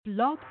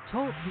Blog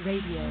Talk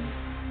Radio.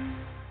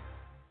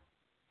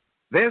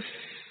 This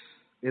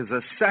is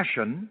a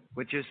session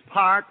which is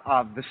part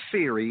of the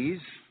series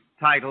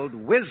titled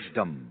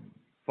Wisdom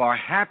for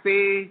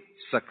Happy,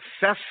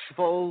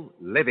 Successful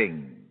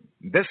Living.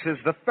 This is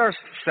the first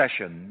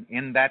session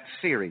in that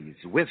series,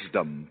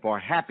 Wisdom for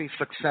Happy,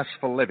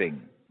 Successful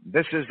Living.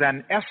 This is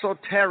an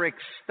esoteric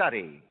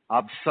study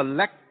of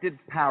selected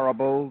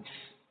parables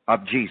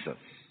of Jesus.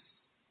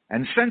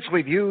 And since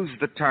we've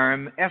used the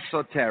term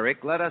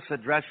esoteric, let us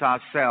address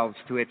ourselves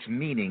to its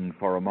meaning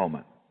for a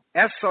moment.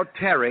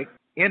 Esoteric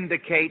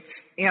indicates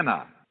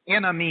inner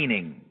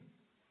meaning,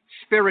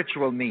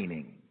 spiritual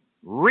meaning,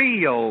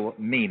 real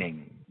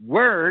meaning.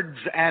 Words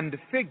and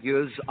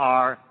figures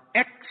are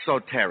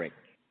exoteric,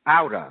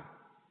 outer,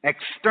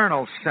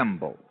 external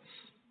symbols.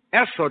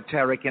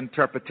 Esoteric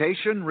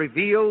interpretation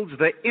reveals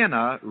the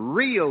inner,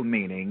 real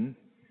meaning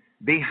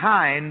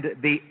behind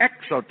the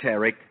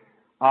exoteric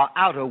or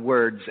outer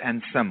words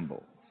and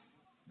symbols.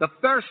 The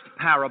first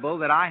parable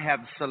that I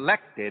have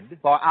selected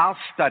for our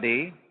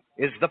study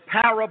is the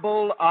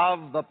parable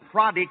of the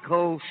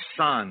prodigal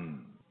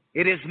son.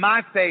 It is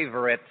my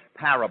favorite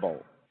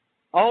parable.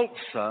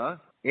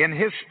 Alsa, in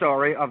his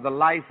story of the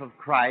life of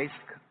Christ,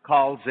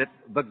 calls it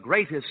the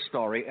greatest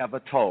story ever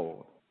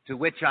told, to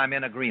which I'm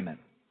in agreement.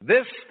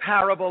 This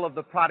parable of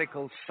the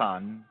prodigal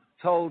son,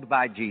 told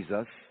by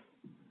Jesus,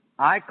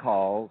 I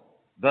call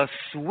the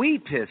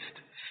sweetest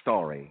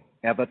story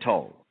ever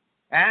told.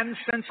 And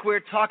since we're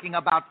talking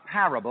about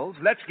parables,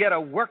 let's get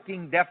a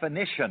working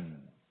definition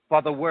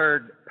for the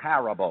word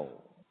parable.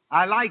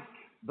 I like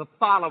the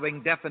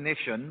following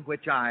definition,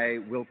 which I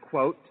will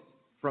quote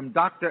from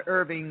Dr.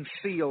 Irving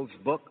Seal's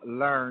book,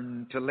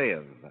 Learn to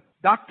Live.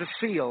 Dr.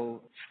 Seal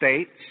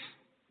states,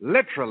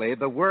 literally,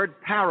 the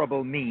word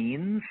parable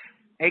means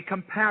a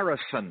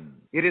comparison.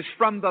 It is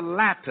from the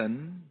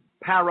Latin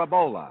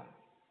parabola,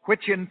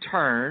 which in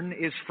turn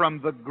is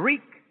from the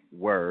Greek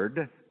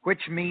word,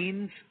 which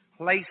means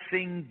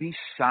placing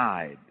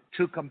beside,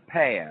 to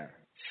compare,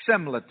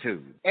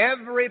 similitude.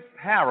 Every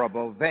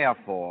parable,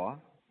 therefore,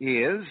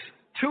 is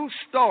two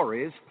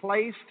stories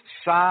placed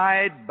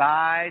side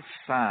by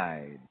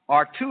side,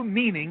 or two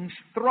meanings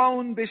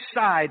thrown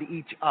beside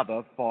each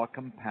other for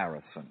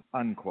comparison,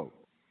 unquote.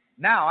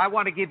 Now, I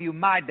want to give you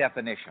my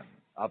definition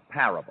of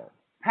parable.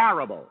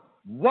 Parable,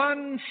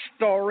 one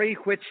story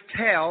which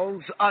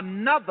tells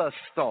another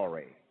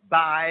story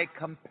by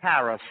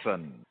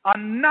comparison.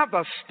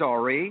 Another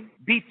story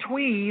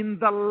between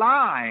the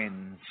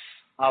lines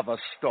of a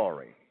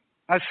story.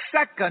 A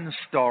second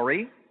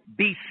story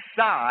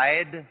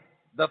beside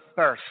the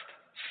first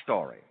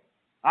story.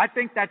 I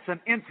think that's an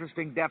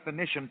interesting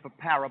definition for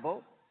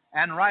parable,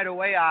 and right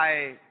away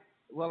I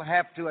will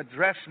have to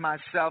address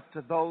myself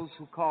to those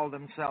who call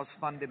themselves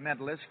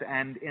fundamentalists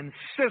and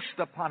insist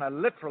upon a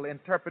literal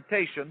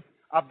interpretation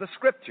of the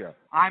Scripture.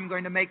 I'm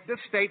going to make this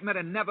statement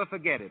and never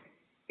forget it.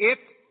 It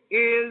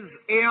is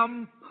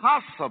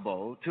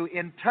impossible to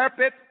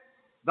interpret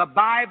the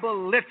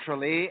Bible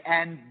literally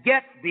and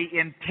get the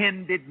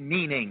intended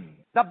meaning.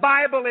 The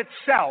Bible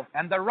itself,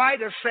 and the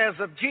writer says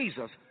of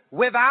Jesus,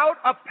 without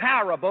a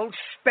parable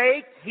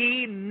spake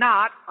he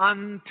not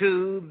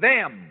unto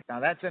them. Now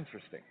that's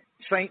interesting.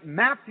 St.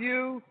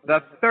 Matthew,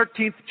 the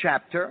 13th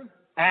chapter,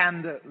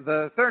 and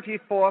the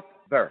 34th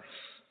verse.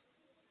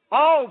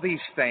 All these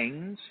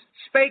things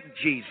spake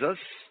Jesus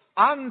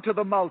unto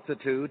the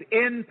multitude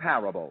in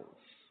parables,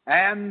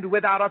 and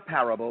without a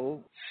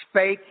parable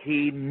spake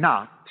he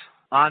not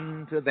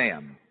unto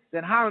them.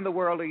 Then how in the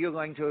world are you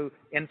going to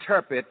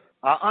interpret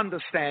or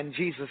understand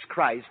Jesus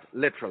Christ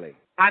literally?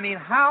 I mean,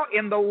 how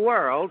in the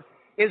world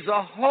is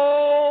a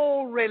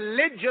whole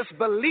religious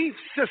belief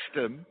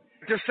system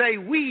to say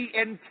we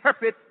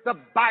interpret the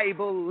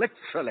Bible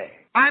literally?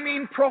 I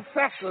mean,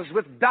 professors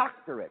with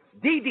doctorates,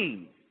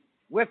 DDs,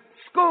 with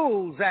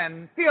schools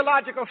and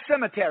theological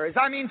cemeteries,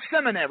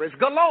 seminaries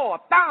galore,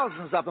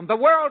 thousands of them, the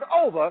world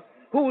over,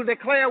 who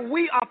declare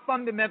we are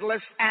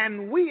fundamentalists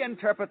and we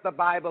interpret the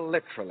Bible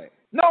literally.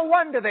 No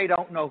wonder they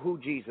don't know who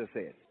Jesus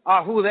is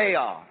or who they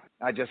are.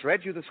 I just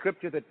read you the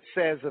scripture that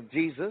says of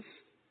Jesus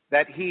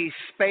that he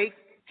spake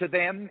to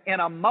them in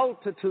a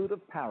multitude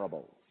of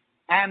parables,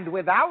 and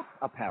without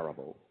a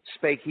parable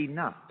spake he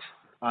not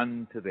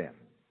unto them.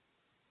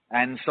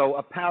 And so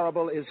a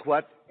parable is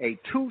what? A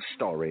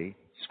two-story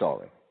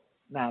story.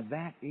 Now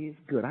that is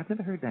good. I've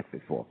never heard that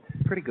before.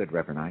 Pretty good,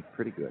 Reverend Ike,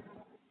 pretty good.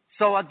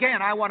 So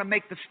again, I want to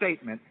make the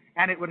statement,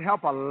 and it would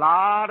help a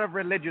lot of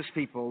religious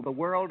people the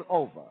world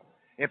over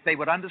if they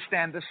would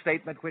understand this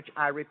statement, which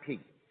I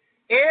repeat.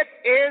 It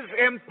is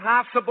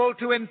impossible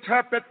to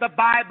interpret the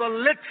Bible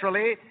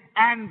literally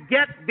and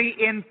get the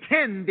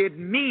intended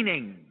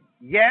meaning.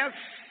 Yes,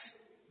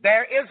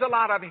 there is a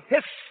lot of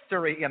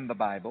history in the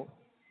Bible,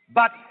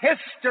 but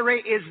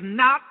history is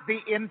not the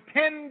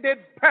intended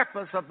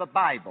purpose of the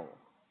Bible.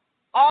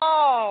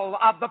 All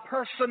of the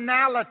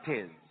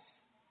personalities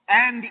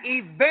and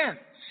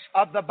events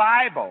of the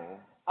Bible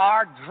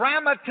are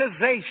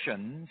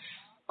dramatizations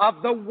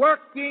of the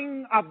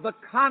working of the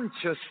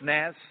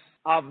consciousness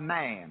of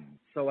man.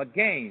 So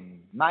again,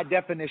 my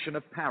definition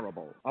of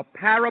parable. A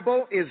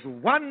parable is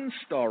one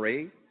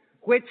story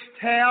which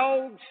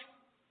tells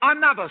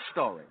another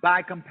story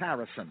by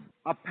comparison.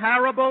 A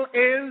parable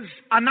is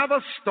another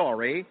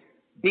story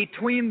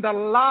between the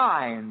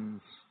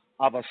lines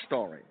of a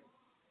story.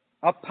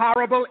 A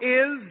parable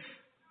is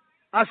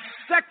a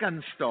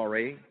second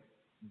story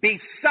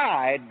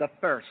beside the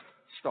first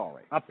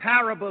story. A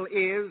parable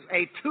is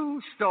a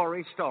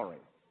two-story story.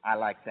 I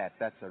like that.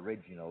 That's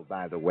original,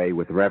 by the way,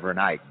 with Reverend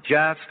Ike.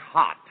 Just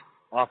hot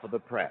off of the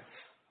press.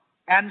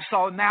 And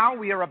so now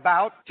we are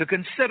about to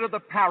consider the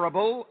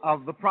parable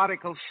of the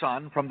prodigal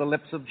son from the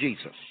lips of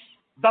Jesus.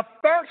 The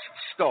first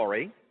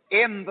story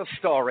in the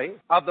story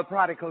of the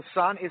prodigal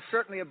son is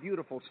certainly a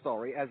beautiful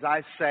story, as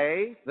I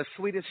say, the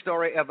sweetest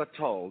story ever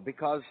told,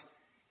 because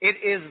it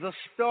is the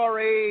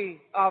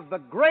story of the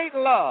great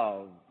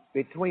love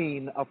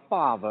between a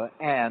father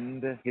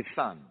and his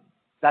son.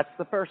 That's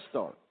the first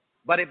story.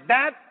 But if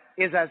that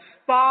is as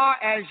far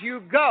as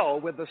you go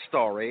with the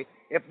story,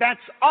 if that's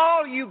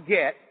all you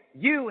get,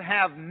 you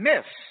have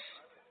missed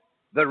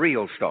the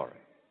real story.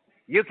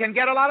 You can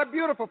get a lot of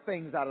beautiful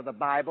things out of the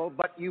Bible,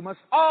 but you must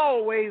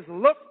always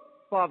look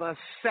for the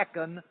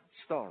second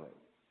story.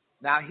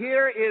 Now,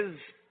 here is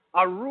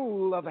a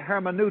rule of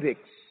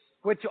hermeneutics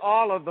which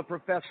all of the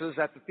professors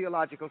at the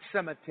theological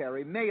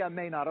seminary may or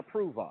may not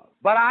approve of.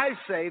 But I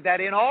say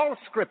that in all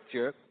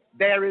Scripture,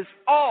 there is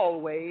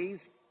always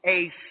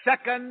a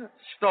second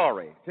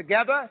story.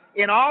 Together,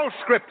 in all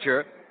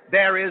Scripture,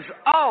 there is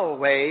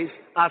always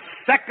a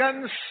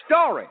second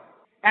story.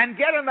 And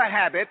get in the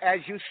habit, as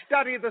you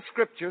study the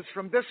Scriptures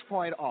from this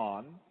point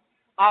on,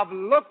 of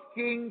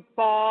looking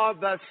for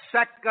the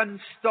second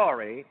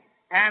story.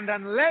 And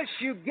unless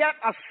you get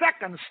a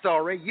second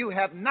story, you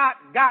have not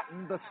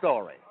gotten the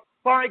story.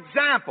 For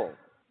example,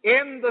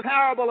 in the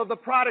parable of the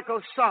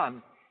prodigal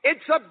son,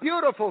 it's a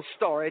beautiful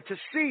story to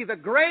see the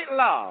great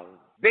love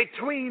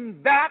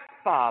between that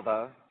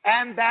father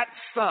and that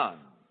son.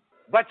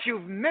 But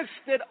you've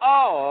missed it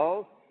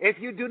all if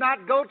you do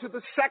not go to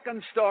the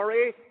second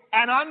story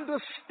and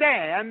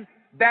understand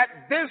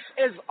that this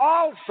is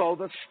also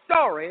the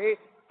story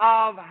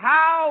of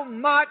how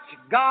much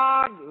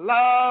God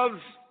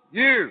loves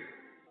you,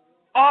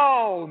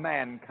 all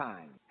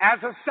mankind. As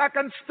a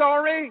second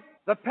story,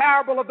 the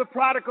parable of the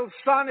prodigal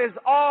son is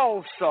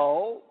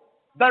also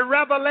the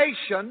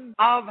revelation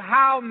of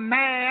how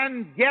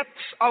man gets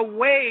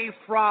away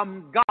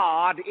from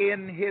God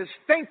in his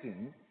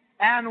thinking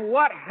and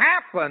what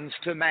happens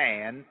to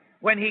man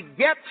when he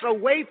gets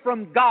away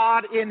from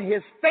God in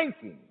his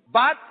thinking.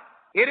 But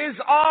it is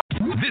all.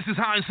 This is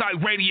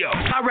Hindsight Radio.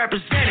 I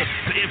represent it.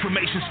 The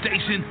information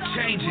station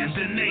changing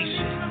the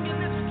nation.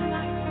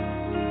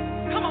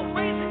 Come on,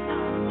 raise it now.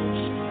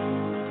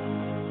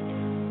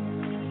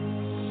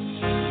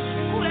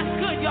 Oh, that's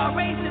good, y'all.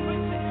 Raise it.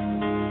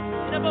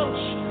 In a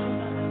bush.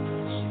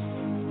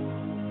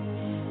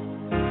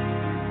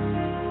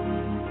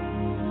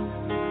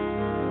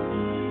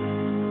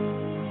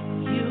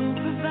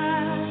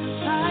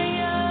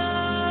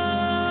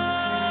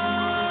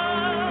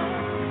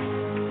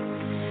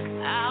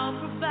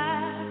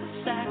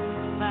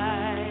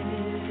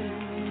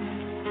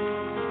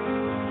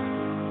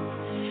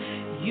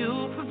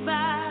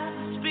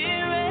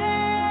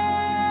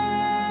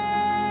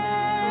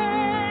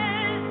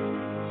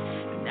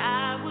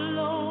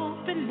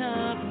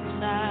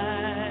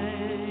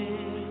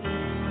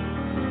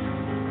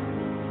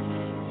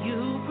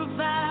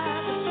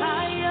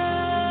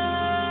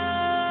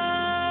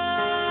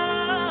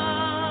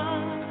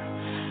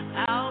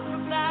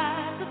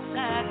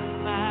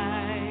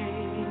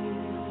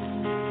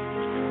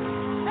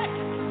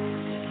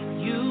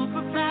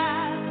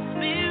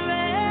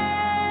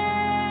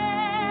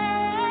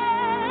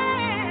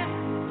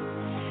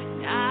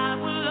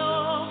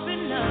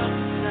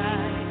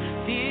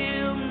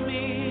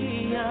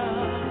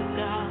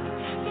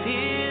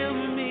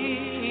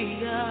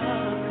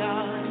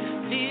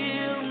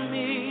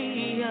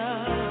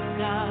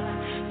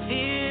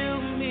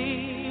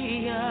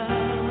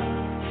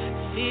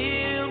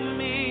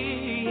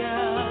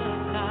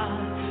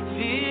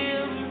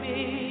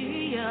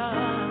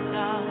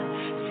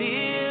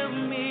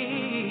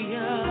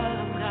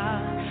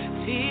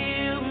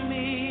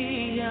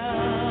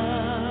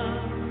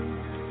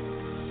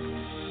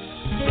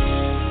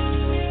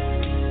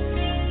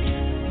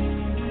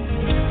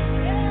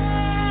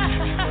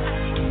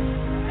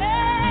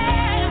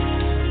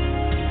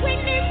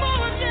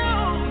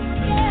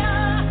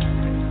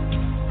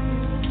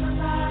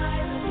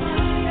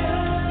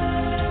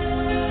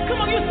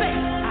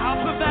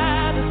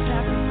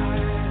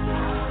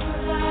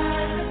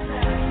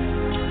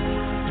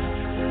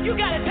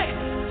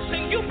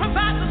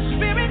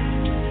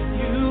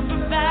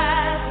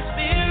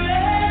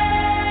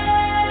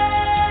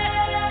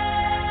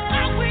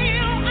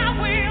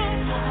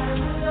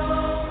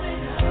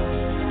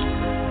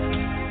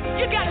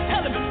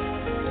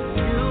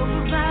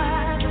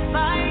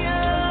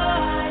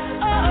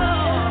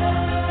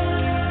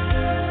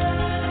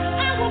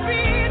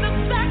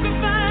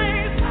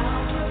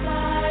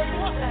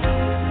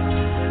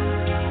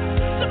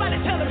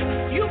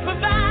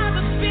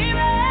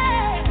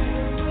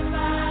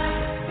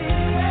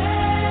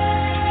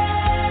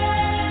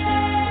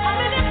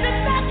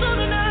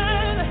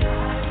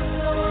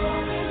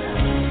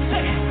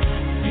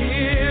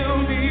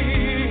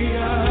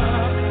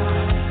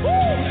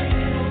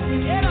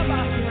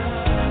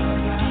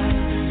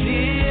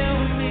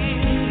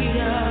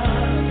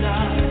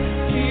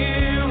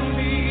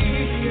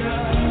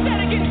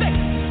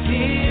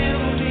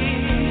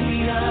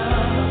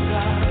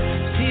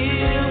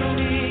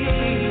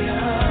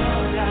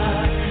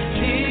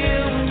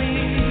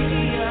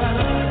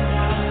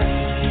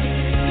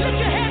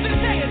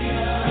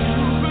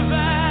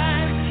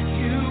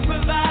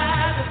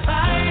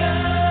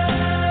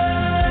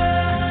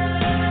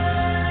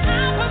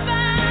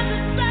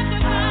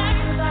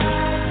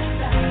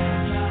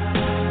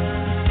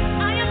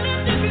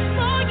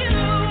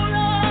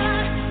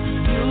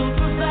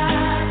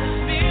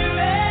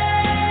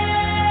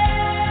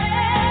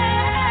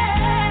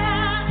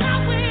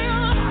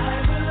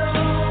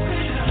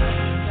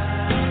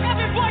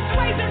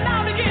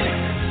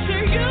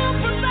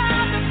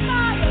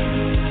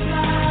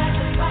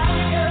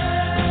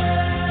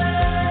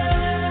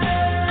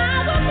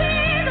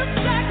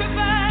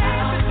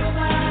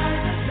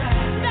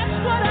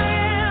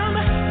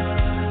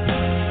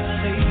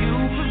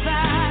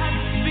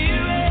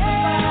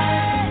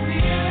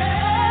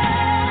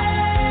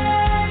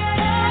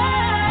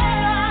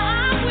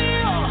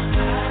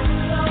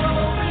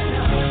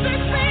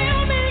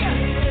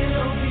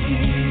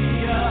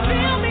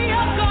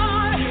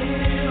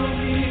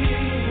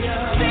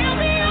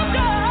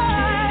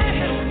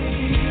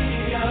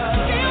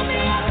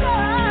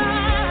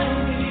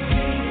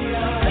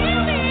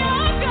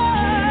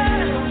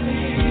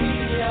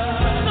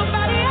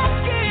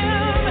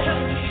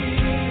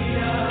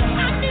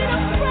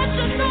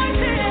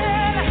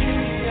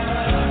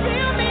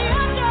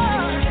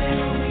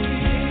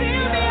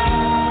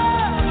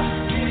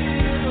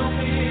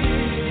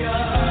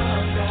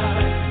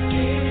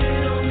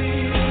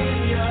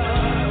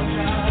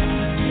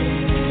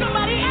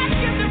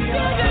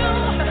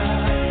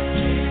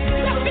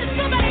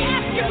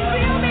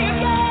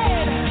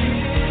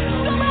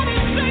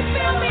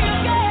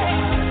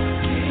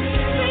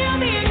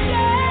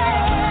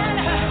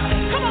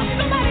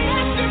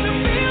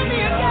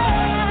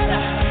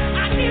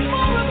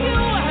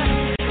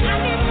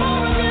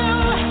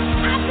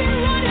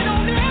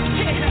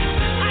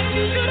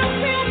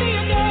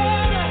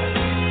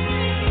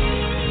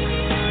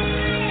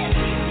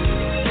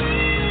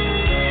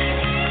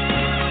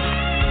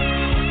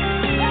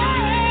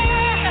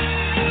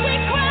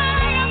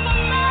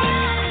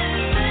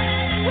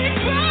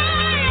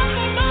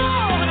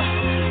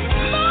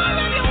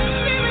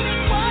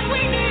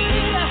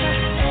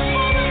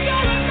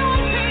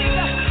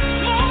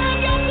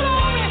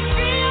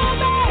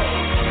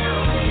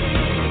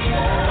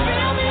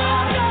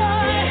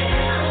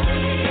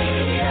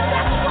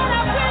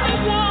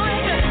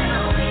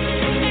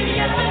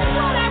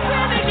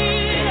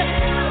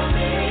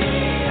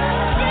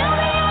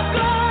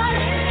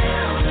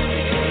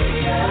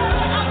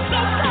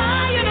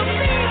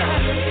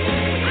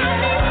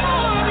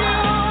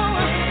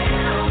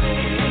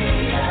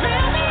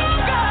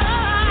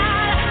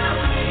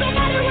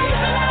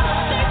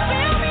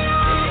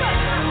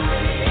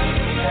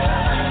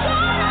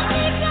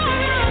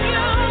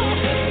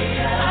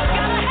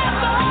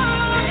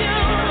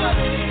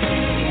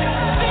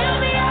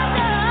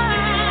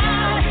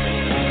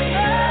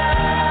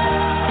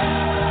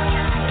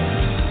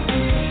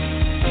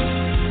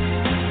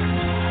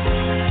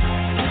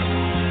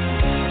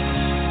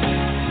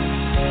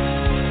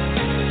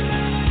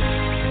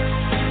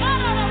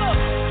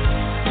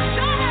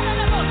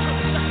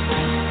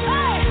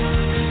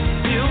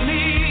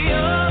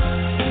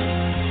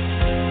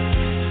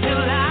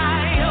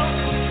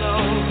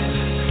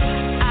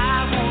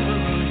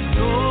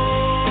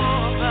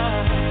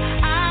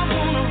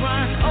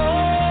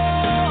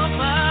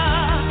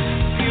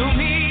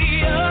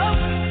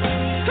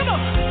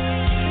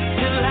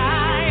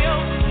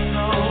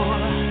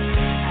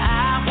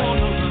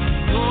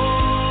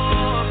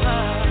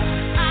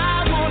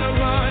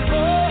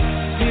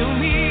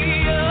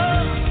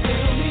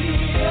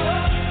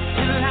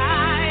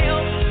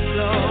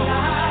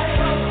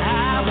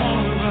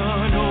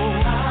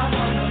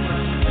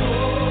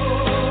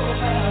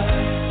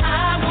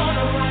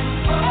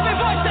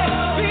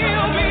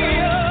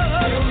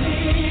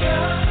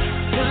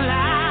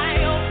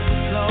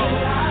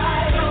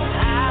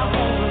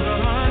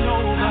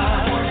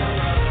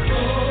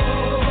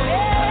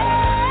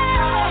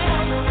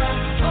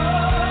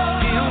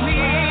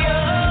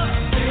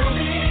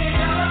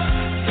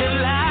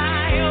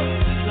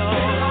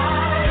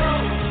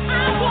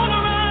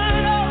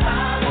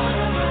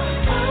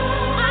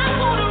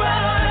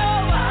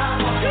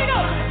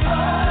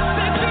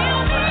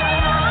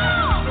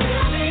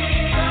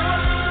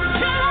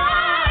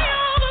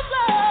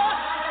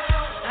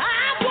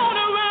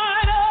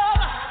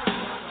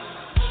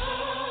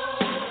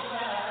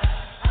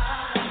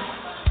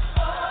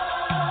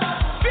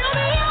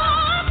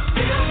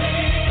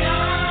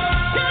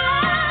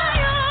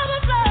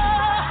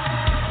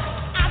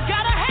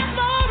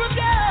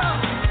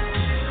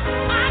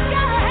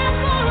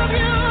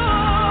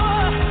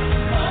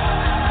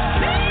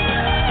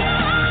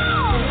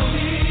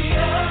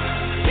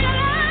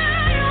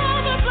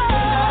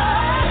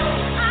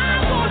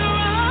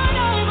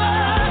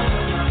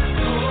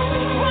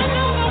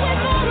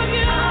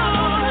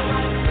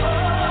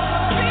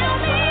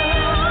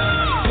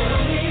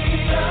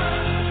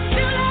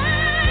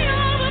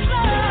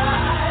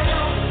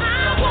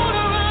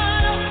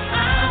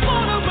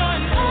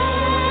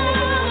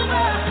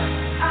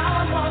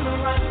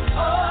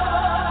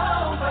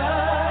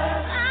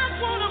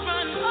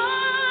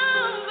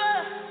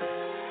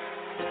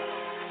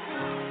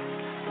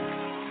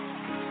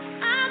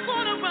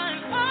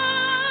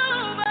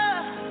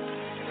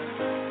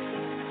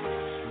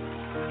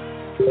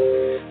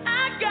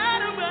 I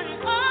gotta run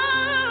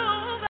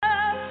over.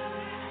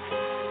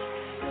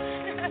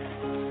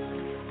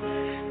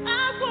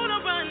 I wanna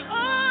run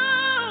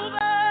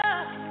over.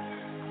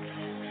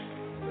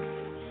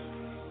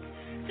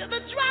 Till the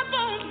dry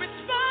bones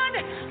respond,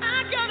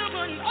 I gotta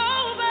run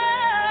over.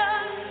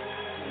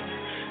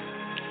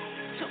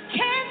 Till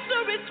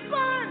cancer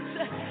responds,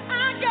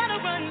 I gotta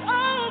run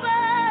over.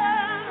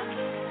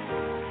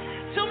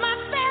 Till my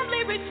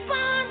family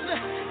responds,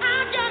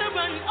 I gotta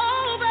run over.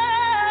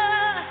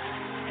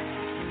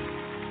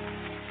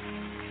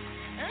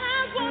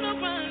 I wanna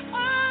run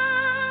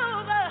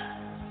over.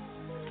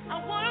 I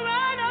wanna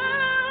run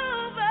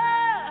over.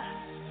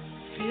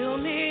 Fill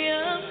me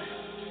up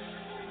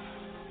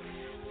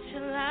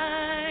till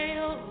I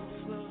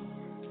overflow.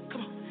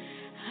 Come on.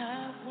 I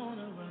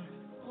wanna run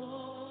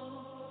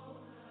over.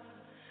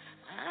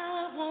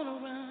 I wanna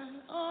run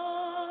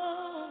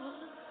over.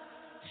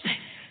 Say,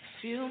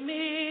 fill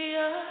me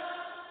up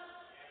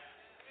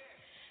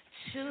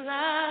till I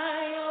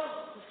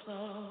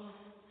overflow.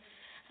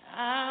 I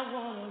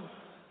wanna run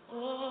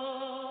over.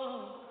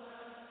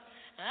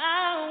 I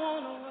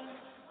wanna run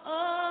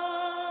over.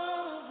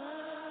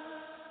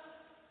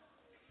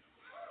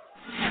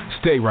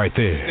 Stay right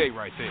there.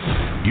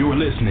 You're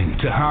listening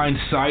to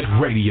Hindsight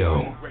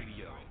Radio.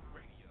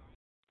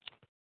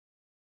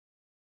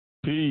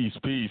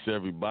 Peace,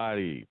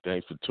 everybody.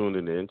 Thanks for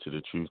tuning in to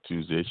the Truth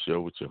Tuesday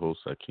show with your host,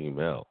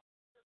 Akiem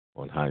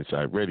on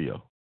Hindsight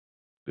Radio,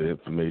 the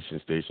information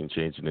station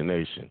changing the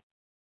nation.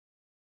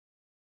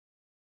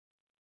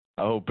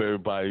 I hope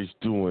everybody's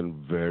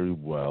doing very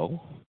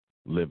well,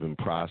 living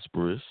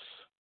prosperous,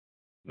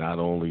 not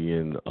only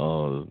in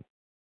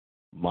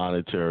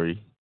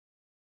monetary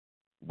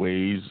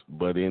ways,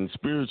 but in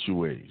spiritual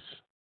ways.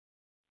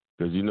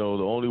 Because, the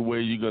only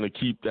way you're going to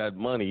keep that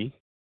money,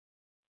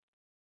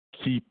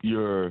 keep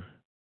your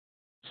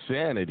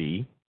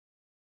sanity,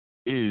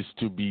 is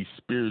to be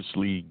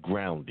spiritually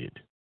grounded.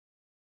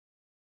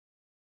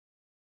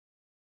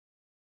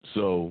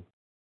 So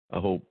I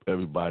hope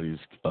everybody's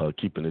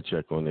keeping a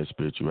check on their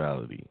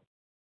spirituality.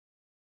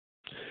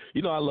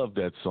 I love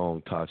that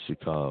song, Tasha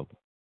Cobb.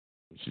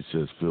 She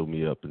says, fill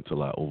me up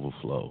until I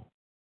overflow.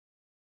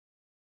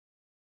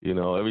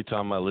 Every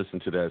time I listen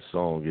to that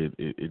song,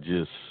 it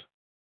just,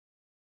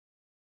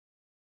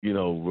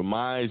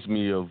 reminds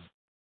me of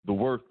the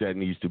work that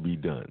needs to be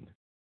done.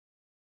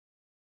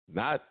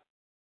 Not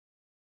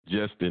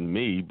just in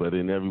me, but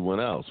in everyone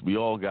else. We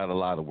all got a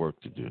lot of work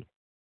to do.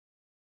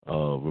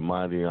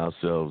 Reminding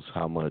ourselves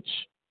how much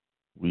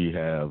we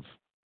have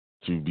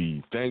to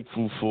be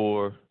thankful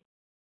for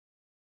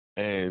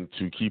and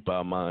to keep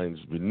our minds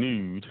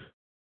renewed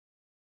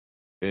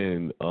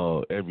and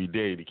every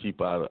day to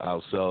keep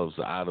ourselves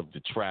out of the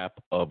trap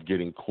of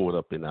getting caught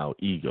up in our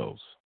egos.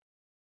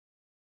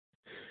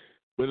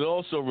 But it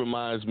also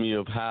reminds me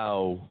of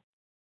how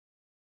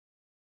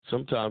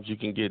sometimes you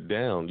can get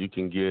down, you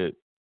can get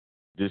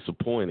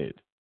disappointed,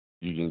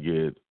 you can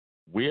get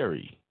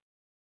weary,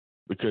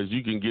 because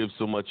you can give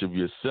so much of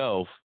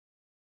yourself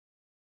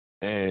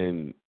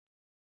and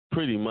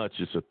pretty much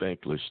it's a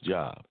thankless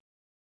job.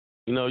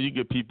 You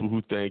get people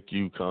who thank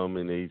you, come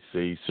and they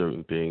say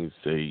certain things,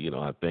 say,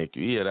 I thank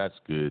you. Yeah, that's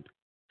good.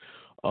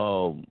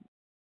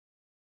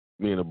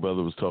 Me and a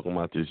brother was talking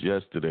about this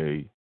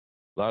yesterday.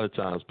 A lot of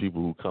times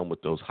people who come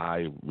with those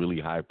really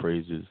high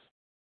praises,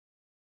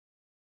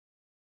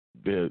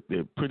 they're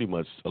pretty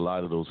much, a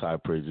lot of those high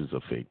praises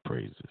are fake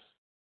praises.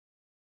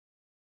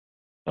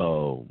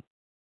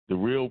 The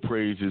real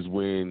praise is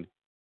when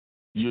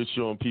you're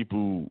showing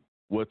people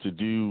what to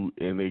do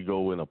and they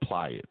go and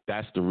apply it.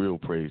 That's the real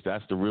praise.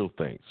 That's the real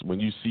thanks. When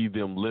you see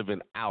them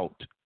living out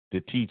the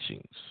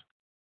teachings.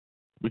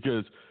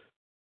 Because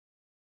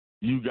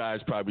you guys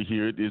probably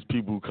hear it. There's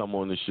people who come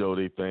on the show,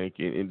 they thank,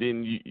 and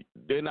then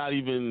they're not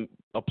even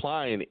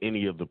applying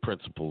any of the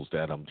principles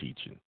that I'm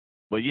teaching.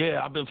 But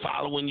yeah, I've been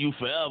following you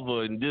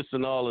forever and this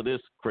and all of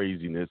this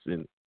craziness.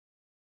 And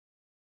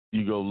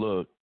you go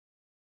look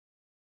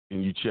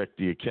and you check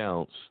the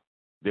accounts,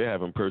 they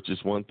haven't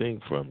purchased one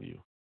thing from you.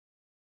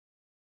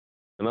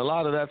 And a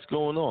lot of that's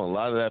going on. A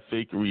lot of that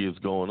fakery is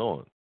going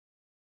on.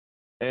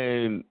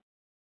 And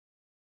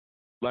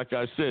like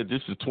I said,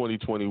 this is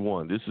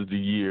 2021. This is the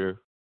year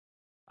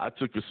I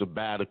took a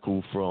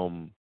sabbatical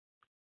from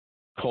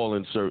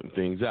calling certain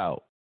things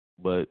out.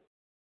 But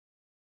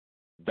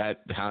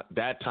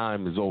that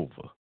time is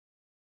over.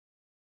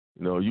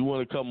 You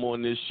want to come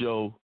on this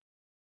show,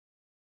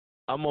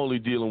 I'm only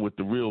dealing with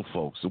the real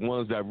folks, the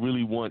ones that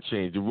really want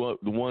change, the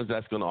ones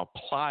that's going to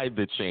apply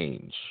the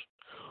change,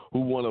 who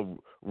want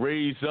to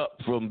raise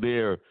up from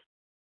their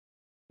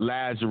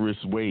Lazarus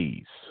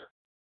ways.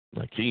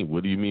 Akiem,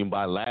 what do you mean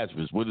by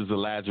Lazarus? What is the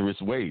Lazarus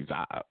ways?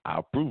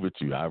 I'll prove it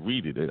to you. I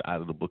read it out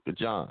of the book of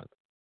John.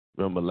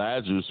 Remember,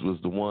 Lazarus was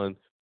the one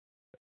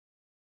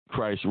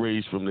Christ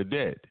raised from the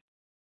dead.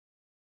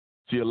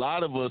 See, a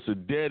lot of us are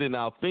dead in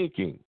our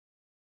thinking.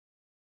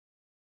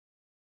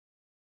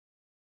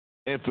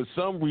 And for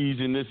some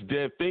reason, this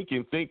dead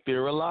thinking think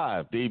they're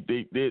alive. They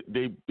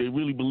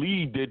really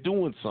believe they're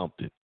doing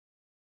something.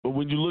 But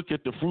when you look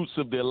at the fruits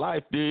of their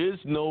life, there is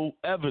no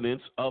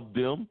evidence of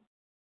them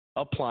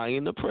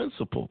applying the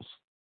principles.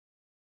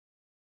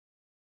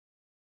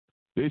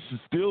 They're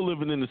still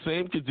living in the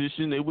same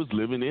condition they was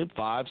living in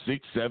 5,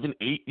 6, 7,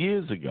 8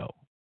 years ago.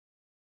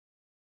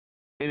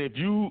 And if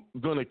you're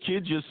going to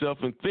kid yourself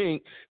and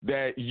think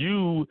that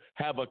you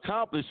have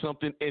accomplished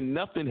something and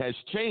nothing has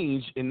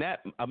changed in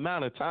that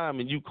amount of time,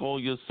 and you call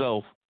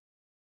yourself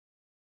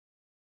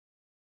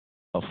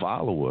a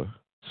follower,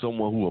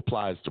 someone who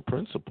applies the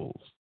principles,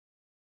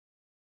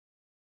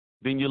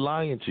 then you're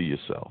lying to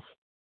yourself.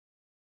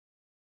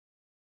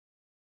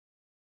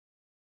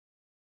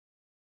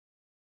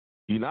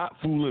 You're not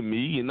fooling me.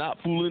 You're not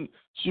fooling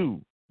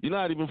you. You're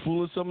not even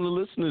fooling some of the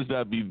listeners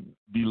that be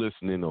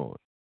listening on.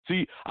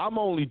 See, I'm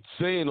only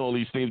saying all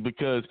these things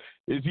because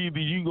it's either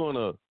you're going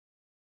to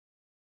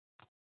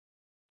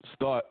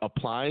start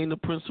applying the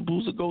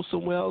principles or go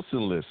somewhere else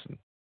and listen.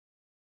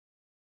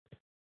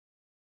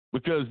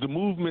 Because the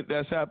movement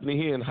that's happening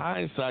here in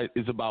hindsight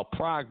is about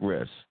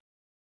progress.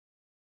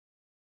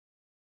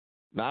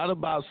 Not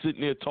about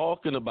sitting there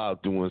talking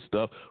about doing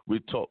stuff.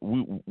 We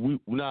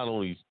not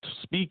only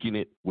speaking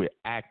it, we're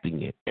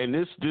acting it. And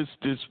this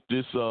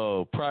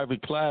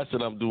private class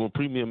that I'm doing,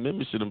 premium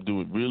membership I'm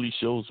doing, really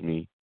shows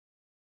me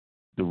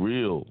the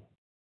real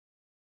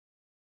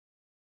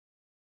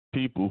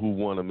people who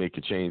want to make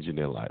a change in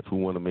their life, who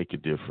want to make a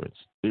difference.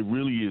 It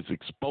really is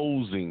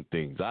exposing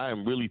things. I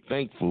am really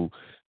thankful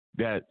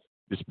that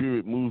the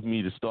Spirit moved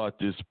me to start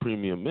this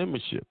premium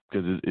membership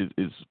because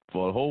it's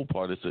for the whole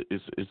part.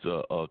 It's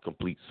a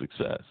complete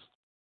success.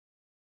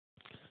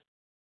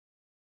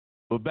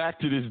 But back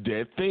to this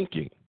dead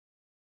thinking.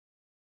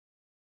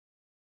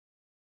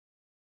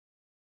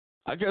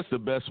 I guess the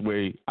best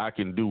way I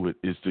can do it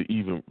is to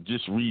even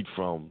just read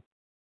from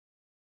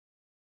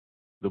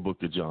the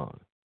book of John.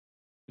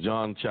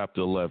 John chapter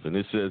 11.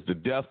 It says the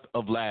death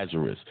of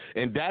Lazarus,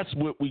 and that's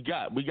what we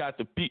got. We got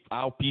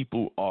our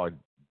people are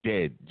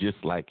dead, just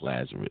like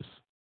Lazarus,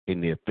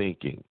 in their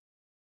thinking.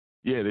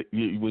 Yeah,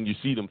 when you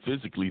see them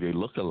physically, they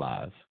look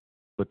alive,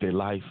 but their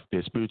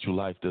spiritual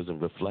life doesn't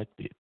reflect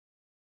it.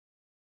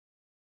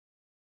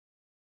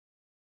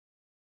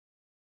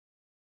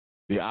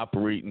 They're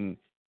operating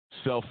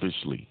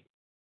selfishly,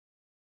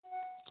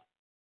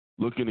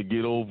 looking to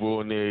get over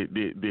on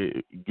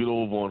get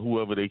over on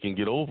whoever they can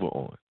get over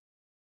on,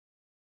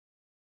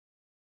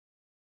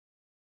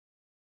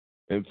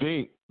 and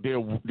think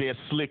their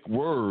slick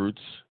words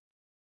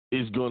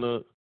is going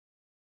to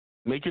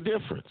make a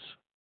difference.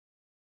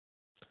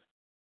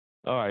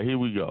 All right, here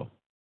we go.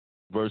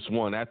 Verse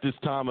 1. At this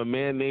time, a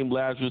man named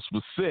Lazarus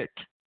was sick.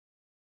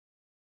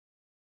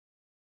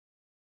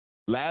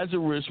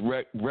 Lazarus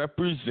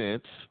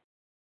represents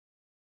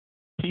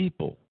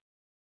people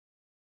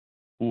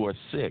who are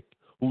sick,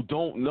 who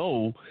don't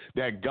know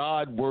that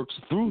God works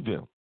through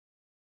them.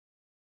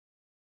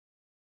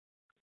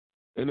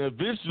 And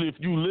eventually, if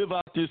you live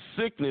out this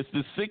sickness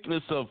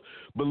of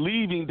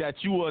believing that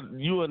you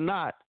are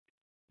not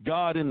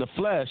God in the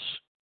flesh,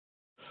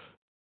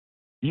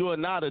 you are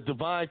not a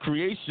divine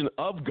creation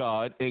of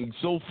God, and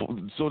so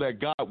that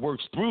God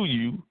works through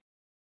you,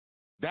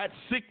 that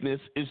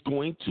sickness is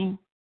going to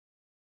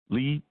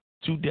lead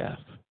to death.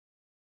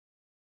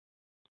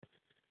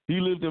 He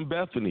lived in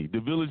Bethany,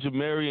 the village of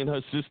Mary and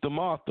her sister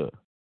Martha.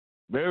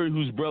 Mary,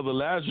 whose brother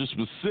Lazarus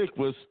was sick,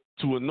 was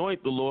to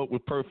anoint the Lord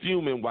with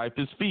perfume and wipe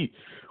his feet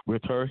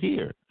with her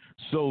hair.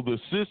 So the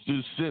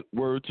sisters sent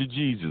word to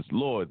Jesus,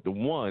 Lord, the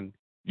one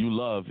you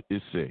love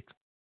is sick.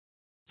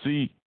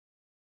 See,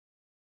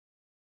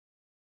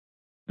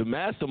 the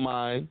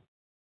mastermind,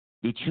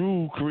 the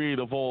true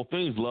creator of all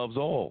things, loves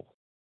all.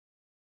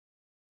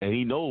 And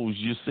he knows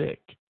you're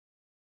sick.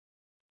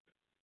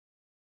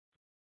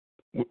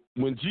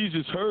 When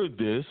Jesus heard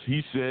this,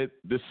 he said,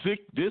 this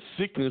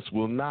sickness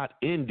will not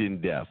end in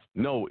death.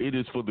 No, it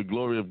is for the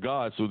glory of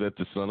God, so that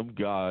the Son of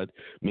God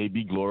may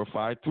be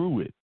glorified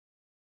through it.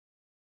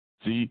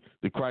 See,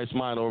 the Christ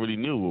mind already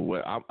knew,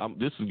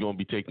 this is going to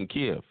be taken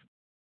care of.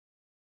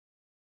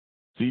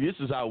 See, this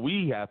is how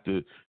we have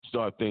to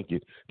start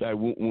thinking, that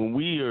when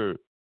we are,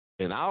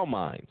 in our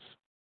minds,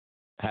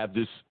 have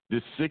this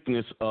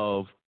sickness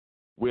of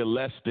we're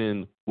less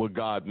than what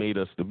God made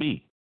us to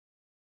be.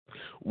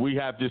 We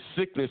have this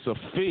sickness of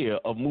fear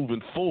of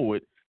moving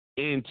forward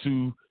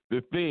into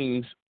the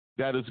things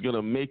that is going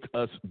to make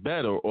us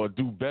better or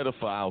do better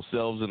for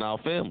ourselves and our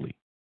family.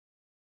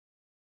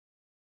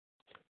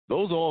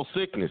 Those are all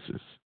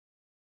sicknesses.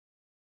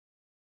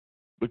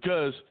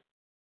 Because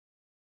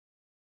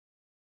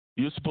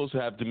you're supposed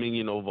to have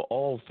dominion over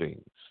all things.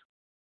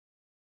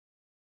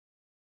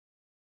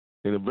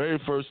 And the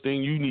very first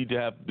thing you need to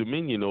have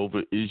dominion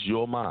over is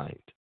your mind,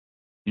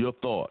 your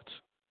thoughts,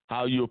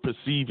 how you're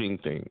perceiving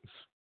things.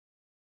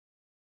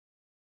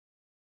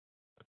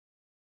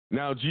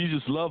 Now,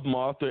 Jesus loved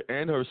Martha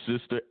and her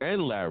sister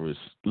and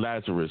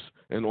Lazarus.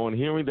 And on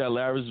hearing that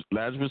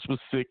Lazarus was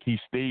sick, he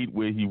stayed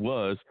where he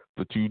was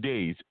for 2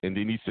 days. And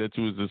then he said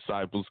to his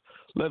disciples,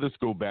 let us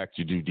go back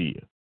to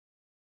Judea.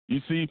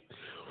 You see,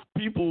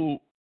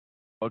 people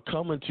are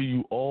coming to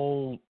you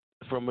all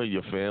from her,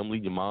 your family,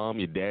 your mom,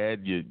 your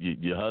dad,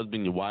 your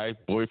husband, your wife,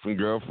 boyfriend,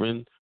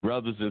 girlfriend,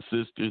 brothers and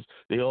sisters,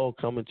 they all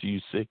coming to you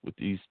sick with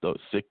these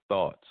sick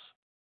thoughts.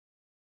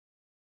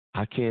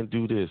 I can't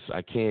do this.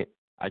 I can't,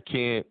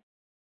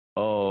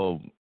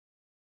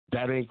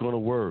 that ain't going to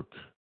work.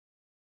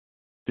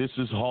 This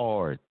is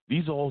hard.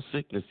 These are all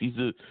sickness.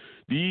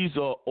 These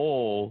are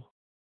all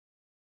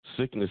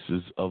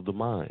sicknesses of the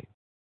mind.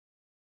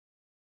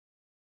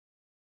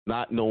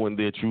 Not knowing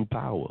their true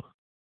power.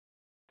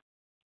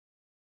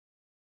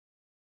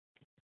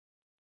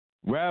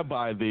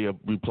 Rabbi, they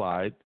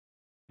replied,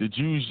 the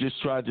Jews just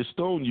tried to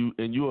stone you,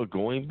 and you are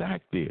going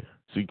back there.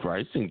 See,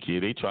 Christ didn't care.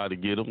 They tried to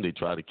get him. They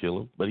tried to kill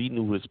him. But he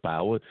knew his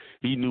power.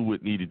 He knew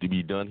what needed to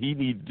be done. He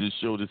needed to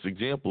show this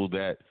example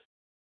that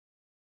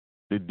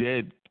the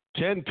dead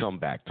can come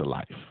back to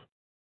life.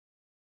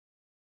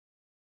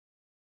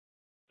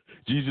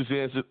 Jesus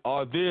answered,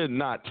 are there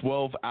not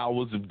 12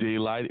 hours of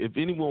daylight? If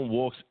anyone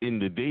walks in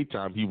the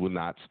daytime, he will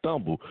not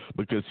stumble,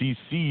 because he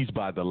sees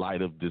by the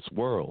light of this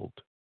world.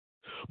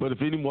 But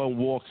if anyone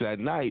walks at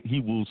night, he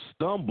will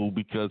stumble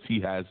because he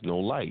has no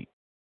light.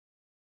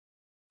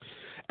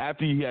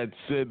 After he had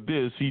said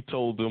this, he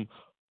told them,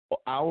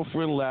 our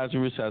friend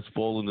Lazarus has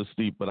fallen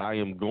asleep, but I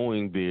am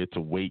going there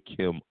to wake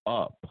him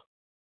up.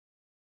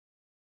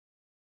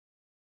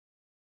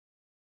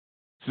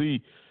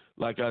 See,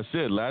 like I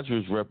said,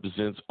 Lazarus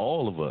represents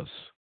all of us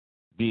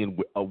being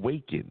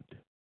awakened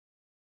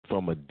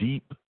from a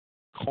deep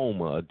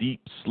coma, a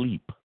deep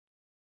sleep.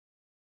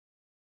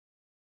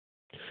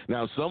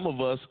 Now, some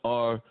of us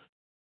are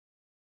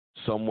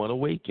somewhat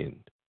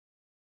awakened.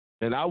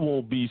 And I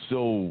won't be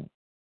so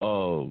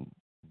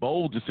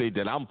bold to say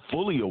that I'm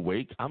fully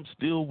awake. I'm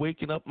still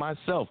waking up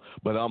myself.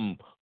 But I'm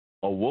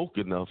awoke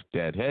enough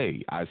that,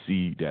 hey, I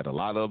see that a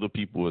lot of other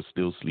people are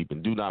still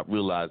sleeping, do not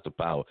realize the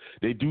power.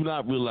 They do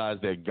not realize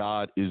that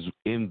God is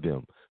in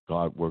them.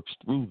 God works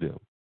through them.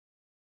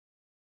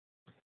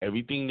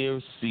 Everything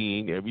they're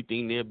seeing,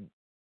 everything they're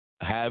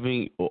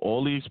having,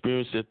 all the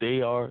experience that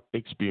they are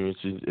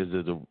experiencing is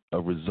as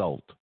a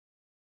result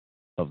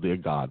of their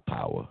God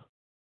power,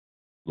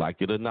 like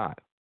it or not.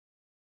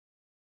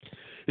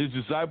 His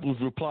disciples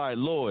replied,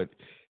 Lord,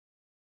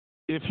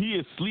 if he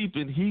is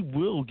sleeping, he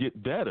will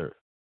get better.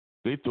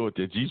 They thought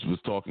that Jesus was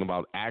talking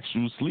about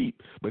actual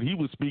sleep, but he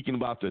was speaking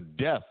about the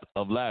death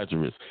of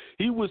Lazarus.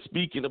 He was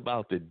speaking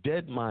about the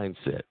dead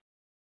mindset.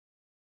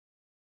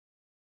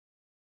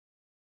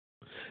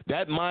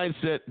 That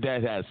mindset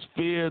that has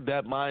fear,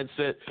 that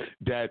mindset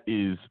that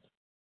is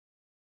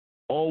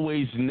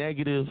always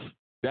negative,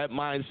 that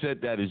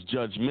mindset that is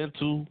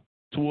judgmental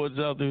towards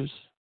others,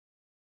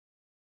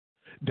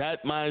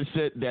 that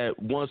mindset that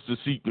wants to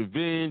seek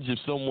revenge if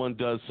someone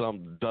does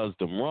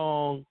them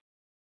wrong.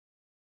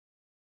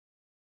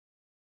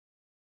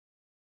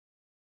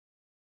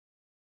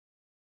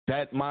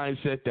 That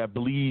mindset that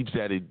believes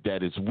that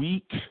it's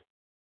weak.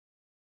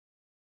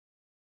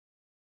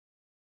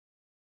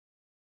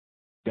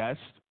 That's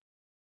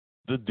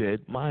the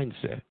dead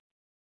mindset.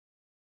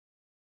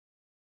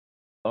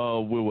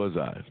 Where was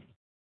I?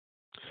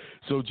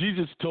 So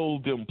Jesus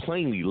told them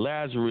plainly,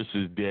 Lazarus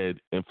is dead,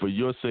 and for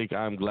your sake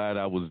I am glad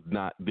I was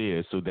not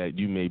there, so that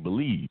you may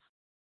believe.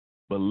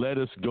 But let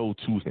us go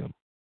to him.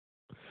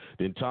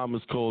 Then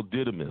Thomas, called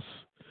Didymus,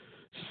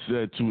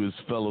 said to his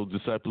fellow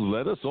disciples,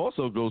 let us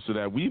also go so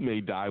that we may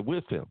die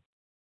with him.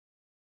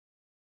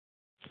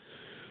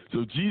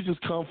 So Jesus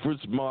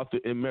comforts Martha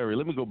and Mary.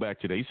 Let me go back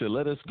to that. He said,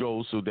 let us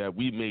go so that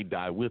we may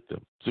die with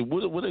them. So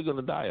what are they going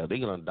to die of? They're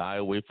going to die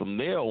away from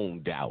their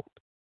own doubt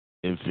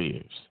and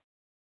fears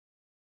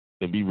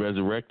and be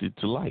resurrected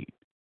to light.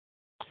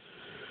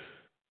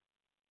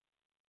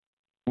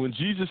 When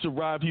Jesus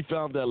arrived, he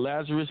found that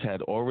Lazarus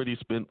had already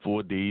spent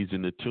 4 days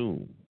in the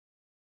tomb.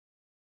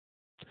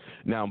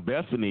 Now,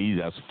 Bethany,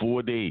 that's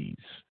 4 days.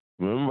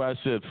 Remember I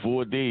said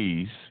 4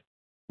 days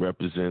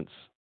represents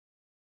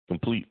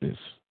completeness.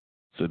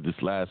 Said this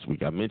last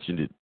week. I mentioned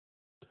it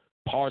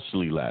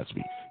partially last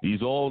week.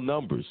 These are all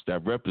numbers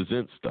that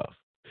represent stuff.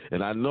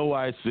 And I know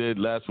I said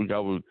last week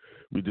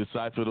we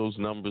decipher those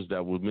numbers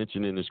that were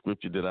mentioned in the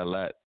scripture that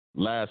I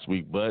last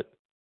week, but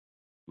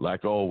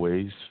like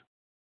always,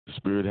 the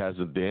Spirit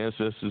the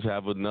ancestors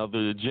have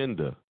another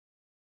agenda.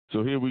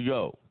 So here we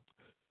go.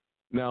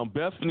 Now,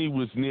 Bethany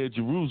was near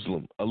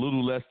Jerusalem, a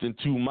little less than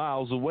 2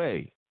 miles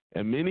away,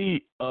 and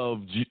many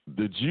of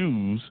the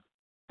Jews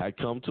had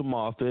come to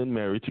Martha and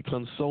Mary to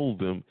console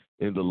them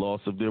in the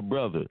loss of their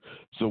brother.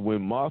 So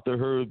when Martha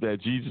heard that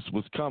Jesus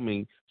was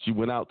coming, she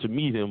went out to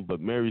meet him, but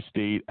Mary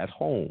stayed at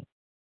home.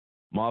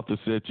 Martha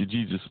said to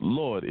Jesus,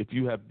 Lord, if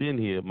you had been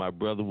here, my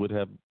brother would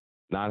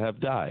not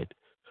have died.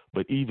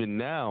 But even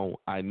now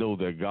I know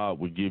that God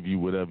will give you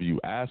whatever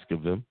you ask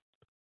of him.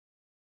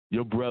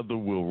 Your brother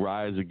will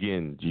rise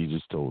again,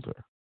 Jesus told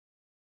her.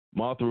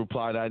 Martha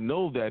replied, I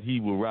know that he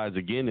will rise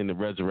again in the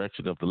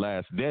resurrection of the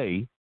last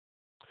day.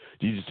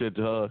 Jesus said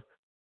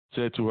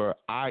to her,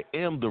 I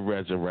am the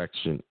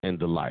resurrection and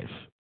the life.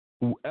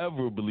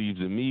 Whoever believes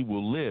in me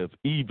will live,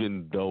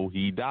 even though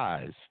he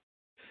dies.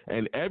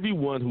 And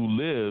everyone who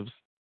lives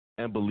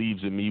and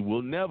believes in me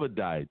will never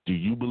die. Do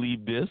you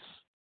believe this?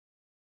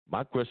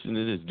 My question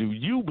is this: do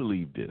you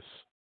believe this?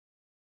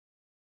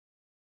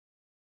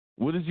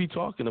 What is he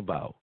talking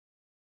about?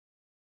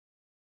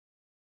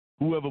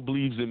 Whoever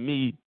believes in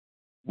me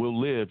will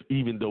live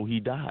even though he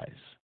dies.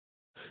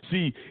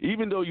 See,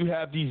 even though you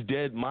have these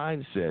dead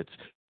mindsets,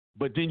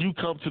 but then you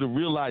come to the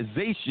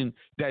realization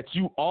that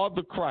you are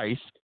the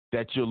Christ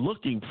that you're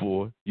looking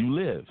for, you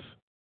live.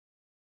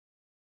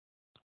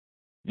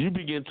 You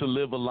begin to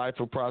live a life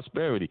of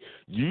prosperity.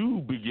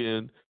 You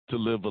begin to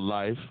live a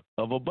life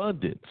of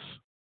abundance.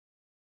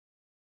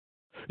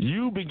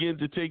 You begin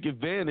to take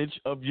advantage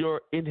of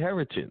your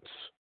inheritance.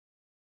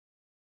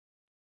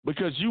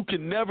 Because you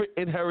can never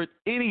inherit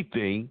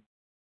anything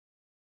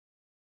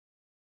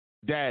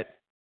that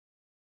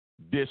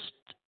this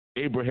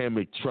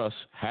Abrahamic trust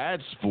has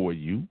for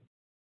you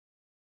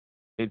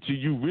until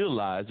you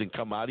realize and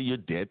come out of your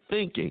dead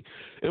thinking.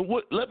 And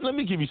let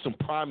me give you some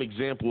prime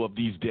example of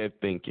these dead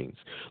thinkings.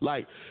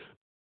 Like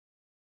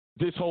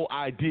this whole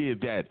idea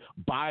that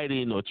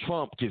Biden or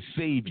Trump can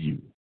save you.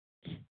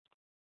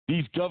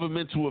 These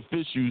governmental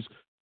officials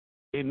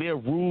and their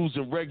rules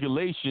and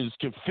regulations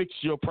can fix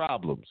your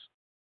problems.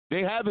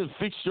 They haven't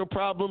fixed your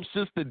problems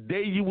since the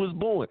day you was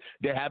born.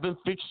 They haven't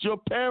fixed your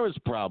parents'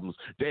 problems.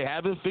 They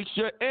haven't fixed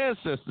your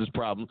ancestors'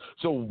 problems.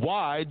 So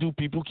why do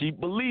people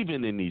keep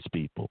believing in these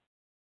people?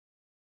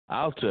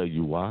 I'll tell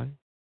you why.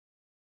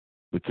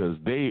 Because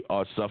they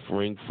are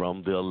suffering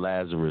from the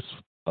Lazarus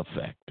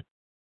effect.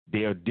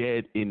 They are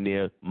dead in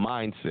their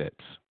mindsets.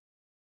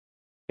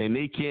 And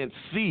they can't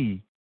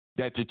see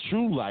that the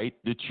true light,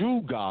 the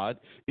true God,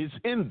 is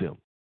in them.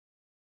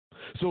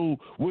 So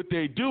what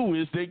they do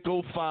is they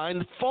go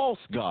find false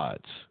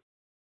gods,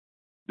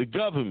 the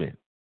government.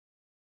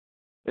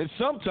 And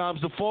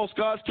sometimes the false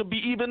gods could be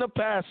even a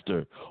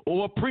pastor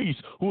or a priest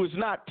who is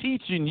not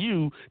teaching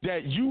you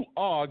that you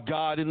are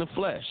God in the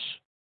flesh.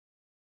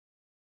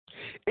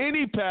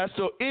 Any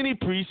pastor, any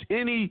priest,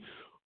 any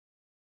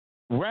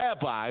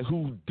rabbi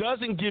who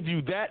doesn't give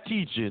you that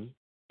teaching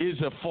is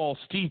a false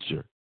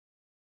teacher.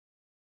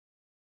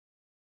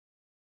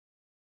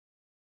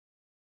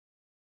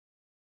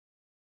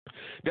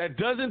 That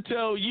doesn't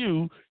tell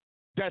you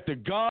that the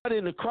God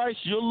and the Christ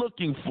you're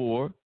looking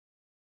for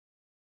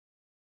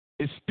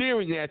is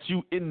staring at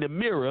you in the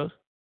mirror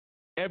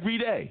every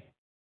day.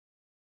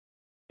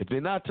 If they're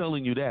not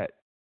telling you that,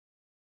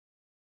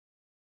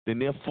 then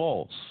they're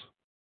false.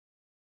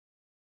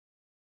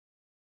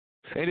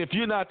 And if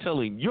you're not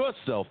telling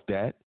yourself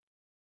that,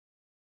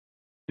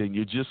 then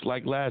you're just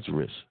like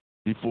Lazarus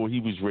before he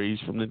was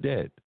raised from the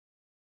dead.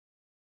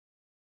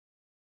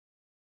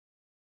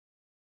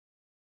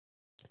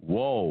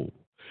 Whoa.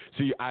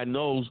 See, I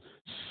know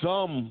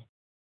some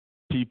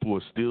people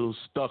are still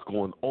stuck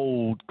on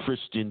old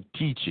Christian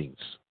teachings.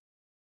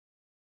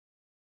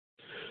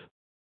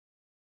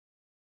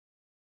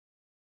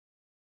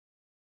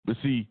 But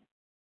see,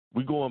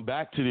 we're going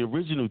back to the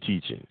original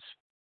teachings.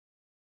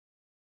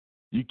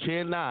 You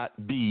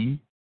cannot be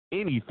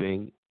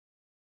anything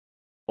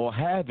or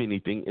have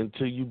anything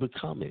until you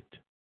become it.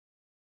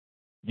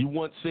 You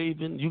want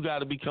saving, you got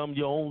to become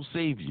your own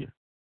savior.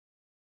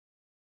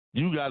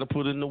 You got to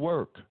put in the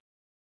work.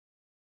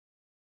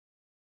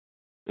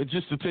 And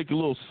just to take a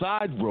little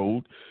side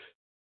road,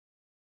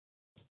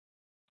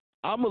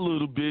 I'm a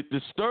little bit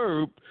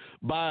disturbed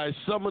by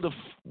some of the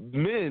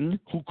men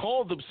who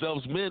call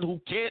themselves men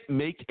who can't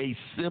make a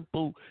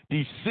simple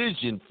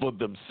decision for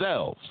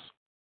themselves.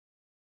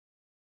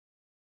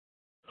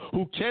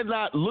 Who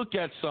cannot look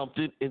at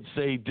something and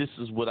say, this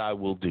is what I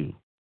will do.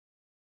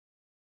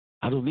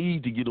 I don't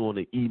need to get on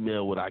an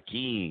email with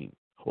Akiem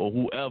or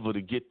whoever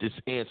to get this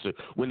answer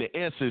when the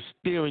answer is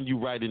staring you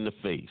right in the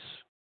face.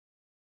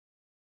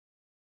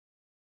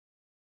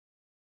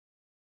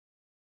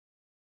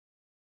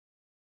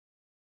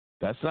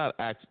 That's not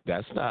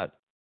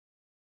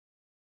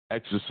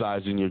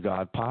exercising your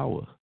God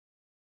power.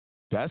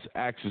 That's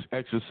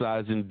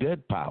exercising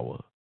dead power.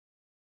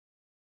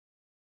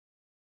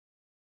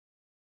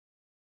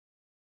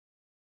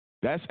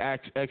 That's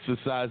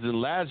exercising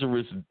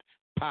Lazarus'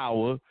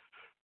 power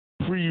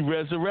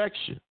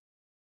pre-resurrection.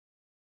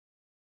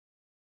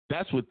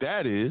 That's what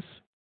that is.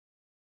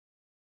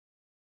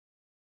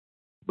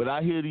 But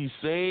I hear these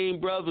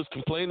same brothers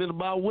complaining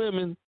about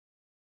women.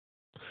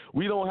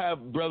 We don't have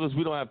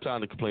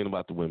time to complain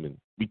about the women.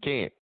 We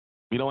can't.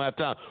 We don't have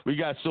time. We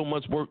got so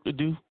much work to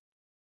do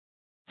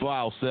for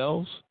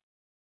ourselves.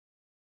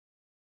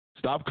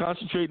 Stop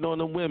concentrating on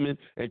the women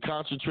and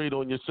concentrate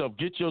on yourself.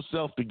 Get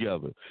yourself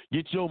together.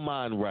 Get your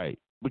mind right.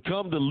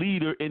 Become the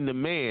leader and the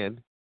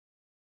man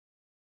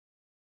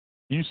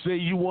you say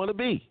you want to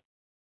be.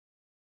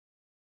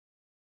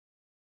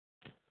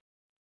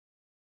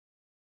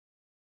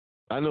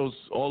 I know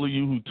all of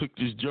you who took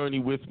this journey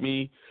with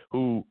me,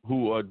 who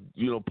are,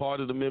 part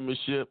of the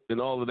membership and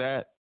all of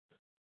that.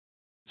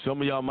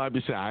 Some of y'all might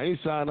be saying, I ain't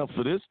signed up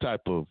for this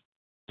type of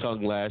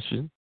tongue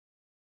lashing.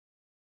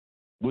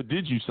 What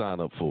did you sign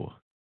up for?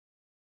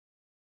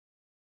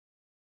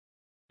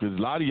 Because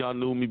a lot of y'all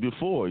knew me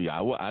before.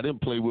 Yeah, I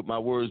didn't play with my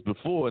words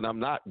before, and I'm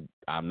not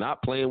I'm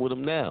not playing with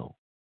them now.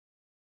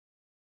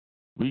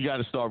 We got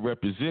to start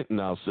representing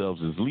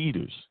ourselves as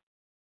leaders,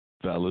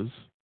 fellas.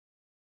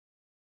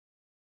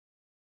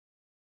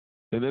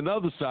 And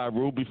another side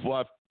rule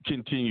before I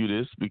continue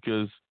this,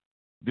 because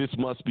this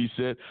must be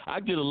said. I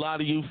get a lot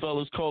of you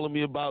fellas calling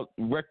me about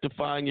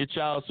rectifying your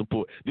child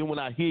support. Then when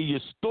I hear your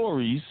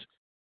stories,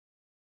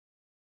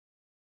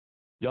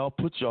 y'all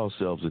put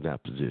yourselves in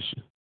that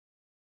position.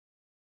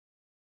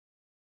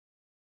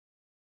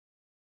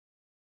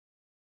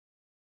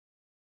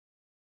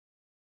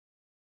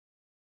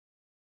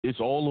 It's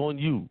all on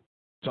you.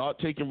 Start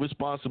taking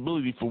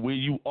responsibility for where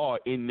you are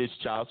in this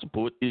child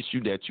support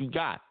issue that you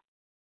got.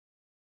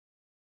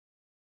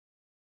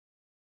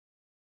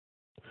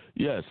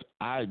 Yes,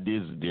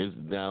 there's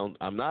now.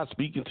 I'm not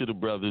speaking to the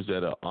brothers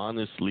that are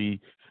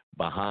honestly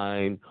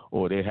behind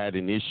or they had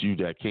an issue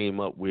that came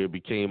up where it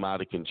became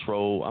out of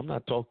control. I'm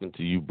not talking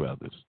to you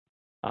brothers.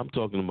 I'm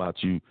talking about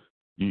you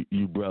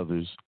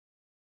brothers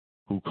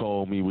who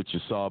call me with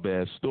your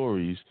sob-ass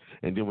stories,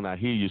 and then when I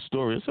hear your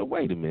story, I say,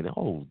 wait a minute,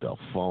 hold the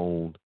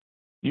phone.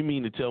 You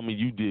mean to tell me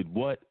you did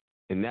what,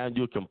 and now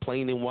you're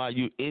complaining while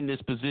you're in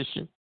this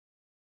position?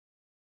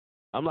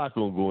 I'm not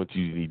going to go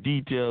into any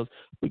details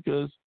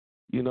because,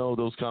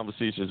 those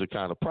conversations are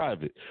kind of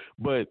private.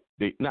 But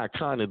they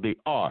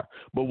are.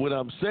 But what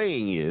I'm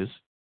saying is,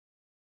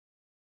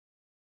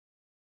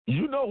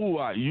 you know who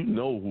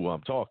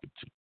I'm talking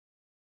to.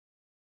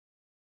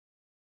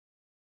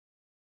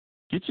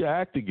 Get your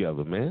act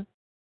together, man.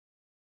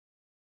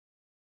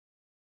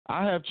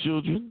 I have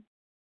children.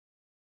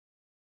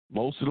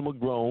 Most of them are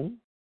grown.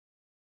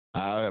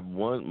 I have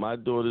one. My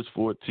daughter's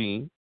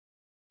 14.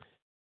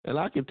 And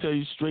I can tell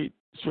you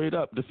straight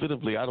up,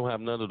 definitively, I don't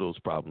have none of those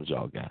problems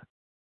y'all got.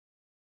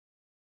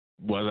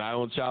 Was I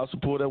on child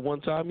support at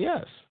one time?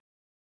 Yes.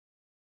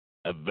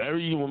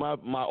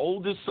 My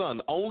oldest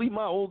son, only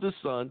my oldest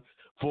son,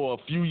 for a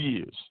few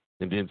years.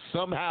 And then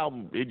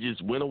somehow it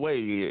just went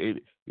away.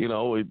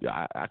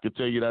 I could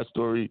tell you that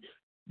story,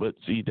 but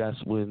see,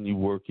 that's when you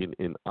work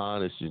in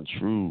honest and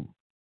true,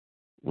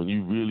 when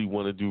you really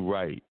want to do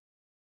right,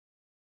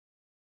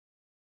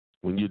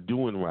 when you're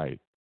doing right,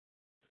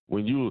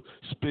 when you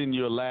spend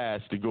your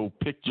last to go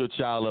pick your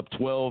child up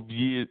 12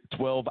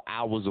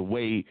 hours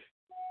away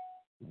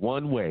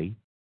one way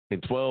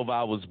and 12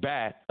 hours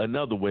back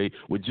another way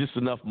with just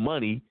enough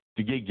money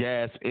to get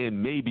gas and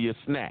maybe a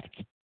snack.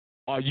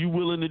 Are you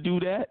willing to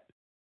do that?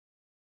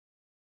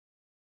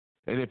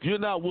 And if you're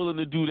not willing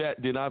to do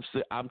that, then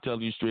I'm telling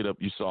you straight up,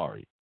 you're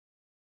sorry.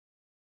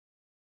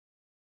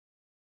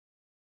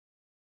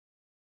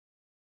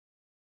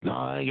 No,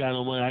 I ain't got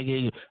no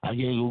money.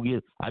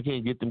 I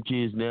can't get them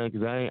kids now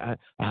because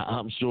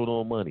I'm short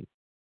on money.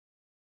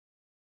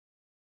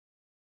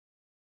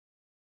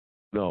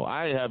 No,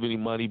 I didn't have any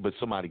money, but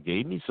somebody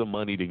gave me some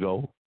money to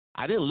go.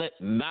 I didn't let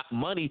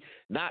money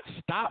not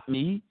stop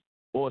me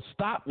or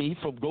stop me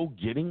from go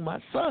getting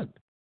my son.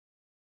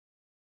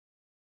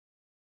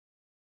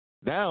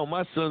 Now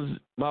my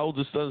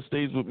oldest son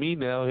stays with me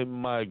now. Him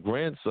and my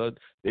grandson,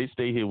 they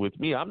stay here with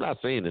me. I'm not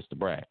saying this to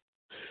brag.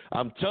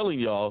 I'm telling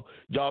y'all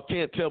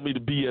can't tell me the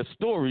BS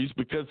stories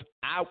because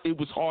it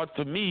was hard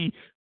for me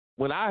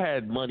when I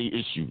had money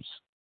issues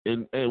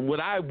and when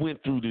I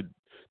went through to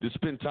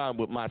spend time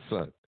with my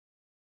son.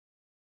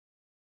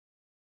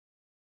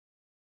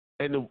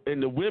 And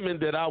the women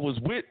that I was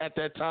with at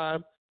that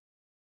time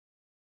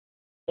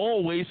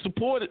always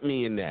supported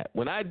me in that.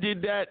 When I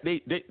did that,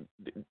 they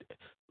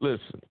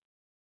listen.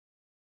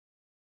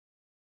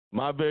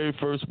 My very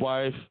first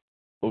wife,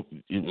 or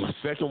my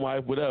second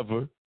wife,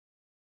 whatever,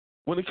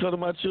 when it comes to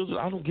my children,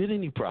 I don't get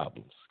any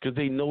problems because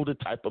they know the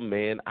type of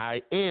man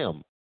I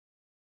am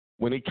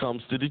when it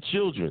comes to the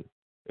children.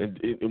 And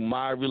in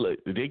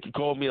they can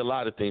call me a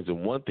lot of things,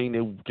 and one thing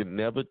they can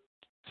never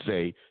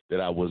say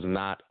that I was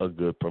not a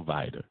good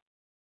provider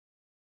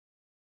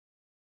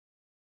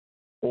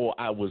or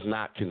I was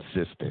not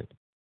consistent.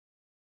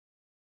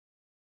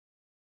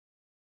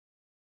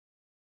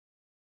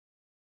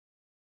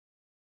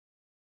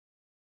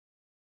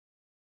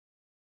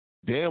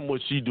 Damn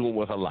what she doing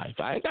with her life.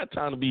 I ain't got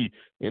time to be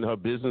in her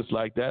business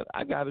like that.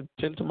 I got to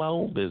tend to my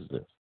own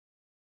business.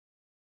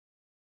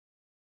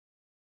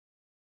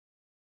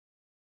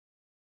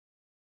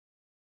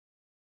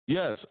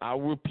 Yes,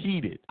 I'll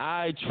repeat it.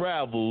 I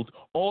traveled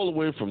all the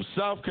way from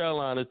South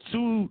Carolina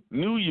to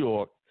New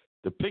York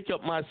to pick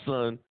up my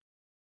son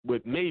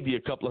with maybe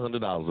a couple of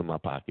 $100 in my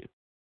pocket.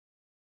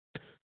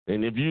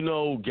 And if you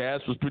know,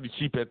 gas was pretty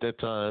cheap at that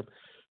time.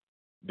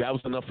 That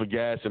was enough for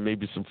gas and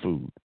maybe some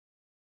food.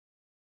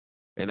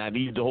 And I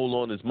needed to hold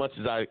on as much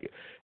as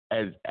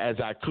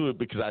I could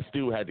because I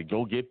still had to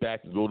go get back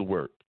and go to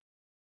work.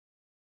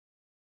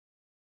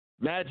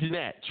 Imagine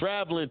that,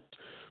 traveling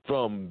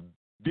from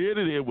there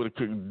to there with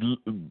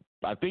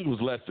I think it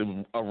was less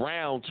than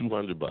around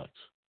 $200.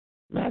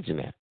 Imagine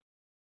that.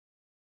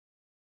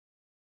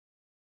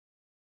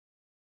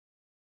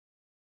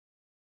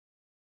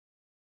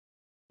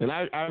 And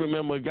I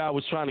remember a guy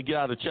was trying to get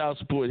out of child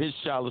support. His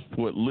child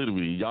support,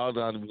 literally, y'all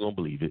not even going to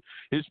believe it,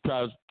 his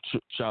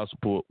child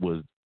support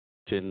was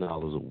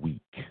 $10 a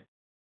week.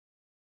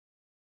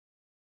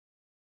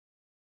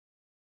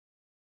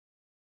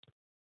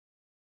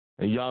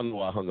 And y'all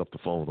know I hung up the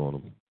phone on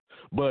him.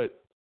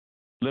 But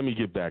let me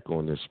get back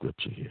on this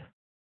scripture here.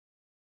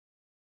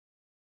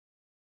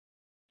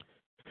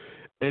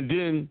 And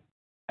then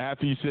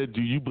after he said,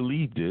 do you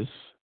believe this?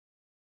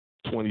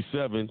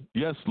 27,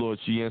 yes, Lord,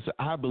 she answered,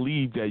 I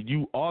believe that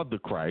you are the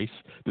Christ,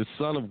 the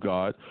Son of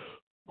God,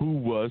 who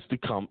was to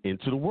come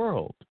into the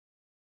world.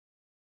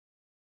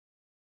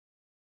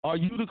 Are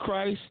you the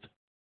Christ?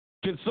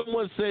 Can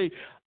someone say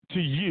to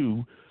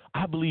you,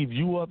 I believe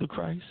you are the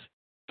Christ,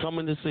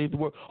 coming to save the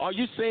world? Are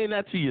you saying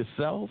that to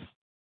yourself?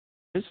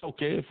 It's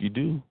okay if you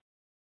do.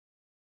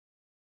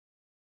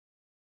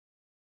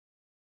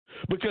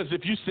 Because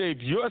if you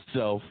save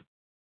yourself,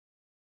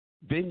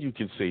 then you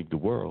can save the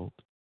world.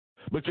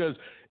 Because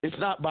it's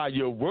not by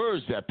your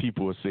words that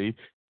people are saved.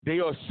 They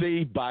are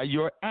saved by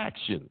your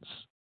actions.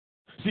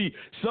 See,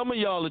 some of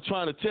y'all are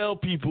trying to tell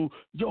people,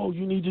 yo,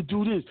 you need to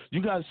do this.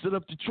 You got to set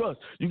up the trust.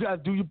 You got to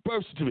do your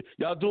birth certificate.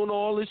 Y'all doing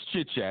all this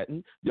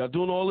chit-chatting. Y'all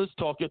doing all this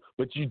talking,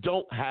 but you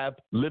don't have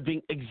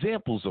living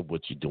examples of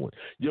what you're doing.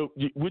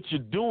 What you're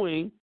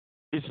doing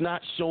is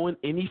not showing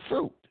any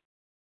fruit.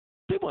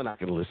 People are not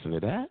going to listen to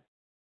that.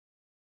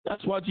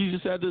 That's why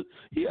Jesus had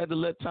to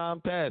let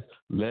time pass.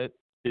 Let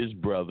his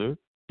brother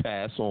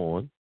pass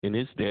on in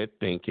his dead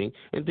thinking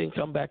and then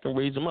come back and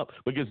raise him up.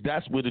 Because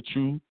that's where the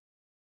truth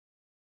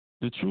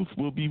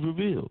will be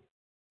revealed,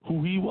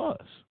 who he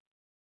was.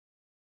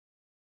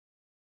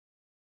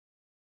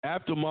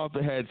 After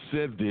Martha had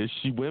said this,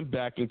 she went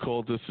back and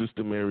called her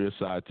sister Mary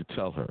aside to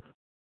tell her,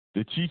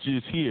 the teacher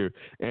is here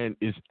and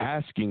is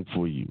asking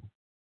for you.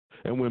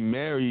 And when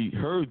Mary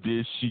heard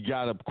this, she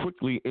got up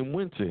quickly and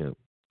went to him.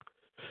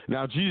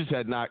 Now, Jesus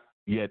had not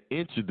yet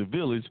entered the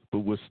village, but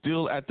was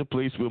still at the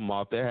place where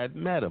Martha had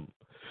met him.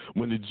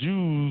 When the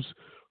Jews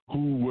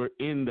who were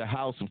in the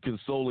house of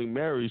consoling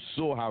Mary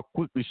saw how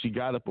quickly she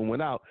got up and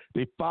went out,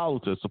 they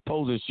followed her,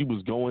 supposing she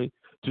was going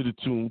to the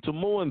tomb to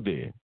mourn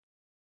there.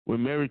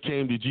 When Mary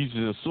came to Jesus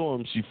and saw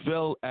him, she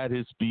fell at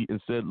his feet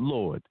and said,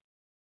 Lord,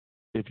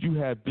 if you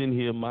had been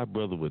here, my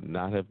brother would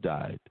not have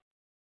died.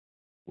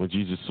 When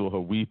Jesus saw her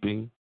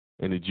weeping,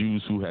 and the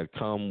Jews who had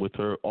come with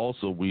her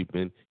also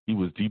weeping, he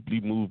was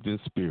deeply moved in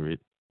spirit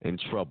and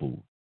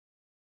troubled.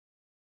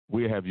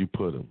 Where have you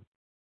put him?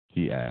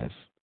 He asked.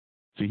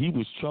 See, he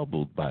was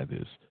troubled by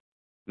this.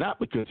 Not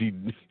because he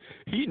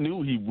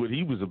knew what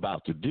he was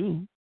about to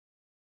do.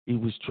 He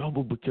was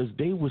troubled because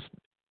they were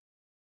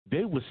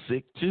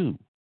sick too.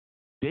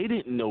 They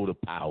didn't know the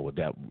power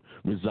that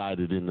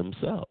resided in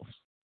themselves.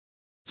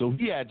 So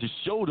he had to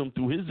show them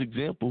through his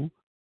example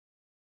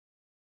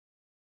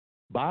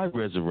by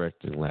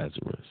resurrecting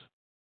Lazarus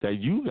that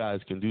you guys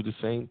can do the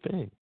same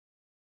thing.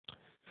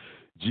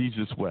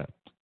 Jesus wept.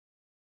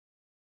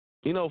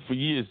 You know, for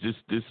years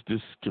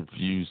this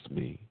confused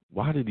me.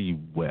 Why did he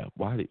weep?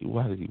 Why did he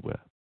weep?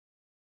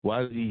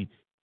 Why did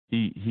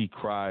he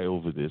cry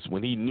over this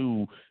when he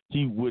knew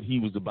what he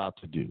was about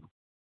to do?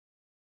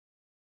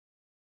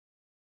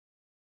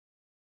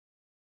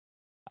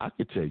 I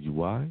could tell you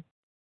why.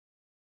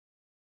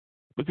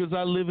 Because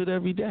I live it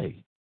every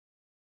day.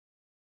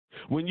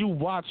 When you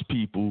watch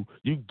people,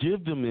 you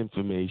give them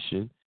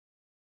information,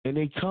 and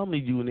they come to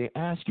you and they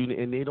ask you,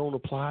 and they don't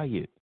apply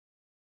it.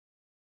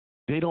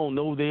 They don't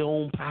know their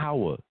own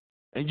power.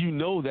 And you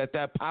know that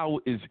power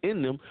is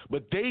in them,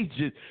 but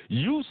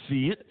you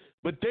see it,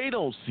 but they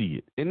don't see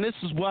it. And this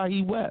is why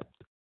he wept.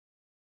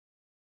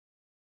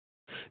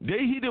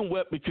 He didn't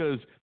weep because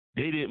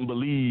they didn't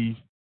believe,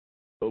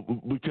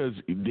 because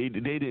they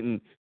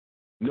didn't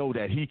know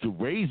that he could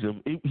raise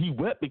them. He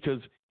wept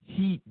because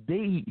he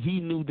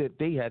knew that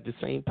they had the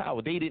same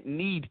power. They didn't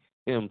need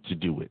him to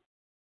do it.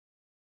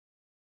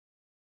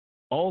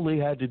 All they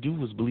had to do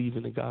was believe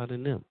in the God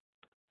in them.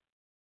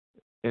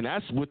 And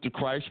that's what the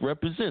Christ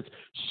represents,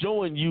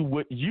 showing you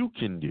what you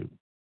can do.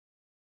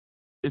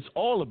 It's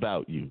all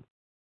about you,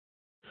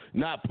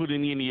 not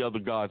putting any other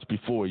gods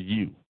before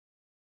you.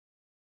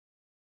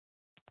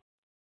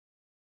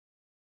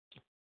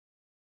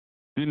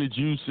 Then the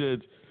Jews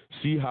said,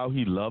 see how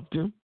he loved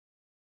him?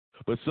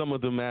 But some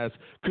of them asked,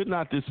 could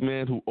not this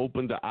man who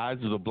opened the eyes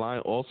of the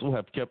blind also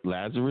have kept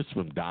Lazarus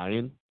from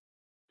dying?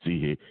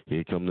 See,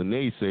 here come the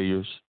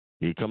naysayers.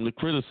 Here come the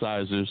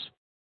criticizers,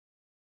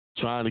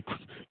 trying to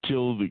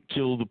kill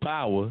the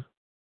power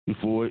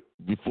before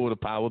the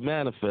power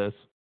manifests.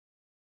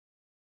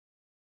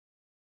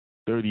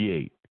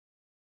 38.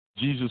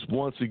 Jesus,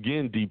 once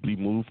again deeply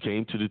moved,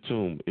 came to the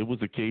tomb. It was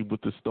a cave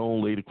with a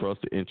stone laid across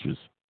the entrance.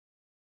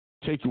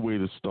 Take away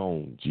the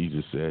stone,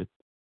 Jesus said.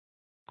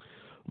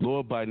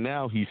 Lord, by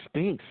now he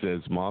stinks, says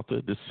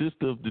Martha, the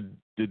sister of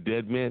the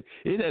dead man.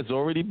 It has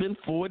already been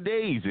 4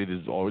 days. It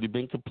has already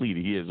been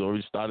completed. He has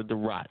already started to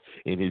rot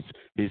in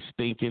his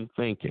stinking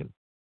thinking,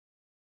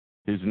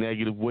 his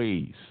negative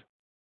ways.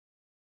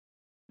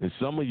 And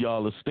some of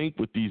y'all are stink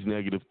with these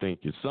negative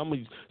thinkers.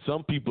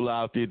 Some people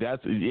out there,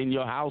 that's in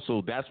your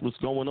household, that's what's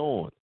going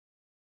on.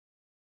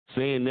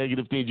 Saying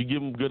negative things. You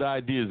give them good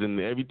ideas, and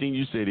everything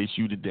you say, they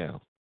shoot it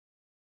down.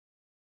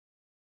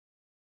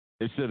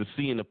 instead of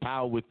seeing the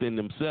power within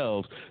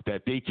themselves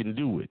that they can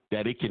do it,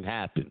 that it can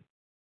happen.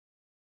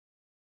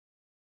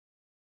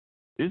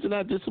 Isn't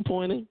that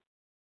disappointing?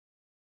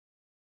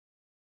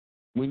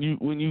 When you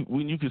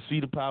can see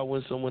the power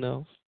in someone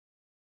else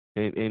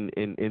and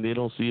they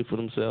don't see it for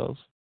themselves.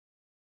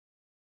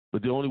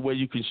 But the only way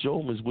you can show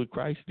them is what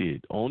Christ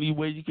did. Only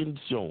way you can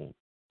show them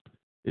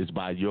is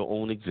by your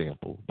own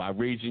example, by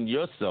raising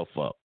yourself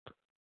up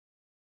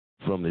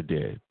from the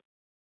dead.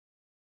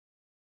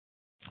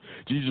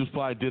 Jesus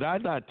replied, did I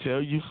not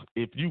tell you,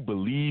 if you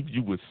believe,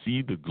 you will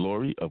see the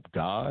glory of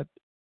God?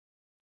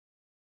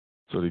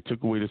 So they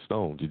took away the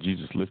stone. And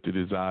Jesus lifted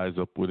his eyes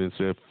upward and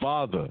said,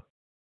 Father,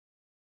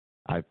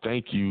 I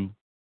thank you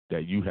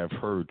that you have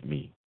heard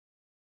me.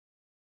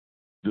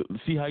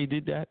 See how he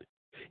did that?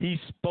 He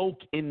spoke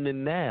in the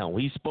now.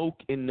 He spoke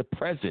in the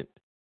present.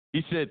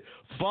 He said,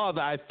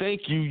 Father, I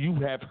thank you, you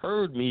have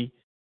heard me.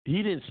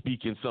 He didn't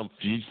speak in some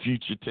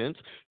future tense.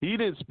 He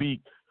didn't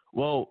speak,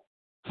 well,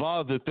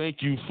 Father,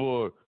 thank you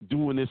for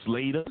doing this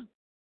later.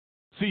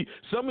 See,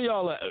 some of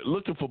y'all are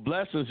looking for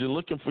blessings and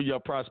looking for your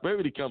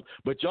prosperity to come,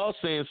 but y'all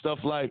saying stuff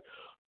like,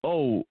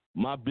 oh,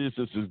 my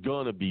business is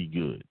going to be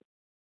good.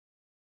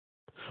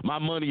 My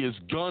money is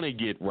going to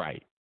get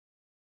right.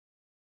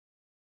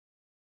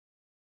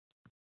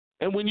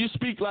 And when you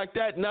speak like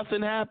that,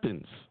 nothing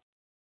happens.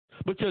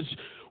 Because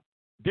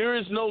there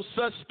is no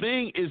such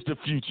thing as the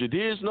future.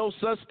 There is no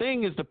such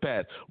thing as the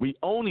past. We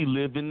only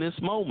live in this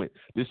moment.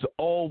 This is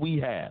all we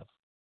have.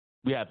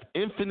 We have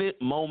infinite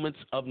moments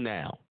of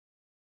now.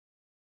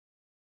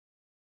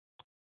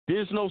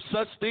 There's no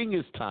such thing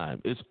as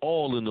time. It's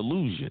all an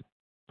illusion.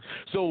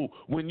 So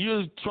when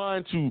you're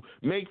trying to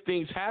make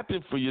things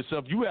happen for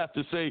yourself, you have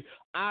to say,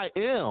 I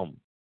am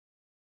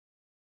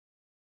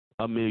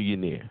a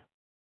millionaire.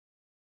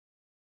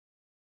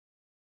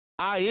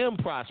 I am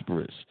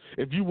prosperous.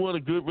 If you want a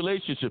good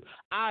relationship,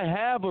 I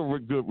have a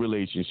good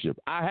relationship.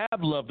 I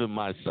have love in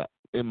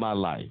my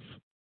life.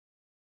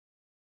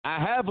 I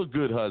have a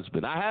good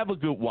husband. I have a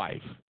good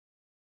wife.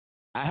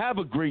 I have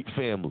a great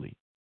family.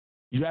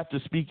 You have to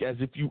speak as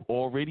if you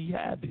already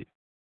have it.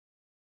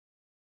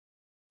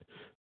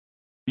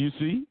 You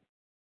see?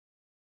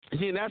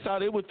 And that's how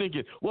they were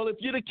thinking. Well, if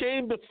you'd have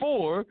came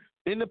before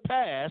in the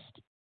past,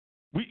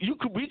 we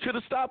could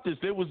have stopped this.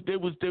 They was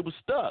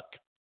stuck.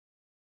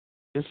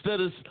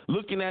 Instead of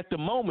looking at the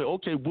moment,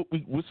 okay,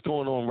 what's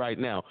going on right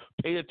now?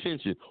 Pay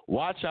attention.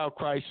 Watch how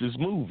Christ is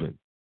moving,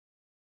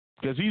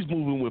 because he's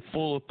moving with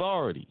full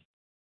authority.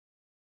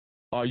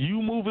 Are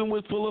you moving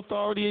with full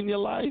authority in your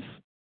life?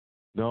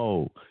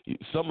 No,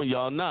 some of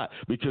y'all not,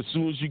 because as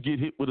soon as you get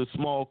hit with a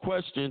small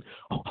question,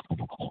 oh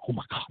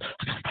my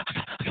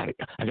God,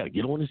 I got to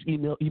get on this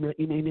email.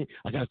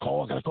 I got to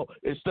call.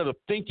 Instead of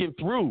thinking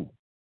through,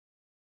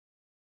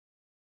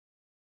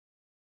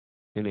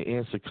 and the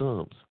answer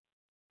comes.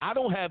 I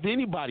don't have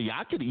anybody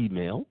I could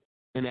email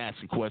and ask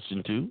a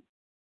question to.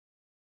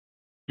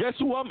 Guess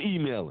who I'm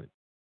emailing?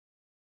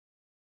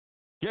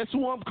 Guess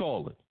who I'm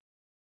calling?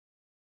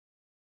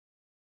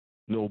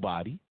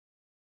 Nobody.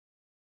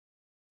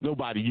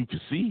 Nobody you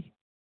can see.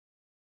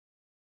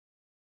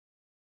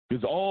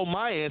 Because all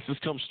my answers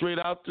come straight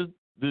out to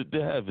the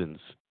heavens,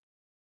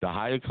 the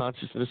higher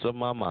consciousness of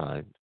my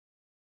mind,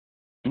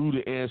 through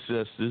the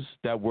ancestors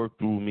that work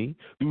through me,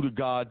 through the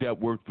God that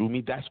worked through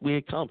me. That's where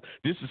it comes.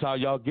 This is how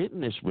y'all getting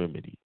this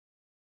remedy.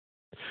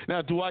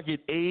 Now, do I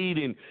get aid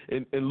and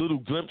little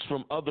glimpses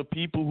from other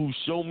people who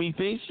show me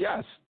things?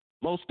 Yes,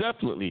 most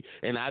definitely.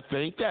 And I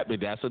think that, but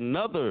that's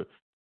another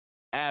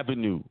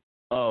avenue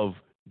of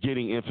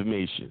getting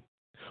information.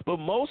 But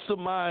most of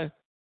my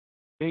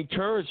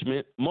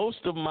encouragement, most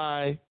of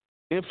my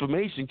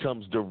information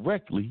comes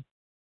directly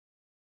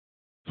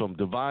from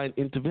divine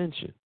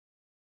intervention.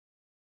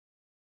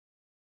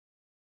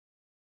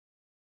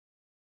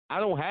 I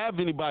don't have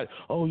anybody,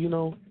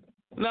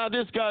 now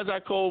this guy's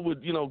I call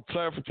with,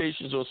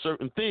 clarifications on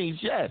certain things,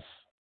 yes.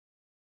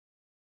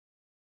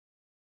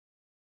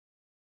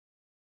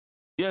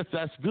 Yes,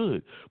 that's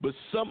good. But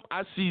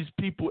I see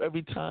people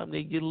every time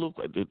they get a little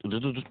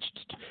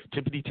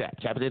tippity tap.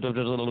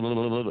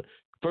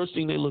 First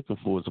thing they're looking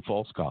for is a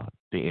false God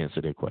to answer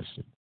their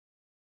question.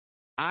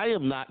 I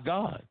am not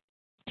God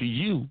to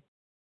you.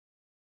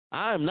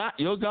 I am not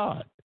your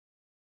God.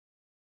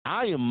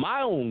 I am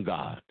my own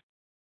God.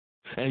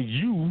 And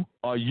you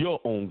are your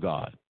own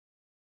God.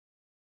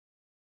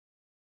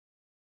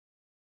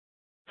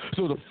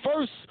 So the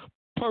first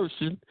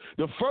person,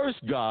 the first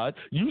God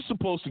you're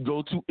supposed to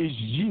go to is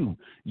you,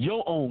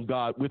 your own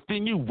God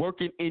within you,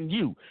 working in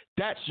you.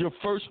 That's your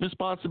first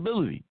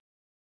responsibility.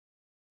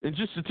 And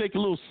just to take a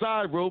little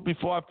side road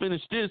before I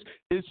finish this,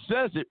 it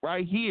says it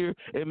right here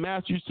in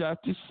Matthew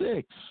chapter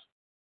 6.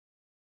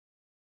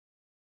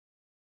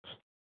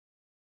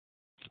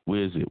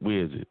 Where is it?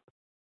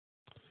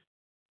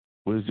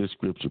 Where is this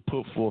scripture?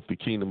 Put forth the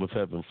kingdom of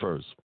heaven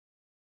first.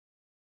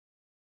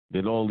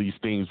 Then all these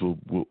things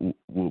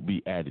will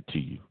be added to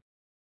you.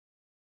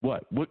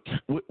 What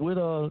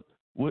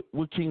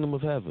kingdom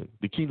of heaven?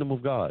 The kingdom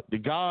of God. The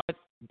God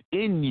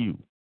in you.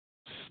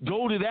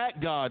 Go to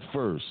that God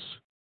first.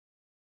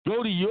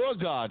 Go to your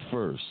God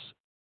first.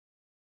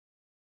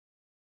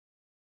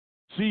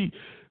 See,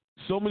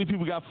 so many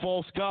people got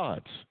false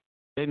gods.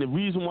 And the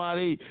reason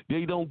why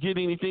they don't get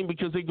anything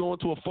because they go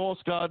into a false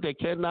god that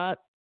cannot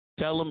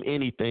tell them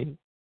anything,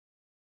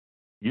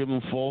 give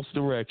them false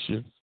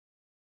directions.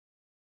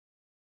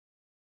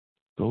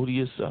 Go to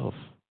yourself.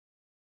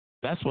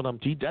 That's what I'm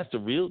teaching. That's the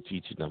real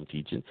teaching I'm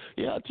teaching.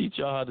 Yeah, I teach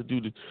y'all how to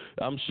do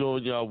I'm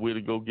showing y'all where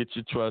to go get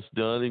your trust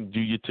done and do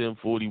your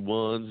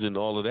 1041s and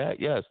all of that.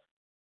 Yes,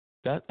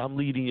 I'm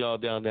leading y'all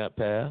down that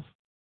path.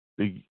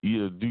 Do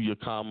your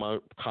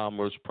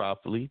commerce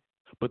properly.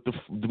 But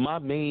my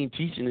main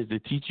teaching is to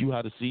teach you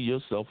how to see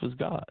yourself as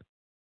God.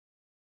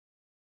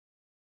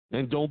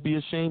 And don't be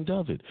ashamed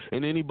of it.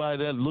 And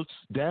anybody that looks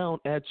down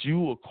at you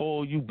or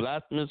call you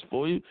blasphemous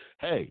for you,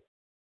 hey,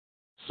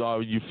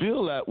 sorry you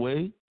feel that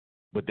way,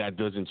 but that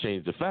doesn't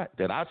change the fact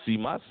that I see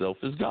myself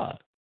as God.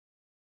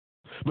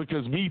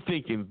 Because me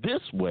thinking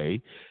this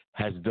way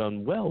has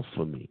done well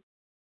for me.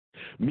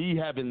 Me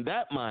having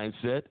that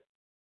mindset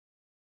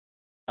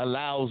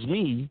allows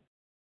me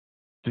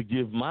to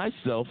give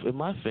myself and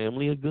my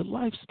family a good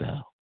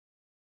lifestyle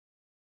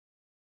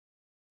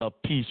of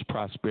peace,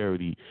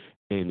 prosperity,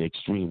 and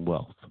extreme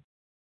wealth.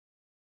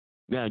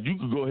 Now, you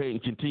could go ahead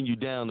and continue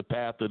down the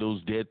path of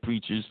those dead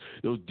preachers,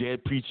 those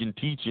dead preaching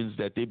teachings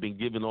that they've been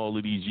given all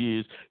of these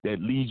years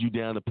that lead you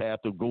down the path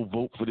of go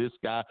vote for this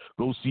guy,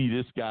 go see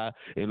this guy,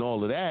 and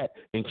all of that,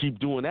 and keep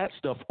doing that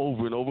stuff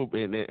over and over,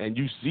 and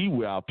you see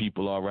where our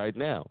people are right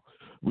now.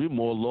 We're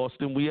more lost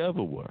than we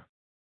ever were.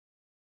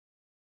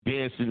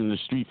 Dancing in the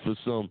street for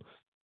some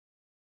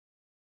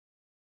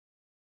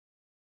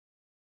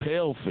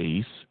pale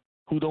face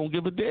who don't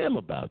give a damn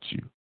about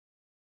you.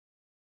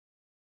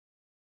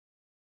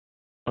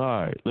 All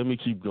right, let me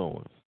keep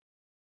going.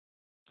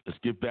 Let's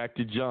get back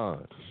to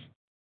John.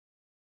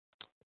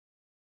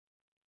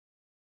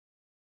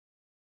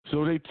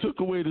 So they took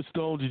away the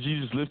stone, and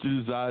Jesus lifted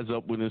his eyes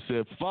upward and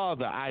said,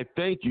 Father, I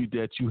thank you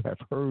that you have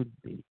heard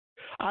me.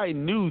 I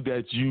knew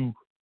that you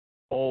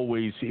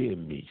always hear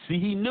me. See,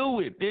 he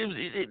knew it.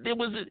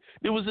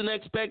 There was an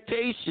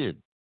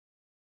expectation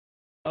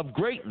of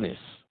greatness.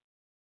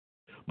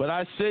 But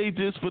I say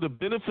this for the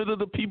benefit of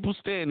the people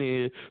standing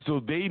here, so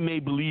they may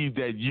believe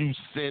that you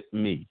sent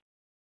me.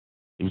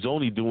 He was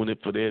only doing it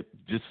for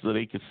just so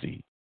they could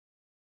see.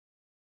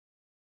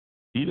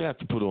 He didn't have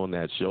to put on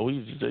that show. He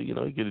just, he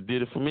could have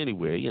did it from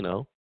anywhere,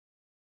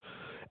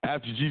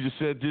 After Jesus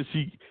said this,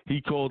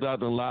 he called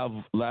out in a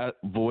loud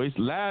voice,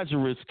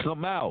 Lazarus,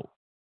 come out,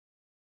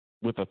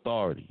 with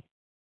authority.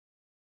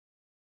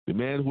 The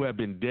man who had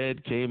been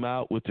dead came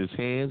out with his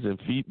hands and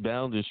feet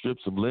bound in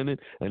strips of linen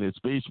and his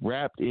face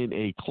wrapped in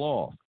a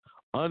cloth.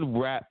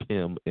 Unwrap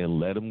him and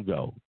let him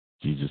go,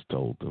 Jesus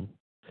told them.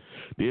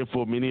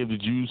 Therefore, many of the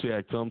Jews who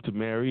had come to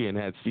Mary and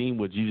had seen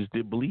what Jesus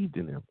did believed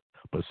in him.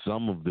 But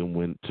some of them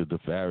went to the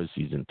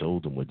Pharisees and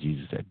told them what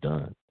Jesus had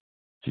done.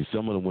 See,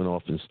 some of them went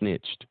off and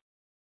snitched.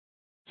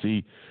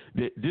 See,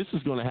 this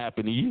is going to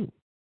happen to you.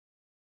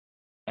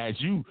 As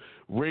you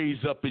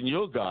raise up in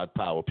your God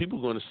power, people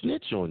are going to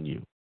snitch on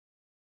you.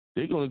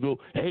 They're going to go,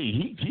 hey,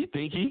 he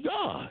think he's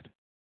God.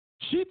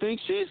 She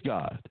thinks she's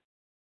God.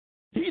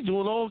 He's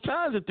doing all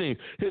kinds of things.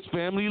 His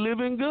family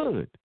living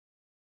good.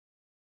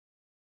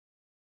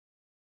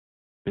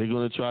 They're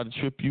going to try to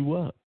trip you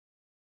up.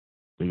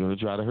 They're going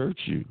to try to hurt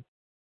you.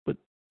 But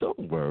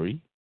don't worry.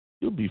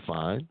 You'll be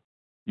fine.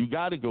 You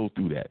got to go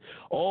through that.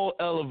 All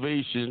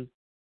elevation,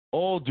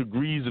 all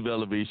degrees of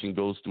elevation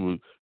goes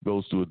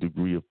to a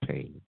degree of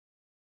pain.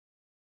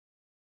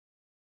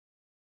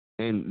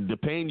 And the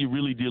pain you're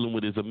really dealing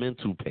with is a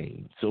mental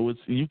pain. So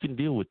you can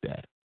deal with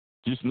that.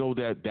 Just know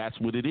that that's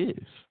what it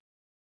is.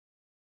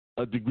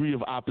 A degree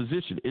of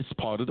opposition. It's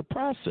part of the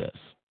process.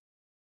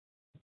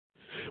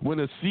 When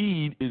a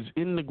seed is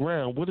in the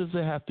ground, what does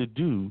it have to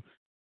do?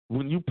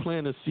 When you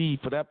plant a seed,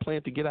 for that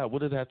plant to get out,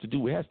 what does it have to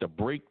do? It has to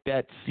break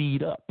that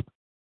seed up.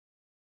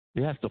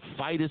 It has to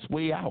fight its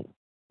way out,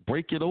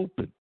 break it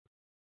open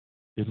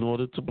in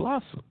order to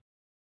blossom.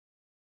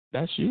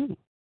 That's you.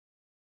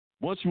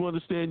 Once you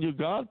understand your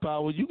God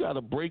power, you got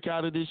to break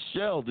out of this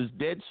shell, this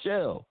dead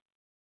shell,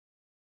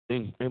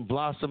 and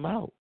blossom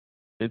out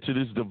into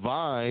this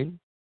divine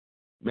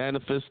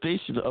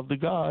manifestation of the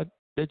God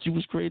that you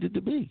was created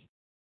to be.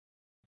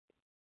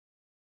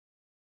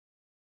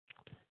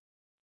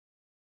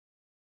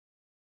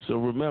 So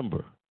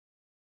remember,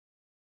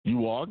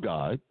 you are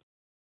God.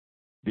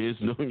 There's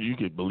no, you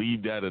can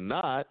believe that or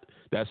not.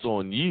 That's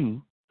on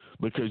you.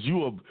 Because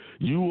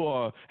you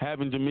are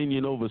having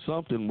dominion over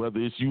something, whether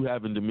it's you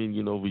having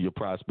dominion over your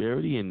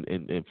prosperity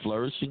and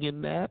flourishing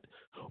in that,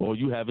 or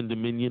you having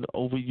dominion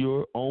over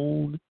your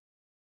own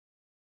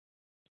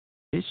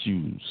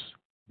issues,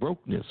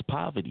 brokenness,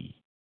 poverty.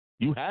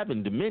 You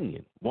having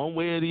dominion, one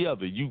way or the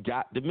other. You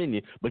got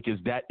dominion because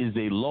that is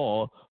a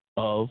law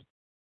of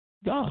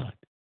God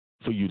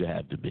for you to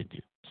have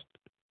dominion.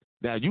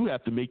 Now you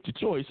have to make the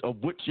choice of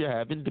what you're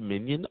having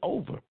dominion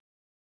over.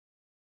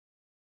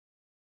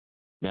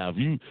 Now,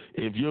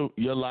 if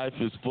your life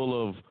is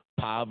full of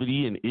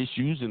poverty and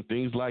issues and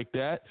things like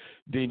that,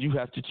 then you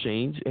have to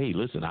change. Hey,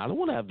 listen, I don't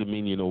want to have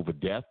dominion over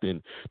death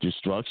and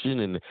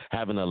destruction and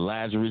having a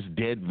Lazarus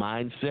dead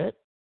mindset.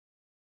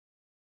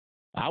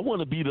 I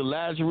want to be the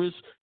Lazarus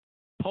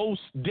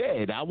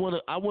post-dead. I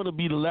want to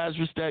be the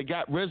Lazarus that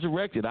got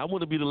resurrected. I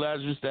want to be the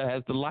Lazarus that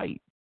has the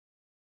light.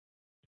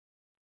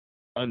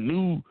 A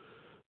new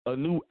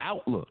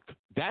outlook.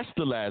 That's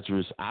the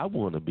Lazarus I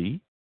want to be.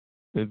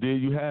 And there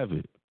you have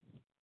it.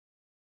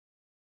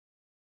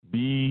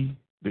 Be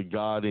the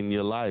God in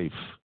your life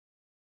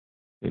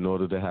in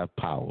order to have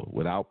power.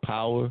 Without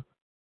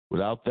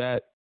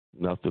that,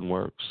 nothing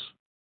works.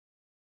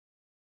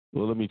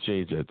 Well, let me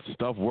change that.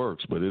 Stuff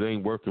works, but it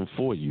ain't working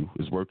for you.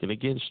 It's working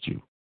against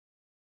you.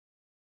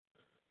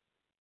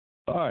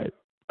 All right.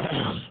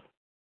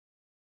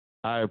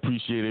 I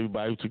appreciate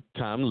everybody who took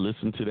time to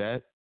listen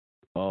to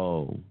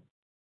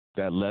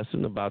that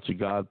lesson about your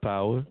God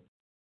power.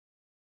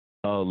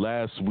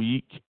 Last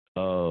week,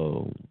 I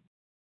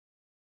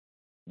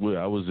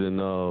was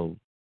in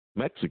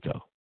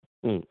Mexico.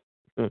 Me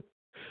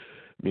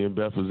and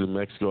Beth was in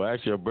Mexico.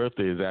 Actually, her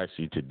birthday is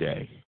actually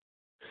today.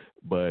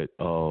 But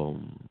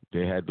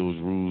they had those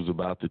rules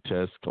about the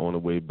test on the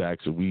way back,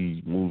 so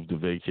we moved the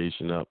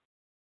vacation up,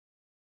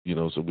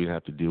 so we didn't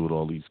have to deal with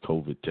all these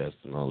COVID tests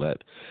and all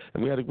that.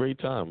 And we had a great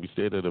time. We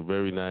stayed at a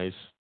very nice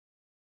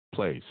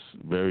place,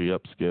 very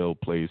upscale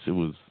place. It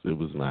was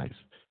nice.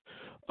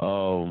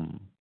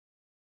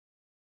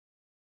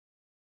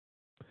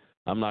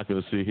 I'm not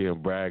going to sit here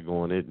and brag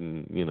on it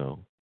and,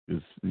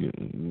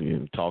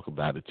 talk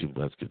about it too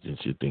much because then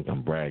she'll think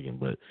I'm bragging.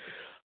 But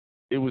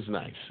it was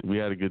nice. We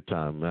had a good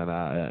time, man.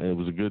 It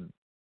was a good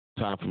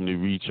time for me to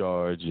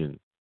recharge and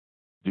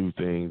do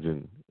things.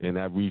 And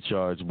that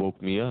recharge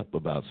woke me up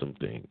about some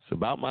things,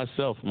 about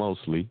myself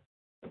mostly,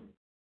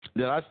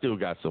 that I still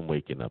got some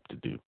waking up to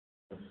do.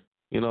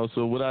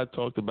 So what I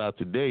talked about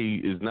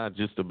today is not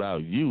just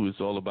about you.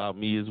 It's all about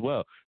me as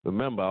well.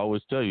 Remember, I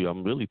always tell you,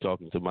 I'm really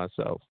talking to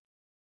myself.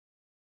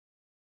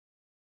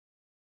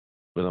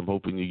 But I'm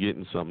hoping you're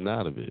getting something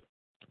out of it.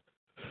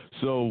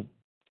 So,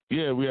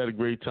 yeah, we had a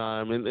great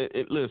time. And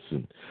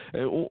listen,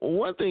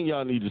 one thing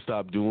y'all need to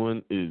stop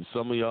doing is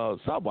some of y'all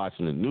stop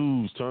watching the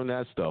news, turn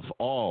that stuff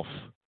off,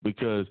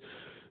 because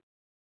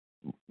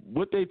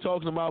what they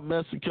talking about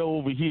Mexico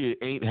over here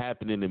ain't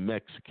happening in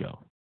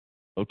Mexico.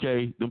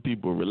 Okay? Them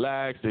people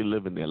relax, they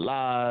living their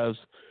lives,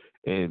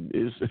 and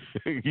it's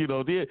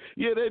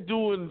they're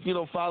doing,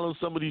 following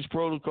some of these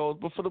protocols,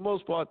 but for the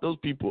most part, those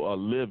people are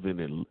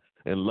living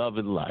and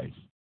loving life.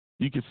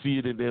 You can see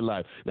it in their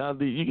life. Now,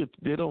 they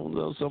don't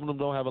know, some of them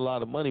don't have a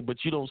lot of money,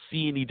 but you don't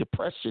see any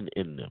depression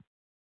in them.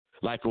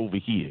 Like over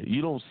here,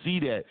 you don't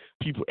see that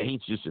people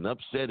anxious and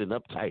upset and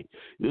uptight.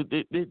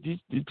 These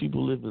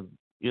people living,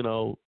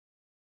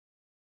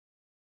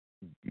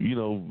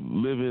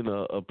 living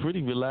a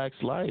pretty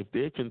relaxed life.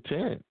 They're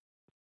content.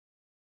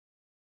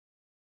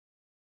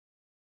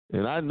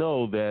 And I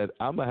know that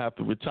I'm going to have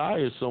to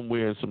retire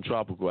somewhere in some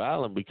tropical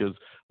island because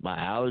my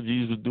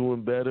allergies are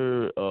doing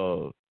better.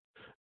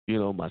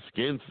 My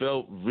skin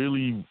felt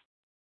really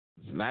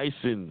nice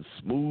and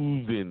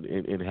smooth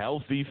and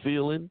healthy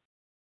feeling.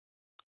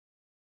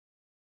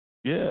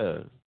 Yeah.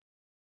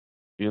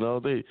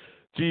 They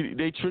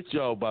tricked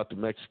y'all about the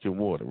Mexican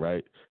water,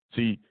 right?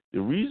 See, the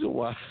reason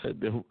why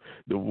the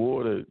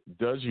water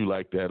does you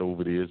like that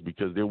over there is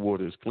because their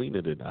water is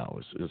cleaner than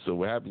ours. And so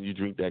what happens, you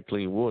drink that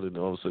clean water, and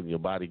all of a sudden your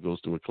body goes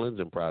through a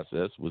cleansing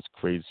process, which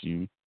creates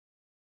you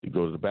to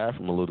go to the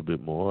bathroom a little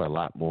bit more, a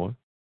lot more.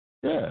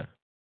 Yeah.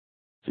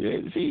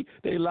 See,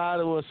 they lie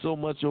to us so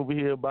much over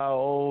here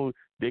about,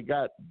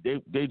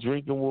 they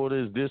drinking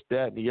water is this,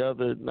 that, and the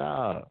other.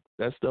 Nah,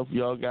 that stuff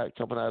y'all got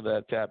coming out of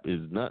that tap is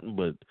nothing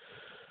but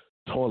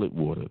toilet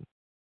water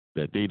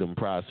that they done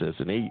process,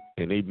 and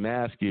they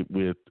mask it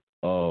with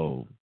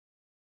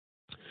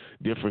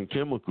different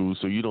chemicals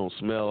so you don't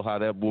smell how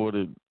that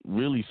water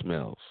really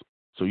smells,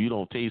 so you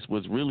don't taste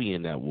what's really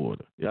in that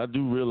water. Y'all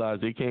do realize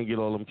they can't get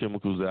all them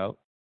chemicals out.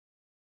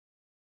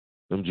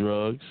 Them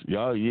drugs,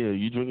 y'all, yeah,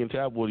 you drinking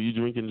tap water, you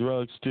drinking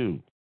drugs too.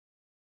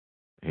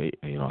 Hey,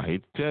 I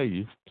hate to tell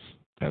you,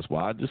 that's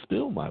why I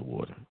distill my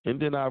water.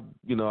 And then I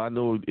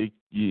know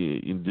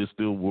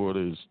distilled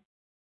water is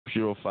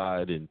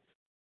purified and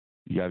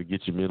you got to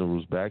get your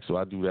minerals back, so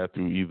I do that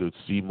through either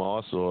sea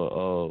moss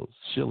or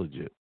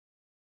shilajit.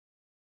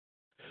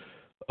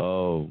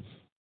 So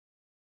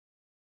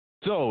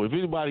if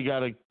anybody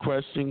got a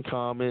question,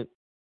 comment,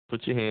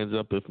 put your hands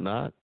up. If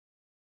not,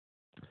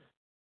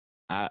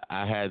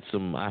 I have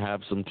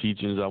some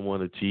teachings I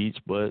want to teach,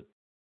 but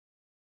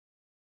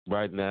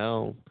right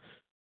now,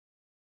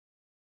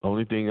 the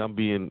only thing I'm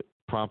being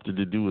prompted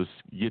to do is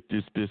get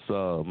this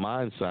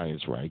mind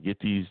science right. Get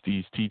these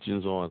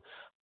teachings on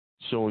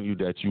showing you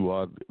that you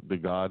are the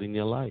God in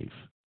your life.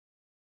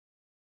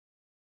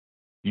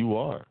 You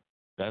are.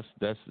 That's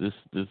this.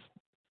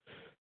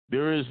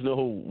 There is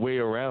no way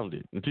around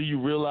it. Until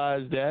you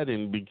realize that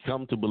and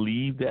become to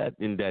believe that,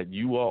 and that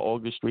you are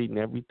orchestrating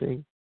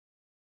everything,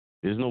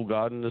 there's no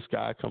God in the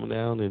sky coming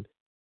down and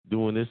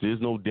doing this.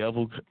 There's no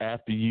devil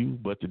after you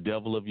but the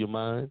devil of your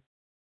mind.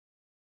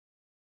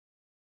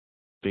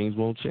 Things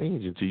won't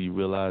change until you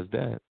realize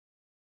that.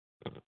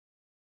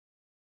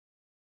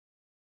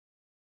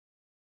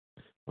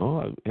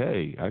 Oh,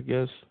 hey, I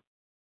guess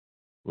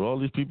with all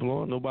these people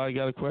on, nobody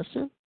got a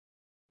question?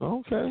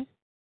 Okay.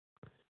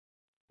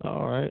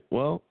 All right.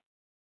 Well,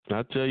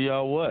 I'll tell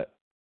y'all what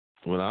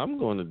I'm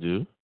going to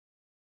do,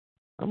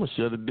 I'm going to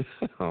shut it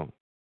down.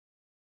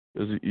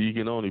 Because you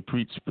can only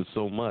preach for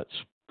so much,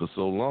 for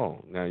so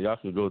long. Now, y'all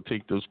can go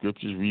take those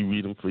scriptures,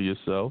 reread them for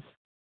yourself,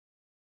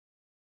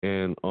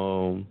 and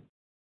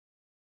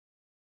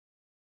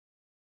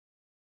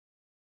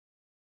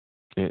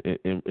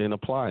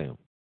apply them.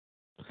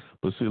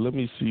 But see, let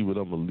me see what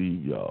I'm going to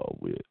leave y'all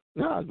with.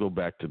 Now I'll go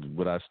back to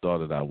what I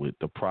started out with,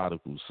 the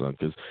prodigal son,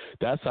 because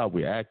that's how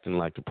we're acting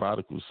like the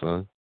prodigal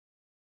son.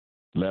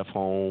 Left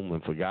home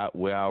and forgot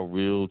where our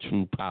real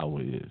true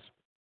power is.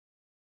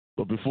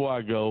 But before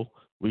I go,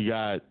 we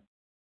got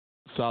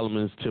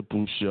Solomon's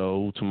Temple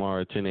show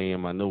tomorrow at 10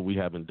 a.m. I know we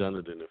haven't done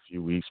it in a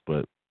few weeks,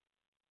 but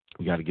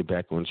we got to get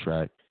back on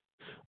track.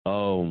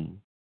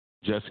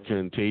 Jessica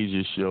and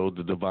Tasia's show,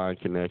 the Divine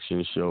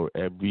Connection show,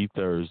 every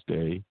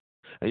Thursday.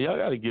 And y'all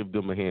got to give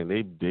them a hand.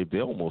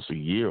 They're almost a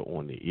year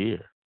on the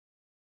air.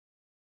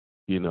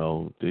 You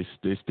know, they're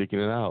sticking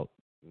it out,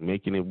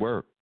 making it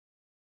work.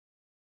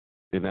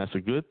 And that's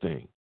a good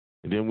thing.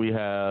 And then we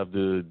have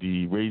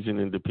the Raising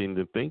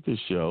Independent Thinkers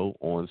show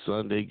on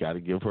Sunday. Got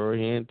to give her a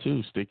hand,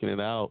 too, sticking it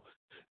out,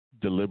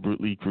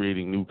 deliberately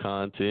creating new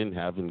content,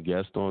 having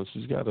guests on.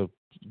 She's got a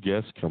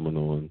guest coming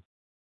on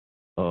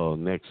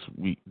next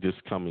week, this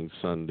coming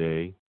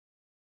Sunday.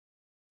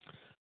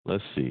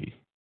 Let's see.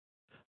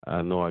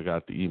 I know I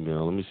got the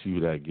email. Let me see who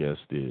that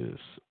guest is.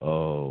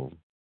 Let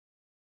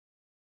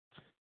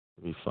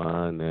me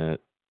find that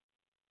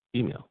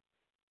email.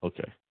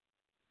 Okay.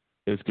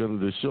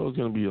 The show is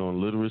going to be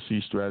on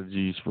literacy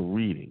strategies for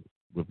reading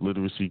with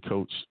literacy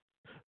coach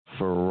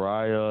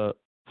Farida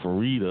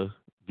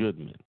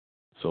Goodman.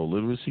 So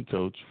literacy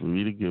coach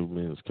Farida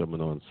Goodman is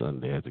coming on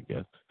Sunday as a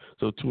guest.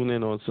 So tune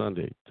in on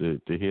Sunday to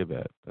hear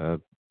that.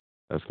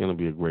 That's going to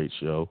be a great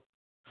show.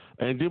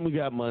 And then we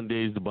got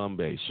Mondays, the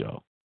Bombay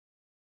show.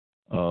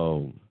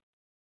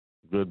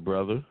 Good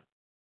brother.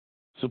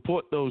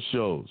 Support those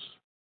shows.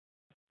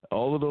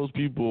 All of those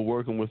people are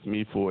working with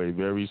me for a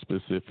very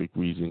specific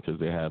reason because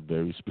they have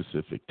very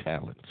specific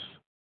talents.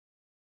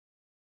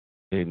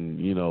 And,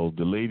 you know,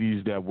 the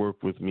ladies that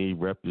work with me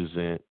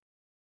represent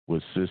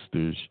what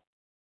sisters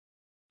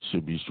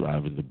should be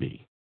striving to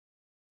be.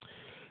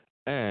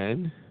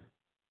 And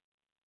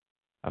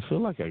I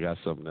feel like I got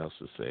something else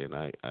to say,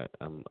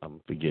 and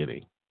I'm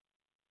forgetting.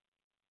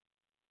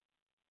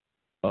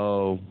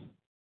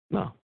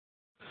 No.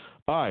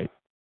 All right.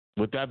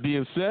 With that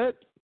being said,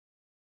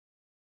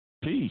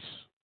 peace.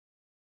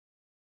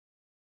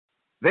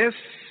 This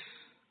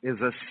is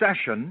a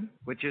session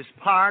which is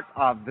part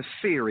of the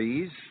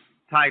series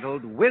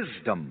titled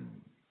Wisdom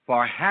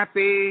for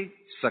Happy,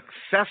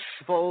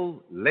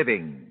 Successful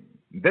Living.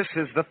 This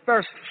is the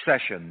first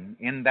session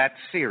in that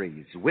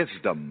series,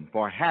 Wisdom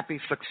for Happy,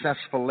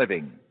 Successful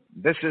Living.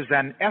 This is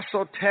an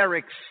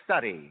esoteric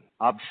study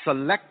of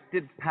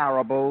selected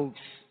parables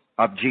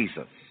of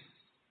Jesus.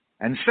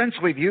 And since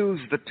we've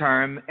used the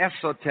term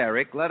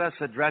esoteric, let us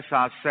address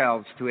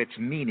ourselves to its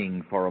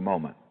meaning for a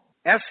moment.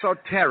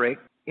 Esoteric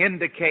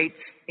indicates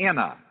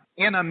inner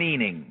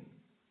meaning,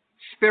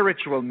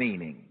 spiritual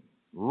meaning,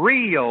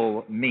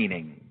 real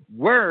meaning.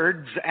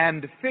 Words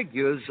and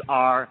figures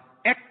are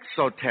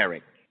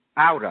exoteric,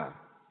 outer,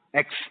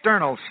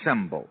 external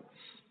symbols.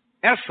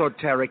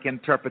 Esoteric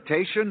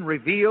interpretation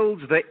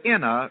reveals the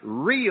inner,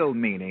 real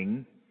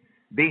meaning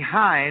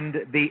behind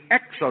the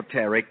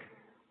exoteric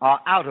or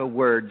outer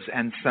words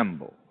and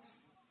symbols.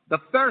 The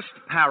first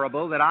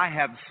parable that I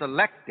have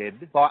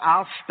selected for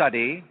our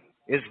study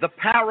is the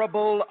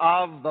parable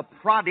of the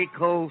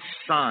prodigal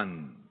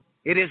son.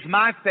 It is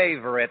my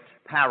favorite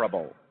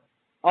parable.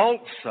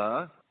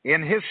 Alsa,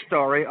 in his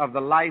story of the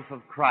life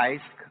of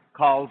Christ,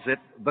 calls it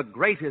the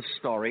greatest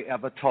story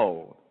ever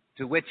told,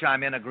 to which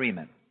I'm in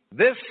agreement.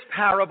 This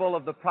parable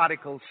of the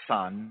prodigal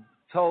son,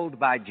 told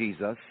by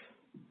Jesus,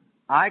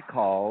 I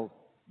call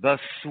the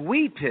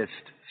sweetest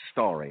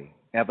story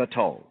ever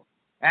told.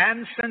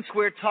 And since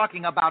we're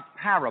talking about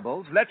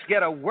parables, let's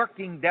get a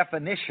working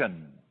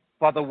definition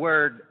for the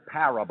word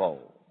parable.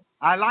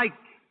 I like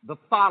the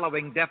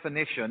following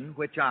definition,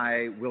 which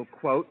I will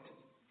quote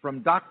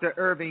from Dr.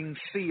 Irving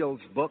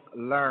Seal's book,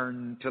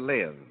 Learn to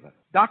Live.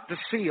 Dr.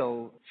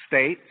 Seal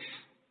states,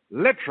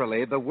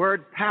 literally, the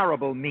word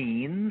parable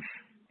means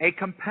a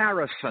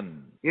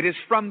comparison. It is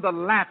from the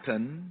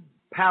Latin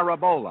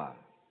parabola,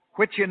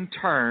 which in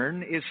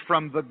turn is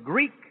from the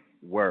Greek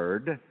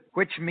word,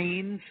 which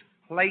means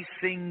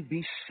placing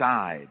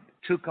beside,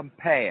 to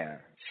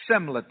compare,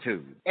 similar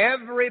to.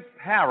 Every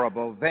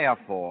parable,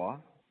 therefore,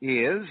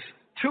 is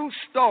two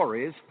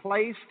stories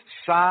placed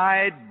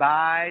side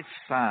by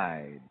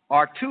side,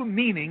 or two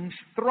meanings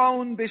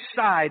thrown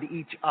beside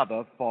each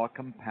other for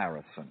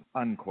comparison,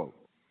 unquote.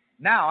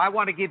 Now, I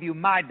want to give you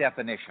my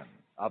definition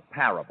of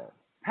parable.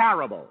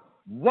 Parable,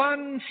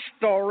 one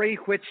story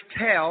which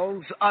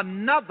tells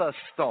another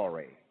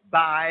story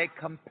by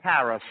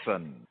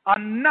comparison.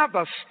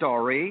 Another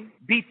story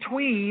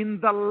between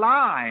the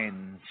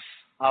lines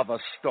of a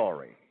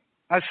story.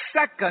 A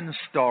second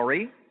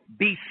story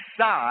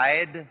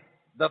beside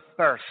the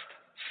first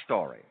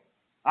story.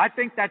 I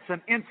think that's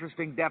an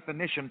interesting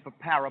definition for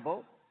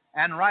parable,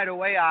 and right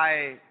away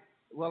I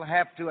will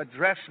have to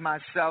address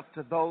myself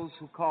to those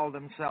who call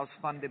themselves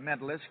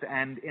fundamentalists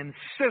and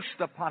insist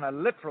upon a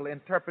literal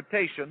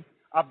interpretation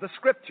of the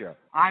Scripture.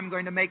 I'm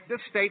going to make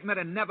this statement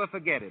and never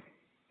forget it.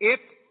 It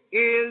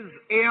is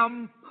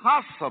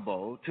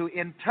impossible to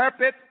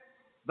interpret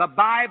the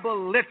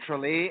Bible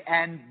literally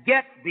and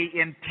get the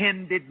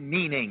intended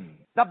meaning.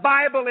 The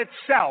Bible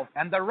itself,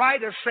 and the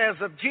writer says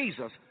of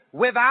Jesus,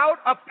 without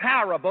a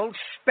parable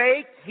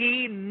spake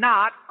he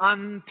not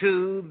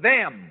unto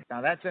them.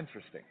 Now that's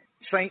interesting.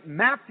 St.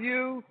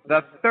 Matthew,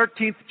 the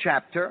 13th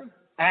chapter,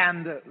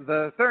 and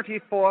the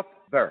 34th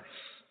verse.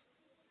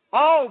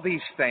 All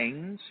these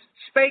things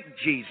spake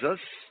Jesus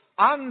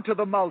unto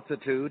the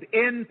multitude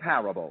in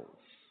parables,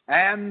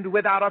 and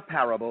without a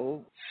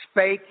parable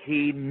spake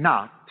he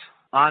not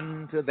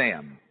unto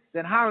them.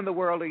 Then how in the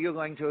world are you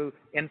going to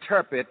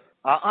interpret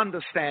or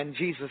understand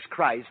Jesus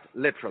Christ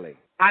literally?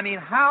 I mean,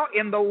 how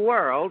in the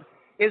world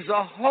is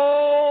a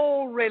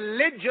whole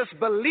religious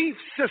belief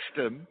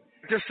system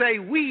to say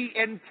we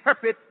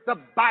interpret the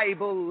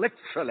Bible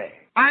literally?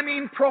 I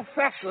mean,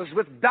 professors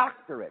with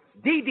doctorates,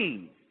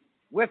 DDs,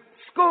 with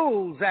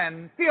schools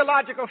and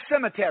theological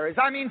cemeteries,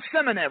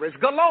 seminaries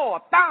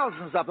galore,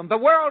 thousands of them, the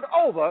world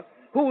over,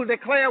 who will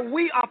declare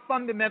we are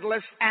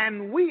fundamentalists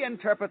and we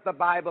interpret the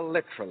Bible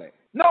literally.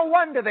 No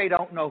wonder they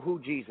don't know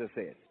who Jesus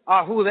is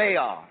or who they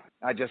are.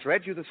 I just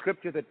read you the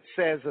scripture that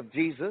says of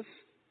Jesus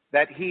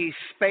that he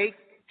spake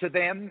to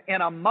them in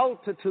a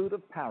multitude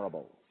of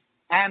parables,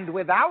 and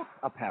without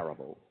a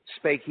parable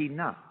spake he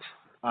not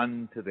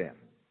unto them.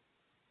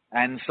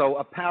 And so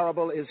a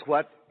parable is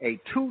what? A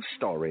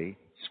two-story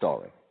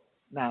story.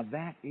 Now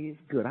that is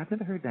good. I've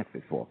never heard that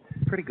before.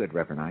 Pretty good,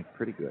 Reverend Ike,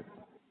 pretty good.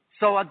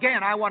 So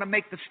again, I want to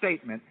make the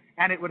statement,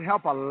 and it would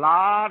help a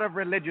lot of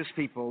religious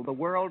people the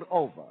world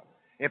over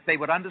if they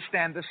would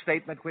understand this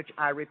statement, which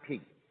I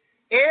repeat.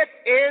 It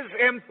is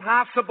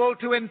impossible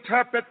to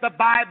interpret the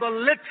Bible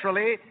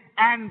literally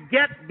and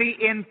get the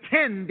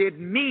intended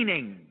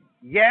meaning.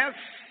 Yes,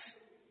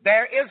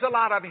 there is a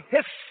lot of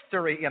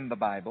history in the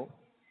Bible,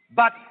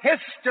 but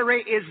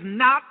history is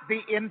not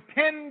the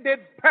intended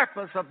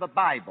purpose of the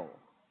Bible.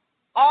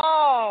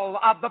 All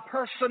of the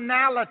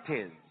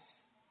personalities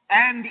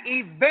and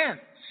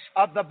events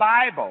of the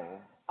Bible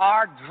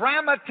are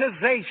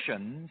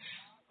dramatizations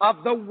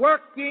of the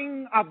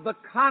working of the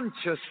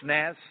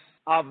consciousness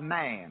of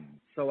man.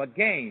 So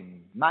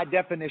again, my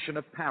definition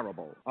of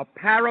parable. A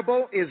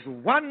parable is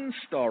one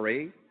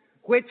story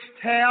which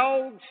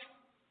tells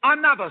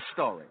another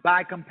story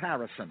by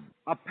comparison.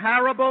 A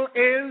parable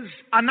is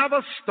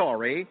another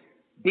story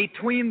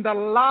between the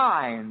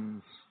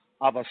lines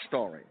of a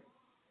story.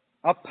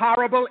 A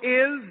parable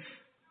is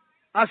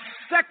a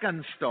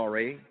second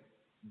story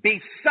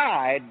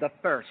beside the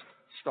first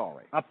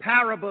story. A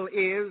parable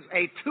is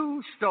a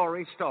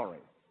two-story story.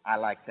 I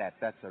like that.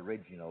 That's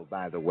original,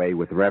 by the way,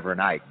 with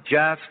Reverend Ike.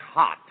 Just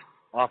hot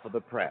off of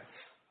the press.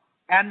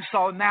 And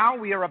so now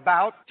we are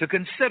about to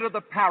consider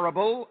the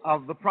parable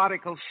of the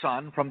prodigal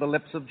son from the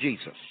lips of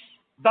Jesus.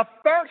 The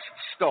first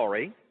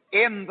story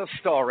in the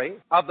story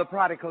of the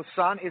prodigal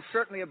son is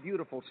certainly a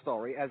beautiful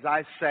story, as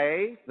I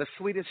say, the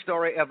sweetest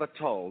story ever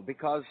told,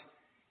 because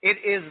it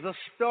is the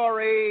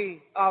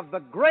story of the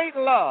great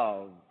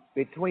love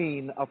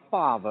between a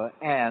father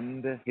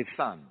and his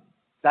son.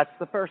 That's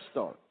the first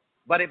story.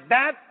 But if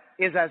that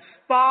is as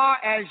far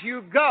as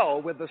you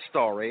go with the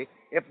story,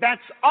 if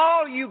that's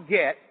all you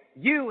get,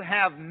 you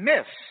have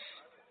missed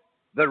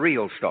the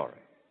real story.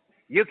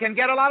 You can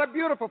get a lot of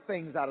beautiful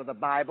things out of the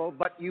Bible,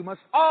 but you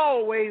must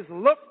always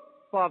look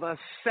for the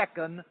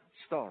second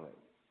story.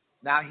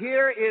 Now,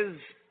 here is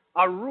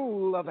a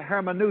rule of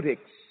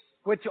hermeneutics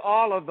which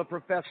all of the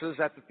professors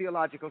at the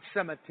theological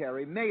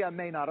cemetery may or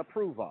may not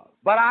approve of.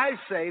 But I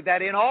say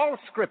that in all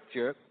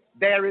Scripture,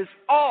 there is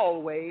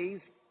always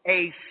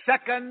a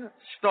second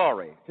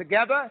story.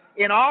 Together,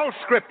 in all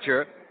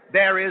Scripture,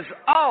 there is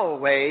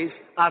always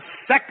a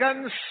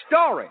second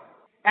story.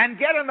 And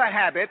get in the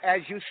habit,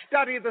 as you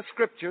study the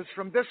Scriptures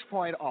from this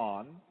point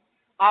on,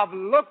 of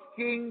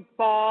looking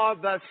for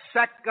the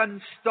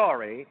second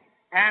story.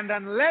 And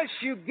unless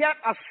you get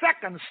a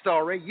second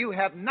story, you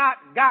have not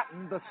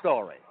gotten the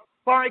story.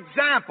 For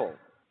example,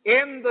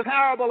 in the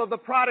parable of the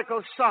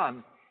prodigal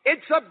son,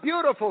 it's a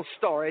beautiful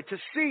story to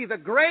see the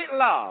great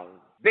love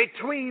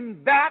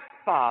between that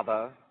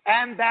father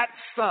and that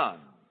son.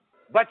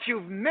 But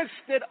you've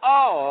missed it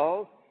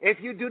all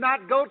if you do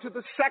not go to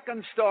the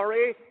second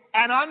story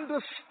and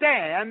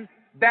understand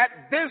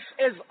that this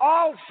is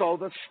also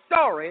the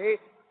story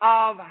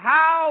of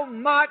how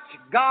much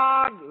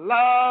God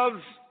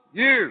loves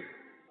you,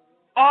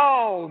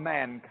 all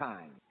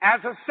mankind.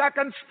 As a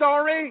second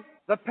story,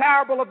 The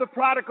parable of the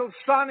prodigal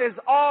son is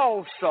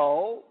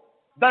also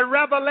the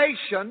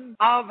revelation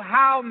of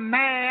how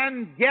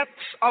man gets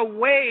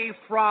away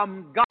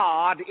from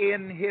God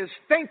in his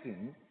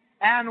thinking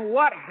and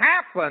what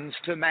happens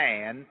to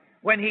man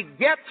when he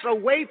gets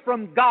away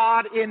from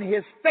God in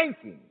his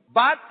thinking.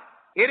 But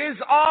it is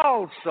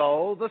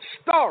also the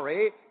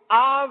story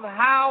of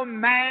how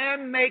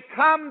man may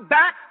come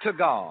back to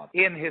God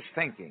in his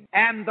thinking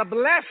and the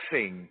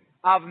blessing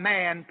of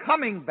man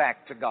coming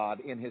back to God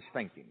in his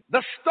thinking.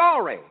 The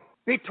story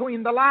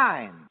between the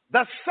lines,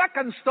 the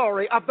second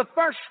story of the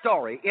first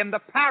story in the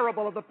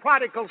parable of the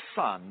prodigal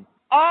son,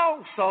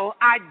 also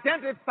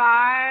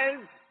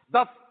identifies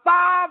the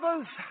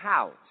Father's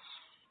house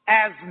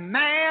as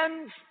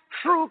man's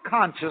true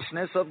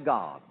consciousness of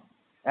God.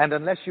 And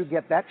unless you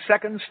get that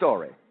second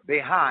story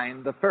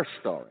behind the first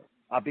story,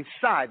 or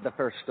beside the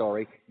first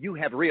story, you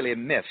have really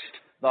missed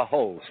the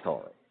whole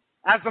story.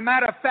 As a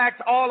matter of fact,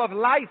 all of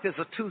life is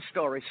a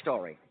two-story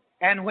story.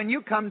 And when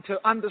you come to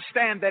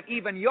understand that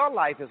even your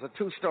life is a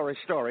two-story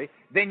story,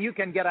 then you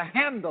can get a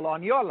handle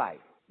on your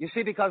life. You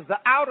see, because the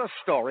outer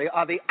story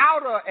or the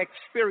outer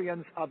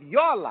experience of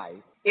your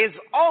life is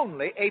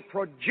only a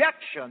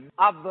projection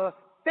of the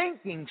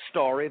thinking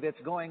story that's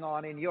going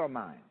on in your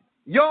mind.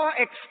 Your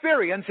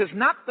experience is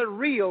not the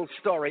real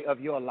story of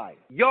your life.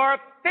 Your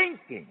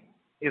thinking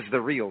is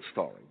the real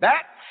story.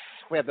 That's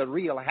where the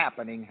real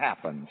happening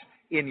happens,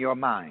 in your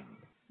mind.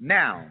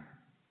 Now,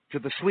 to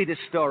the sweetest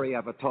story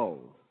ever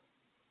told.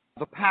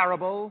 The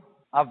parable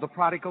of the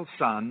prodigal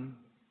son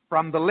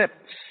from the lips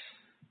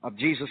of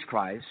Jesus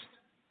Christ,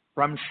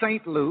 from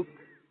St. Luke,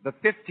 the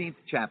 15th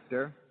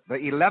chapter, the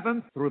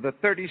 11th through the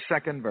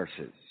 32nd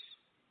verses.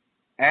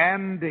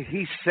 And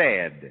he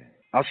said,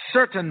 a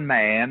certain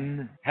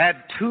man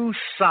had 2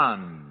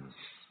 sons,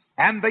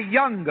 and the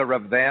younger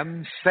of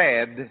them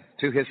said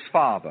to his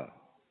father,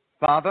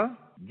 Father,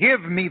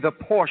 give me the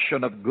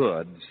portion of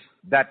goods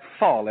that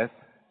falleth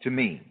to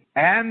me.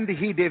 And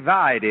he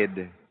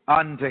divided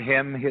unto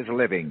him his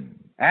living.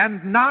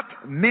 And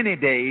not many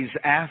days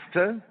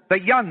after, the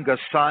younger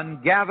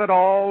son gathered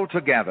all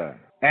together,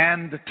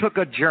 and took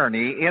a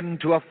journey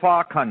into a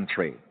far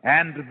country,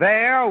 and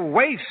there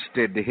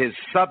wasted his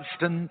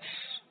substance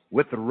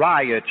with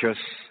riotous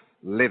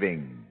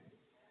living.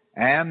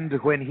 And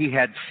when he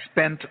had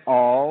spent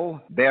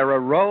all, there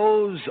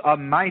arose a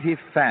mighty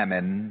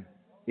famine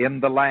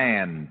in the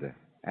land,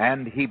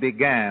 and he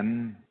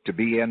began to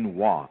be in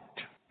want.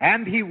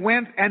 And he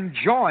went and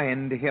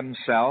joined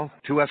himself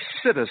to a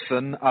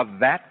citizen of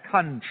that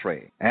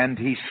country, and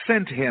he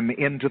sent him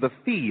into the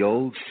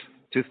fields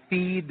to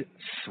feed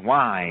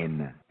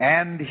swine.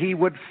 And he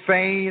would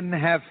fain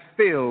have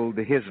filled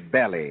his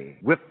belly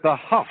with the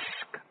husk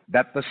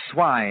that the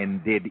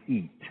swine did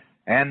eat,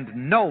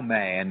 and no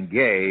man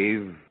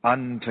gave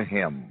unto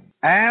him.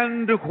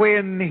 And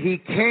when he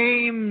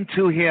came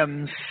to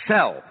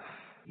himself,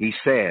 he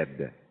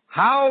said,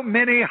 How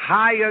many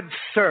hired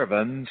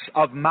servants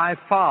of my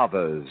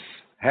father's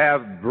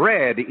have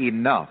bread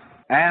enough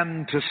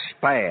and to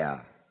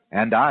spare,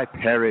 and I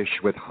perish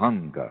with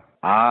hunger?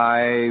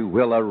 I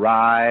will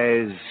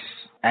arise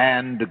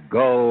and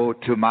go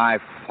to my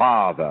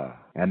father,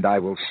 and I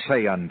will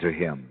say unto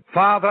him,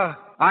 Father,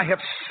 I have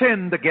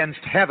sinned against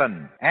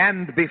heaven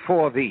and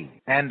before thee,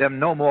 and am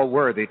no more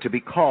worthy to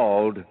be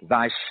called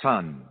thy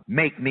son.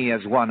 Make me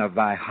as one of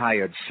thy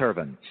hired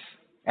servants.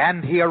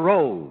 And he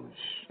arose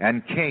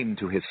and came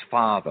to his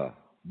father.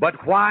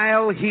 But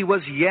while he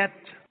was yet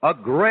a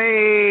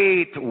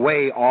great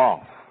way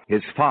off,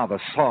 his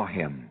father saw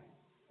him,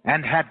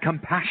 and had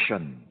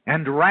compassion,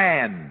 and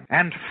ran,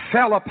 and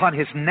fell upon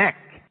his neck,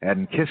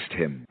 and kissed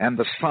him. And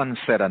the son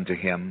said unto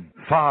him,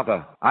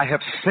 Father, I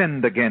have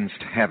sinned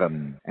against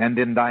heaven, and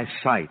in thy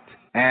sight,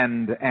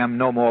 and am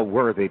no more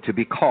worthy to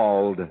be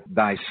called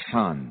thy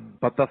son.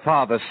 But the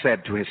father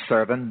said to his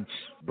servants,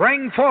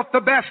 Bring forth the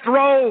best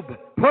robe,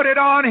 put it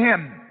on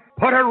him,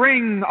 put a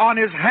ring on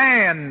his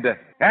hand,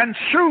 and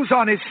shoes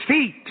on his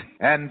feet,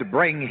 and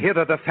bring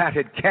hither the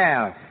fatted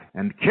calf,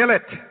 and kill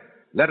it.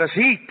 Let us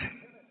eat,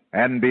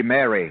 and be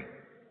merry.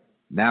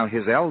 Now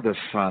his eldest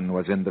son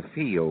was in the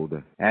field,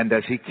 and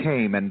as he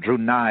came and drew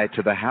nigh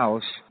to the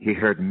house, he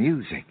heard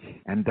music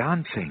and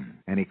dancing.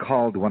 And he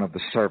called one of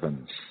the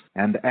servants,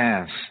 and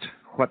asked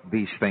what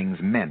these things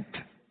meant.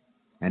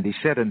 And he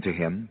said unto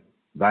him,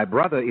 Thy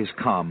brother is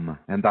come,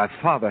 and thy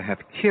father hath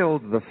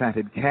killed the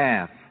fatted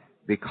calf,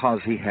 because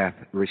he hath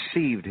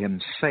received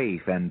him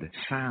safe and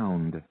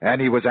sound.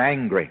 And he was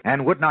angry,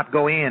 and would not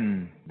go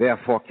in.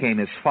 Therefore came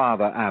his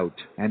father out,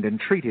 and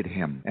entreated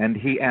him. And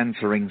he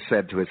answering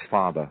said to his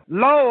father,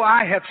 Lo,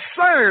 I have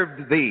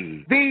served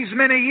thee these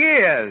many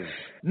years,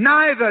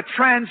 neither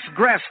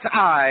transgressed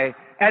I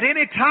at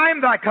any time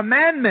thy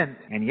commandment.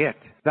 And yet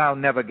thou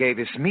never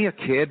gavest me a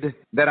kid,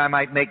 that I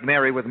might make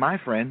merry with my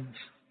friends.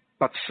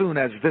 But soon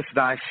as this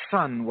thy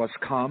son was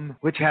come,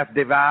 which hath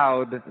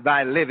devoured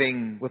thy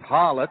living with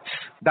harlots,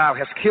 thou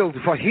hast killed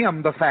for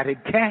him the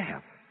fatted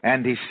calf.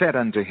 And he said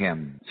unto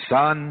him,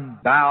 Son,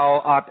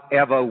 thou art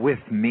ever with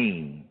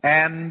me,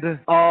 and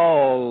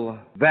all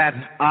that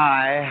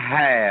I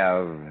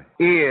have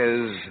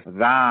is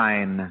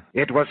thine.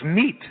 It was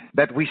meet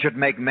that we should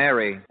make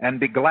merry and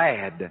be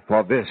glad,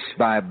 for this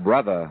thy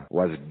brother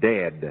was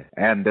dead,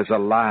 and is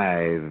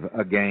alive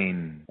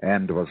again,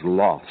 and was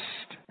lost,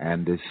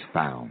 and is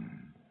found.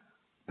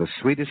 The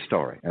sweetest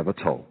story ever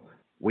told.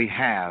 We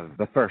have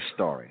the first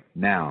story.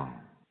 Now,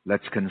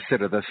 let's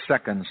consider the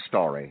second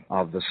story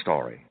of the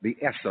story, the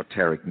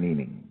esoteric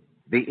meaning,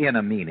 the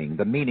inner meaning,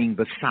 the meaning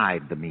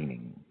beside the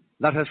meaning.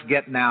 Let us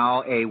get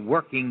now a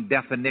working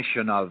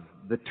definition of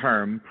the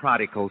term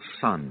prodigal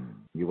son.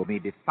 You will be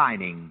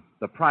defining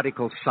the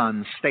prodigal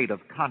son's state of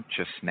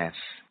consciousness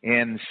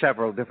in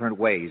several different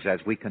ways as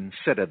we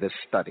consider this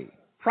study.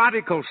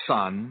 Prodigal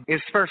son is,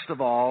 first of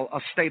all,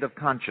 a state of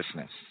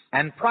consciousness.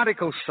 And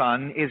prodigal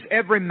son is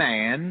every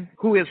man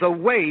who is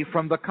away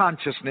from the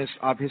consciousness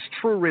of his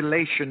true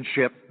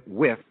relationship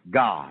with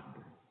God.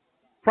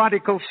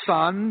 Prodigal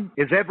son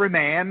is every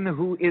man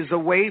who is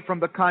away from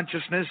the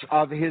consciousness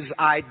of his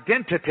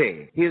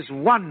identity, his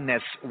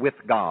oneness with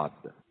God.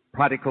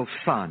 Prodigal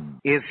son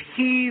is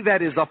he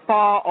that is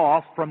afar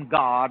off from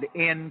God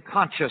in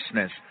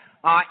consciousness,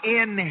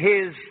 in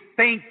his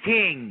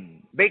thinking.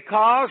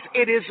 Because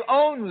it is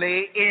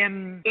only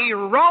in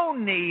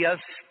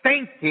erroneous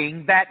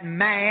thinking that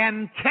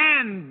man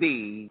can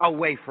be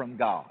away from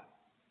God.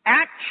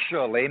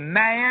 Actually,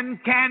 man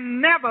can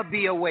never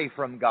be away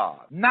from God.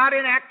 Not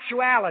in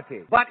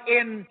actuality, but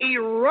in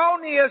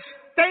erroneous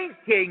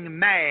thinking,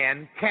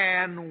 man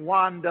can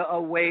wander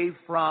away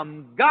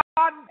from God.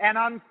 And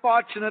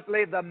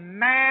unfortunately, the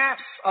mass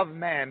of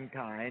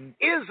mankind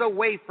is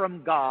away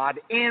from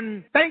God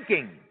in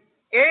thinking.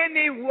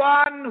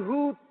 Anyone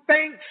who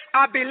thinks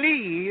or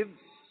believes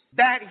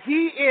that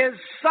he is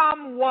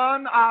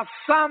someone or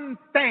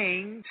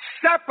something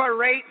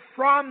separate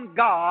from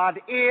God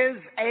is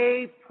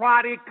a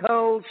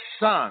prodigal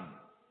son.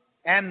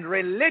 And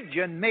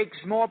religion makes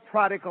more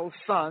prodigal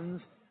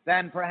sons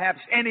than perhaps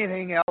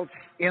anything else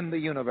in the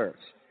universe.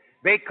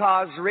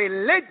 Because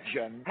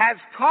religion has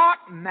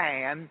taught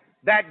man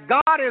that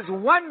God is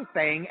one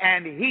thing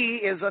and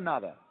he is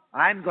another.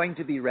 I'm going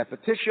to be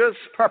repetitious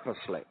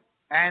purposely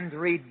and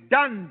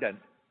redundant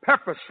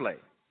purposely,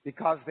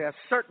 because there are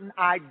certain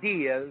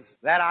ideas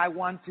that I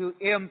want to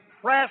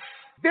impress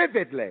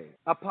vividly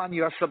upon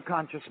your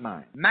subconscious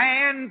mind.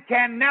 Man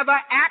can never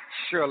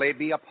actually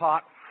be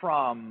apart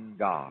from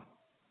God.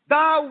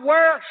 The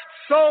worst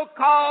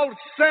so-called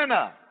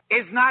sinner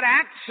is not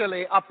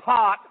actually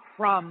apart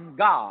from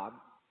God.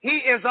 He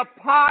is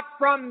apart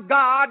from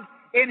God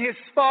in his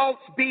false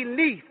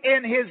belief,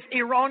 in his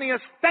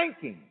erroneous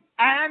thinking.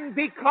 And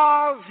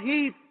because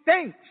he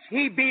thinks,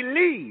 he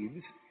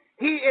believes,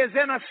 he is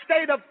in a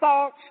state of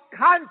false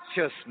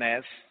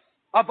consciousness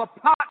of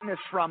apartness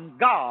from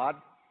God.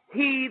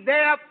 He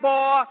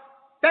therefore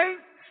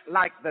thinks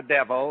like the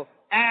devil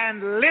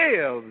and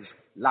lives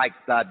like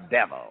the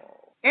devil.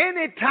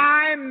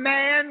 Anytime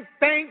man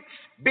thinks,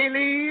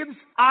 believes,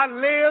 or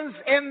lives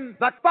in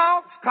the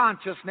false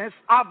consciousness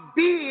of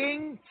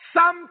being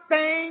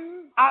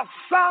something or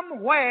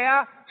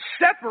somewhere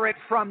separate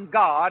from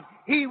God,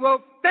 he will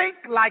think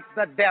like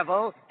the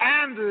devil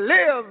and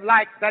live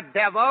like the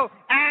devil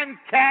and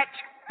catch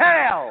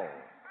hell.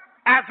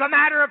 As a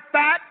matter of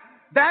fact,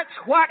 that's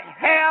what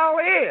hell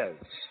is.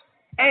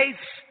 A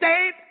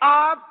state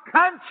of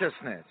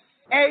consciousness,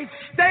 a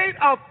state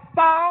of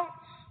false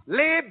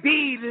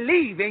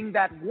believing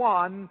that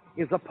one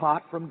is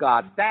apart from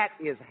God. That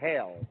is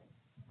hell.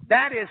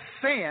 That is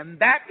sin.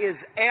 That is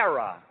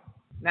error.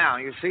 Now,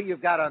 you see,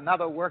 you've got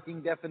another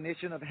working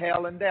definition of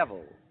hell and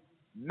devil.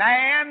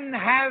 Man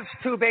has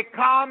to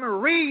become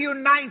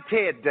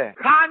reunited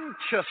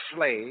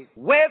consciously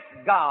with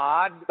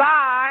God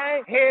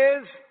by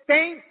his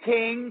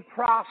thinking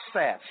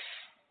process.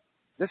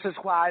 This is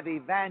why the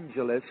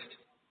evangelists,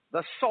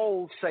 the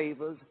soul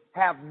savers,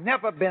 have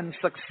never been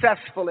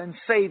successful in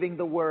saving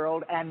the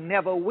world and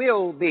never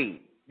will be,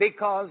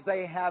 because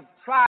they have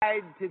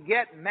tried to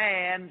get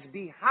man's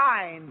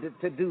behind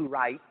to do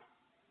right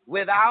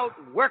without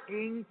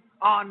working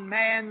on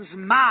man's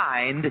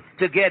mind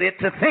to get it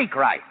to think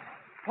right.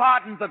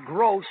 Pardon the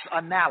gross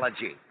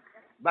analogy,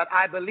 but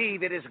I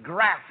believe it is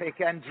graphic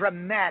and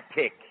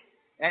dramatic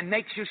and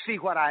makes you see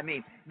what I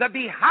mean. The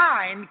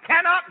behind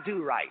cannot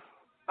do right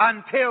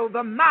until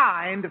the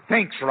mind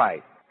thinks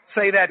right.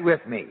 Say that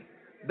with me.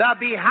 The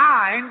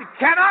behind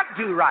cannot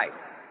do right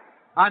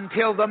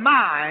until the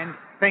mind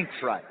thinks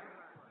right.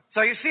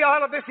 So you see,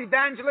 all of this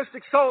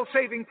evangelistic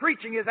soul-saving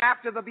preaching is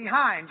after the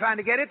behind, trying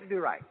to get it to do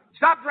right.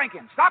 Stop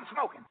drinking, stop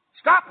smoking,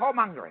 stop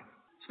whoremongering,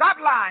 stop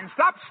lying,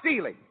 stop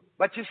stealing.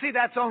 But you see,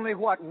 that's only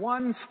what?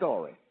 One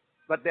story.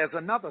 But there's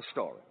another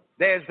story.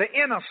 There's the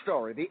inner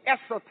story, the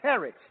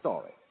esoteric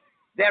story.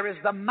 There is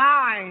the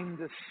mind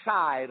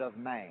side of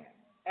man.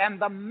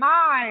 And the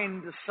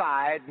mind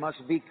side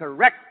must be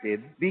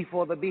corrected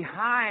before the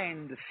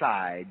behind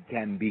side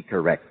can be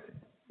corrected.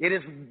 It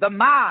is the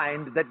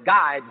mind that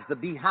guides the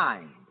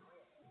behind.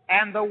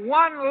 And the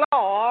one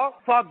law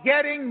for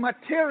getting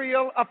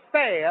material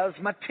affairs,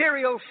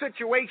 material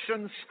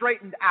situations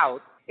straightened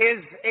out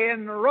is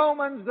in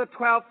Romans, the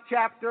 12th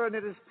chapter, and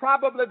it is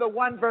probably the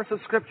one verse of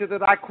Scripture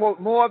that I quote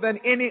more than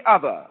any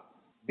other.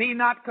 Be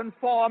not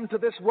conformed to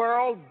this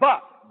world,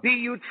 but be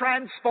you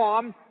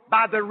transformed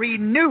by the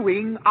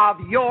renewing of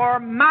your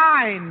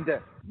mind.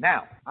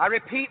 Now, I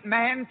repeat,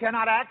 man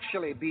cannot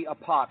actually be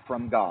apart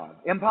from God.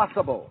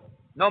 Impossible.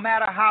 No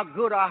matter how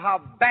good or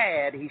how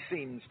bad he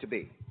seems to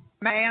be.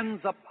 Man's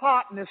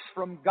apartness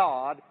from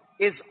God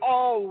is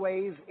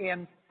always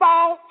in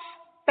false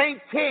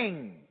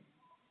thinking.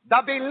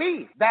 The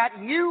belief that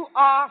you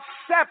are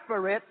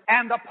separate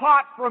and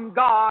apart from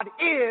God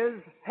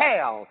is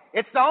hell.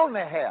 It's the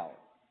only hell.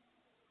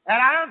 And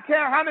I don't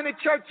care how many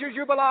churches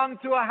you belong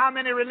to or how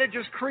many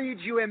religious creeds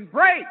you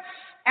embrace,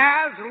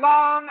 as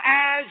long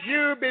as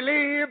you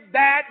believe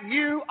that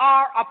you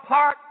are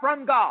apart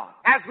from God,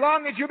 as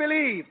long as you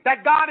believe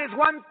that God is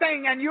one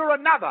thing and you're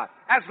another,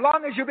 as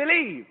long as you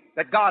believe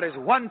that God is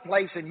one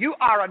place and you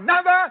are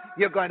another,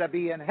 you're going to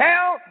be in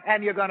hell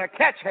and you're going to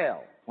catch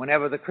hell.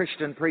 Whenever the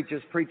Christian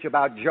preachers preach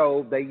about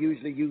Job, they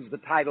usually use the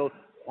title,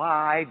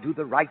 Why Do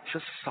the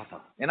Righteous Suffer?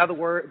 In other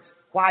words,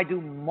 why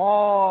do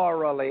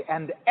morally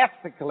and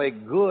ethically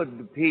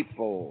good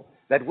people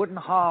that wouldn't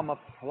harm a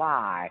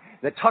fly,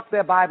 that tuck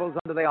their Bibles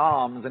under their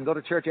arms and go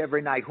to church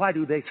every night, why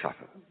do they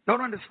suffer?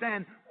 Don't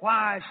understand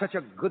why such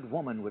a good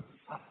woman would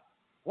suffer.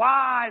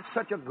 Why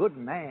such a good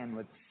man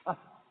would suffer.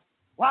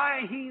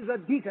 Why he's a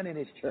deacon in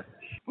his church.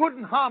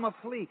 Wouldn't harm a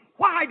flea.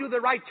 Why do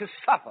the righteous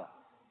suffer?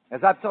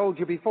 As I've told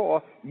you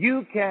before,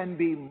 you can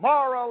be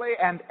morally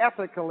and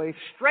ethically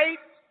straight,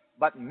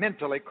 but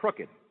mentally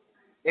crooked.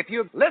 If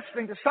you're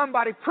listening to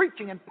somebody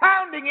preaching and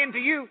pounding into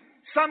you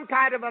some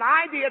kind of an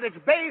idea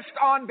that's based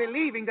on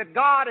believing that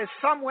God is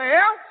somewhere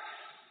else,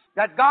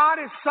 that God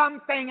is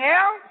something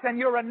else and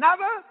you're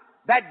another,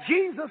 that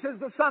Jesus is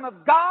the Son of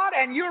God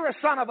and you're a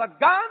son of a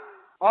gun,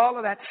 all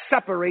of that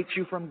separates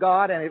you from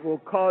God and it will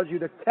cause you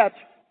to catch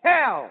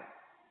hell.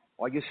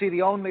 Or you see,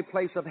 the only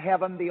place of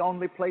heaven, the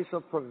only place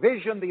of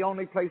provision, the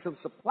only place of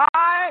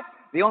supply,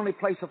 the only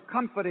place of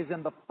comfort is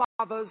in the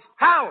Father's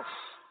house.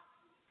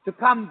 To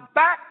come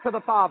back to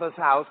the Father's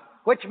house,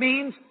 which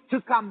means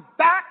to come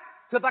back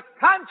to the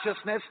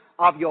consciousness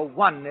of your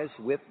oneness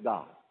with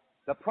God.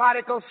 The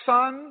prodigal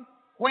son,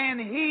 when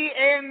he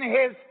in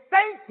his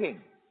thinking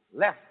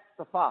left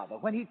the Father,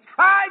 when he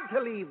tried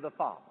to leave the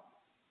Father,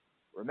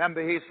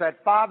 remember he said,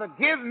 Father,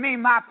 give me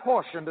my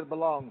portion that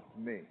belongs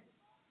to me.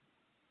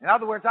 In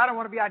other words, I don't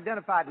want to be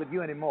identified with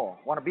you anymore.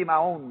 I want to be my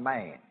own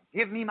man.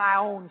 Give me my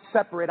own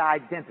separate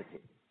identity.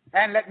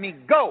 And let me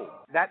go.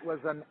 That was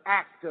an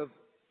act of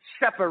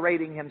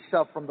separating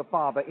himself from the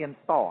Father in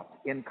thought,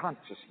 in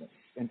consciousness,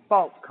 in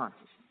false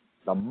consciousness.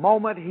 The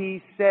moment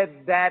he said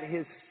that,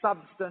 his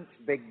substance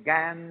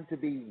began to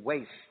be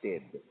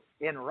wasted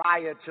in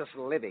riotous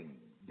living.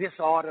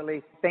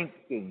 Disorderly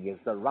thinking is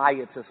the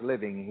riotous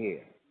living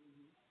here.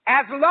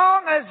 As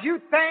long as you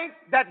think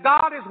that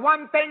God is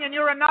one thing and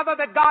you're another,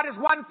 that God is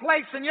one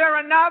place and you're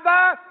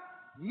another,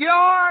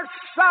 your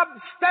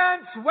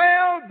substance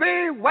will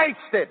be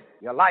wasted.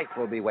 Your life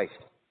will be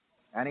wasted.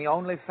 And he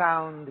only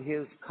found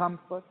his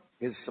comfort,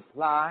 his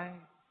supply,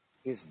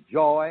 his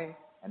joy,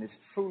 and his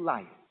true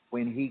life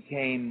when he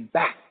came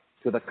back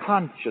to the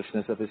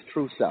consciousness of his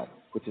true self,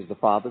 which is the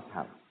Father's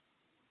house.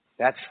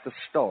 That's the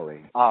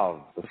story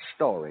of the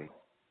story.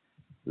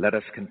 Let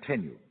us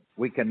continue.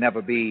 We can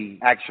never be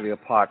actually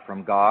apart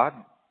from God,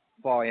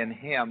 for in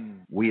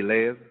him we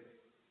live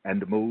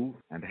and move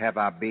and have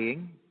our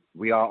being.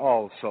 We are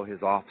also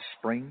his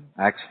offspring.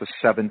 Acts the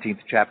 17th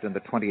chapter and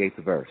the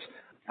 28th verse.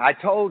 I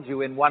told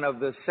you in one of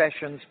the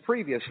sessions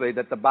previously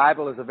that the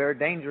Bible is a very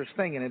dangerous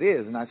thing, and it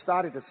is. And I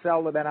started to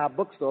sell it in our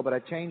bookstore, but I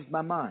changed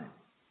my mind.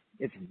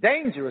 It's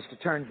dangerous to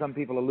turn some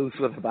people loose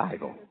with the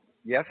Bible.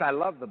 Yes, I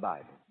love the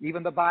Bible.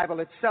 Even the Bible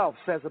itself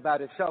says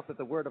about itself that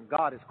the Word of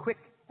God is quick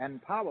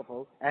and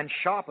powerful and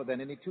sharper than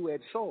any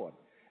two-edged sword.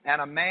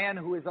 And a man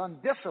who is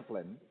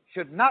undisciplined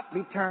should not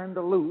be turned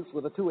loose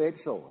with a two-edged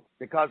sword.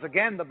 Because,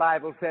 again, the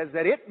Bible says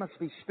that it must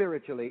be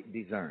spiritually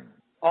discerned.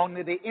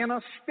 Only the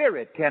inner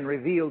spirit can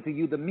reveal to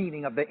you the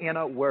meaning of the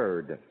inner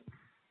word.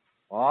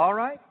 All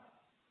right?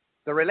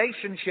 The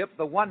relationship,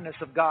 the oneness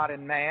of God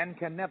and man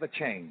can never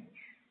change.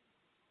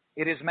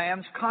 It is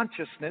man's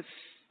consciousness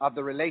of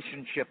the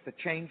relationship that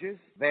changes,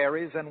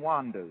 varies, and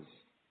wanders.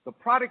 The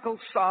prodigal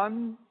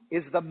son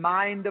is the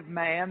mind of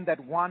man that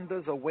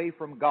wanders away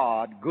from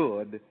God,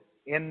 good,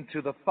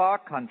 into the far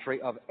country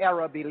of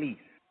error belief.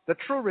 The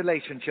true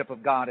relationship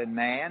of God and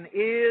man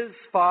is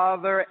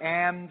father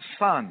and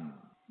son.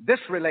 This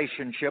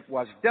relationship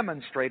was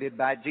demonstrated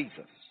by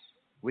Jesus.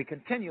 We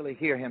continually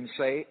hear him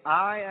say,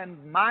 I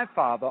and my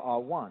Father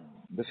are one.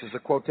 This is a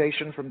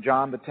quotation from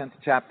John, the 10th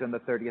chapter and the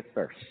 30th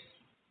verse.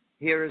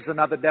 Here is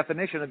another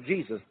definition of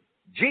Jesus.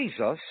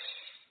 Jesus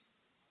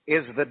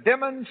is the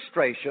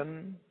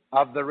demonstration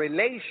of the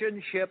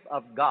relationship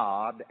of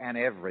God and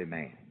every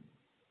man.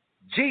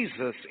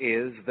 Jesus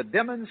is the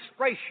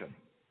demonstration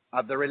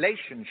of the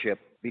relationship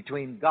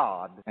between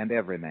God and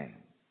every man.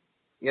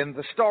 In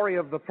the story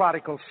of the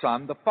prodigal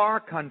son, the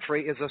far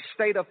country is a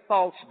state of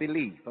false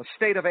belief, a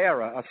state of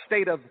error, a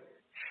state of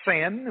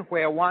sin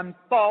where one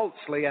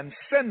falsely and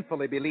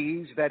sinfully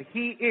believes that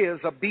he is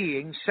a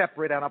being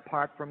separate and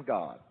apart from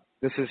God.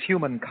 This is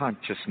human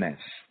consciousness.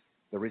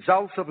 The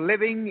results of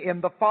living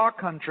in the far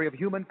country of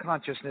human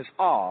consciousness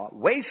are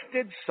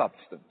wasted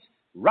substance,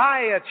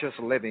 riotous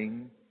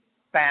living,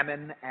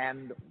 famine,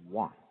 and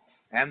want.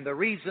 And the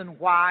reason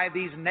why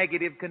these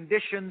negative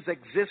conditions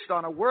exist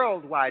on a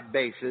worldwide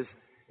basis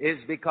is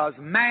because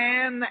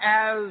man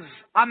as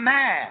a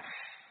mass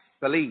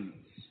believes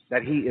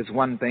that he is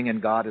one thing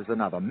and God is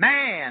another.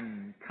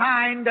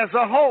 Mankind as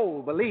a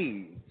whole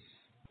believes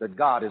that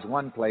God is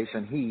one place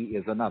and he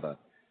is another.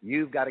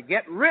 You've got to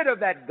get rid of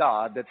that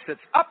God that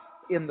sits up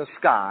in the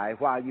sky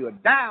while you are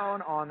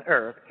down on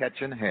earth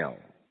catching hell.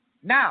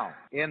 Now,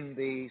 in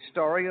the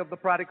story of the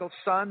prodigal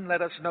son,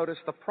 let us notice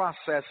the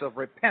process of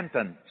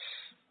repentance,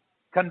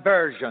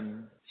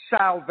 conversion,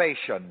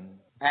 salvation,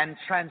 and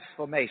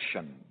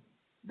transformation.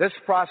 This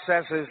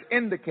process is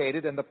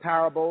indicated in the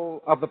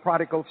parable of the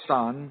prodigal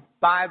son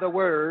by the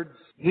words,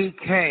 he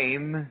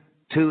came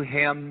to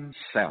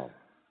himself.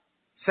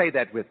 Say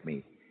that with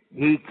me.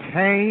 He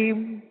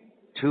came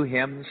to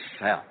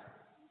himself.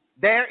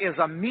 There is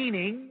a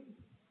meaning.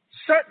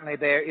 Certainly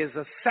there is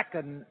a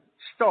second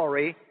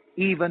story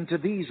even to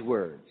these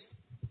words.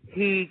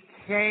 He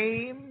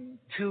came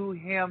to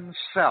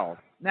himself.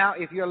 Now,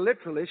 if you're a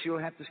literalist, you'll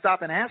have to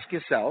stop and ask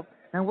yourself,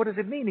 now what does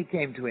it mean he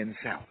came to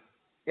himself?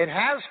 It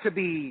has to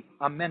be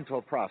a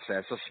mental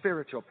process, a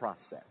spiritual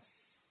process.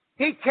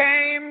 He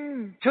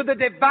came to the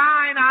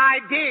divine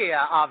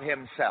idea of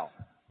himself.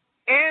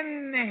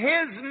 In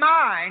his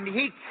mind,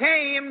 he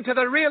came to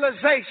the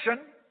realization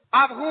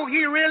of who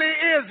he really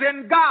is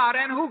in God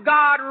and who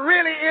God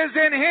really is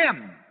in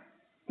him.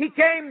 He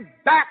came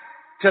back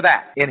to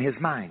that in his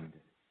mind.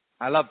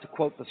 I love to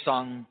quote the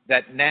song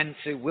that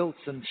Nancy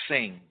Wilson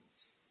sings,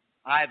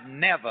 I've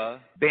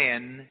never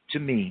been to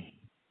me.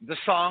 The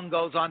song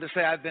goes on to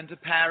say, I've been to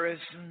Paris,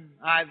 and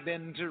I've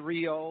been to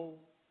Rio,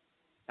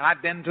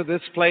 I've been to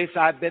this place,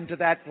 I've been to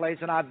that place,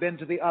 and I've been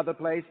to the other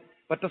place.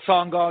 But the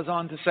song goes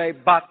on to say,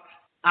 but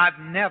I've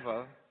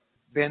never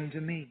been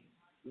to me.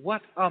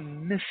 What a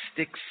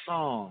mystic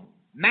song.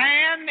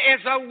 Man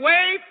is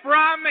away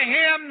from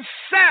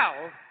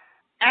himself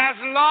as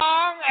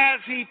long as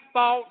he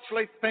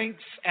falsely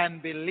thinks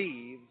and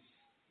believes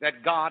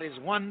that God is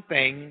one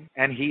thing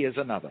and he is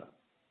another.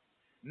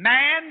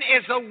 Man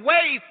is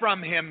away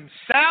from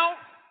himself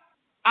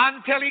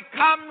until he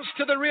comes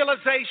to the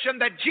realization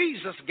that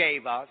Jesus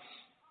gave us,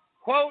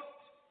 quote,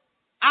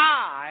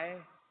 I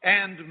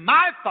and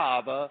my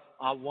Father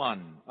are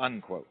one,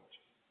 unquote.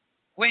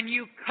 When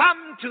you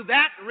come to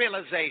that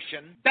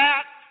realization,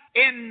 that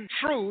in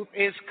truth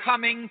is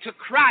coming to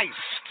Christ.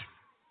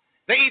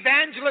 The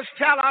evangelists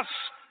tell us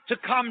to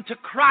come to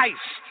Christ.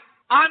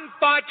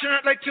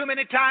 Unfortunately, too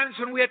many times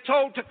when we are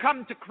told to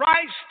come to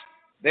Christ,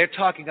 they're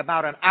talking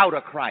about an outer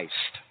Christ,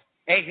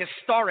 a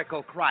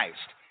historical Christ,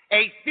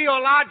 a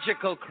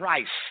theological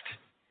Christ,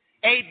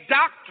 a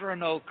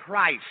doctrinal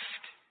Christ,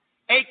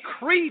 a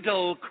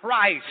creedal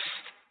Christ.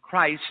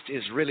 Christ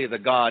is really the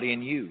God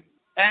in you.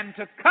 And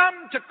to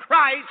come to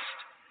Christ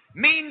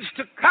means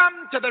to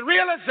come to the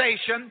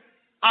realization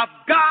of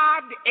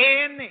God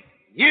in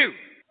you.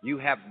 You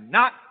have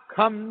not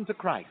come to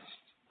Christ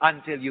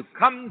until you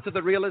come to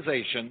the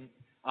realization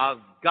of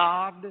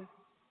God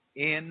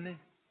in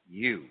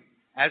you.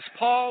 As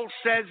Paul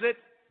says it,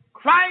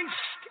 Christ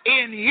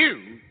in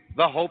you,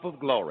 the hope of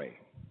glory.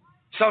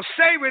 So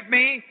say with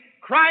me,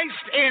 Christ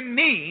in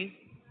me,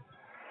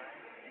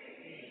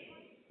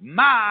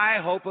 my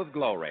hope of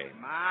glory.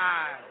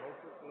 My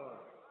hope of glory.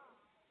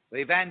 The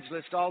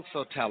evangelists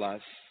also tell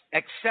us,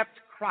 accept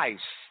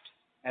Christ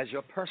as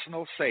your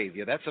personal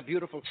Savior. That's a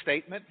beautiful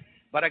statement,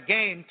 but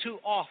again, too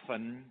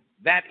often,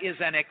 that is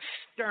an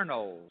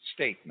external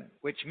statement,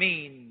 which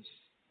means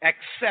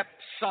accept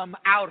some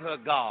outer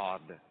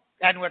God.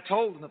 And we're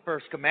told in the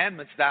first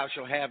commandments, thou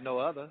shalt have no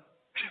other.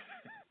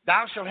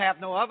 Thou shalt have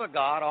no other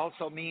God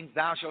also means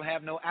thou shalt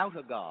have no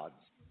outer gods.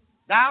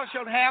 Thou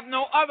shalt have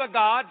no other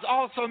gods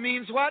also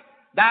means what?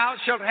 Thou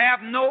shalt have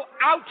no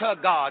outer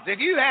gods. If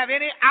you have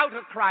any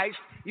outer Christ,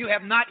 you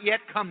have not yet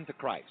come to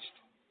Christ.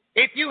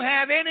 If you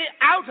have any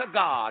outer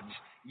gods,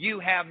 you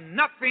have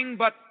nothing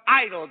but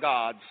idol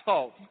gods,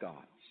 false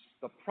gods.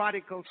 The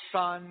prodigal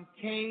son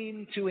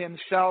came to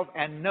himself,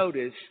 and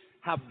notice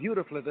how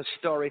beautifully the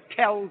story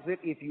tells it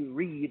if you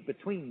read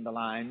between the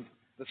lines,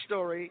 the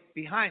story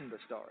behind the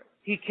story.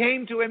 He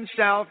came to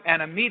himself,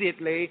 and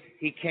immediately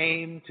he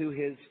came to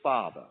his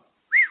father.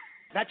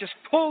 That just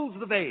pulls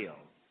the veil.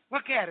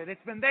 Look at it.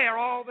 It's been there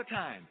all the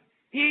time.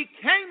 He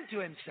came to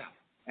himself,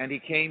 and he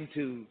came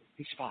to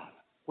his father.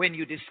 When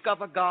you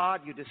discover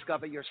God, you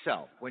discover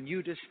yourself. When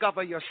you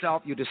discover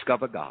yourself, you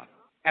discover God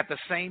at the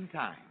same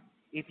time.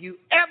 If you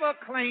ever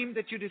claim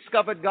that you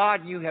discovered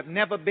God and you have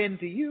never been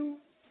to you,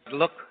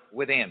 look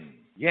within.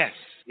 Yes,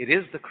 it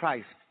is the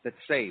Christ that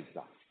saves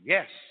us.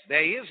 Yes,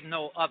 there is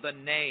no other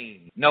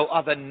name, no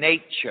other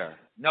nature,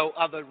 no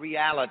other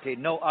reality,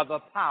 no other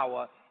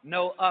power,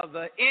 no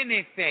other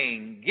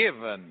anything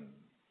given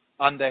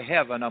under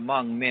heaven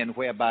among men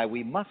whereby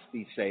we must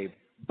be saved,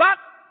 but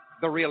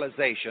the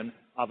realization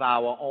of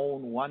our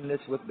own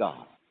oneness with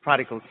God.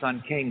 Prodigal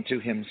son came to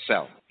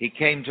himself. He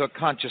came to a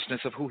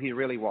consciousness of who he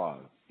really was.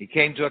 He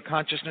came to a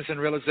consciousness and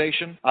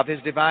realization of his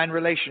divine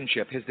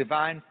relationship, his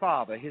divine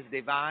Father, his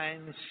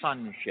divine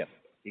sonship.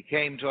 He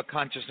came to a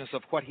consciousness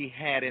of what he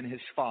had in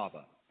his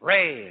Father,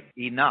 bread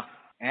enough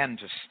and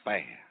to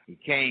spare. He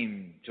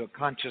came to a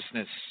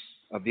consciousness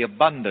of the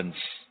abundance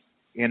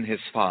in his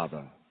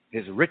Father,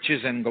 his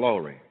riches and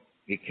glory.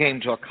 He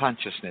came to a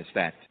consciousness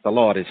that the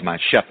Lord is my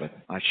shepherd,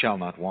 I shall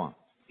not want.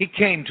 He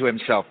came to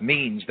himself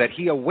means that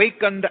he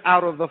awakened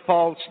out of the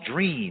false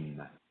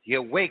dream. He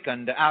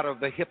awakened out of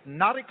the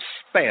hypnotic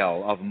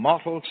spell of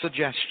mortal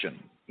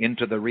suggestion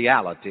into the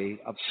reality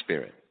of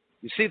spirit.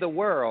 You see, the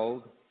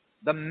world,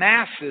 the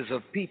masses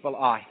of people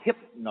are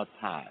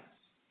hypnotized.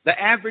 The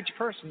average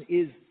person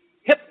is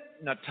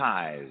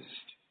hypnotized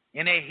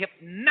in a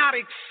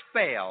hypnotic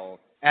spell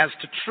as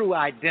to true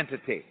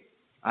identity.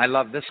 I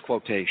love this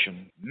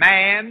quotation.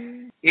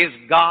 Man is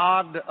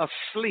God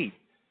asleep.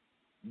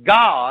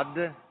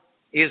 God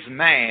is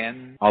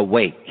man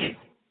awake.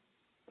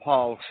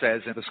 Paul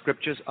says in the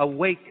Scriptures,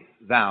 awake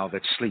thou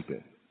that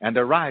sleepest, and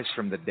arise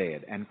from the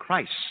dead, and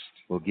Christ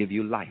will give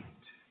you light.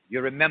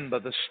 You remember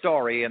the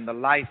story in the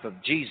life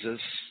of Jesus,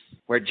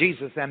 where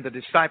Jesus and the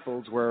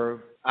disciples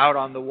were out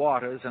on the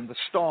waters, and the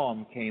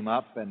storm came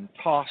up and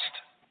tossed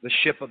the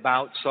ship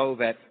about so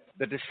that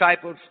the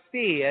disciples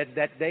feared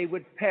that they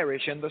would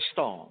perish in the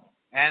storm.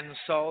 And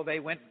so they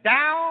went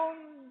down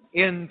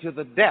into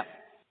the depth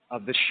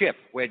of the ship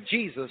where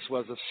Jesus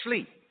was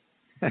asleep.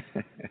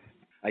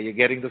 Are you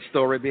getting the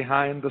story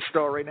behind the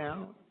story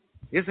now?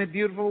 Isn't it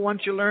beautiful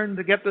once you learn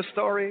to get the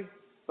story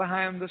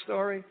behind the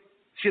story?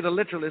 See, the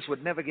literalist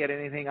would never get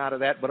anything out of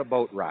that but a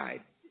boat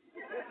ride.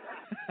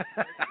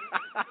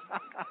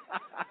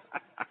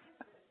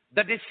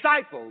 The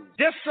disciples'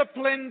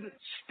 disciplined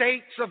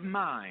states of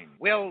mind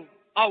will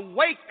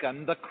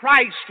awaken the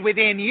Christ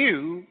within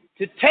you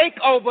to take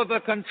over the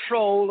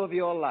control of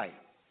your life.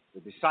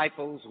 The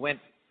disciples went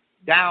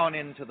down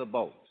into the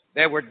boat.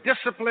 There were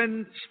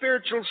disciplined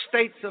spiritual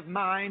states of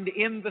mind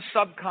in the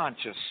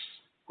subconscious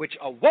which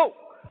awoke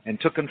and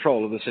took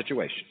control of the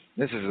situation.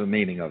 This is the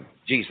meaning of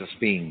Jesus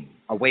being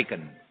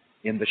awakened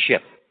in the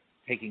ship,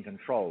 taking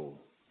control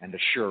and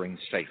assuring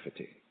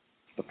safety.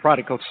 The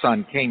prodigal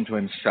son came to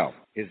himself,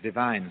 his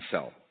divine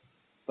self,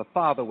 the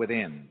Father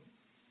within.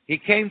 He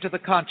came to the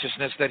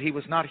consciousness that he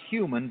was not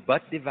human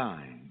but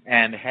divine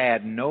and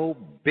had no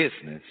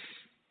business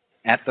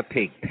at the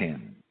pig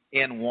pen,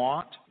 in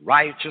want,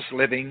 righteous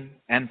living,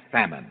 and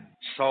famine.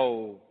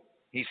 So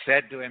he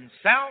said to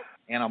himself,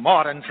 in a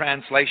modern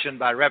translation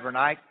by Reverend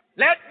Ike,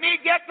 let me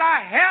get the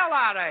hell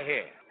out of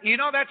here. You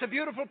know, that's a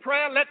beautiful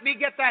prayer, let me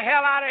get the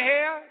hell out of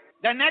here.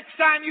 The next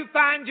time you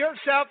find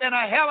yourself in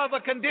a hell of a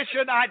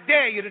condition, I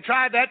dare you to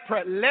try that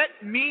prayer.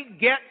 Let me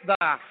get the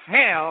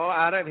hell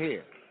out of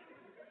here.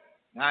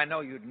 Now, I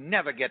know you'd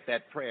never get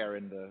that prayer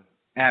in the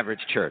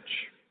average church.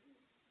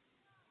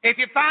 If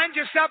you find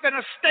yourself in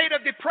a state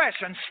of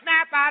depression,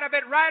 snap out of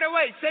it right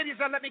away. Say to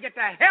yourself, let me get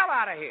the hell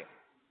out of here.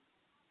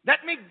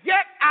 Let me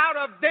get out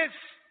of this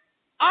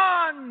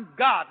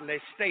ungodly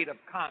state of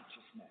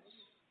consciousness.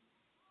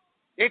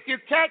 If you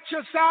catch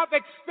yourself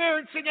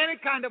experiencing any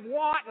kind of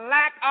want,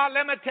 lack, or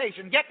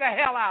limitation, get the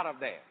hell out of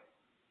there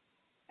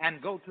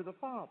and go to the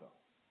Father.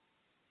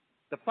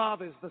 The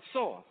Father is the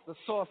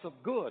source of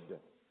good,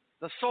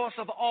 the source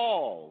of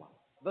all,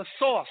 the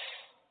source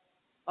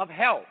of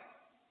health,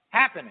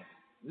 happiness,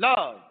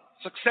 love,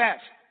 success,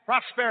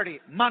 prosperity,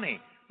 money.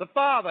 The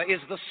Father is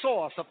the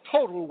source of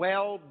total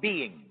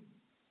well-being.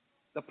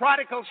 The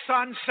prodigal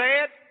son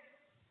said,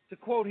 to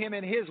quote him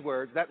in his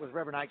words, that was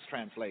Reverend Ike's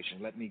translation,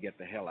 let me get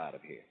the hell out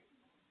of here.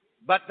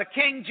 But the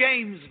King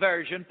James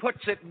Version puts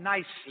it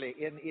nicely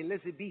in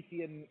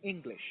Elizabethan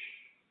English.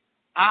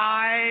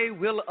 I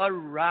will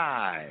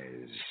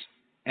arise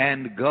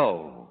and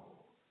go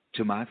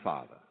to my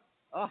Father.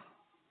 Oh,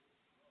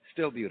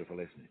 still beautiful,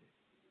 isn't it?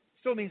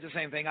 Still means the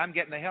same thing. I'm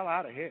getting the hell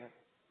out of here.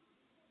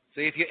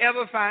 See, if you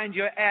ever find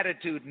your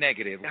attitude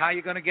negative, how are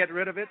you going to get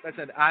rid of it? I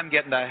said, I'm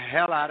getting the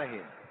hell out of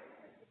here.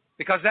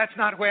 Because that's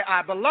not where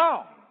I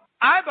belong.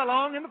 I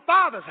belong in the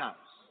Father's house.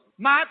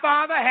 My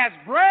Father has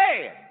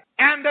bread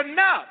and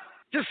enough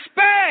to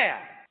spare.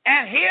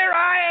 And here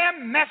I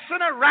am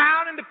messing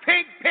around in the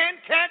pig pen,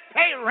 can't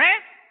pay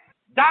rent.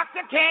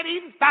 Doctor can't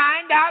even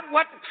find out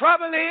what the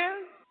trouble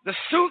is. The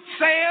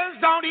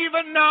soothsayers don't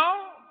even know.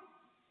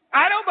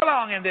 I don't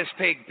belong in this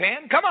pig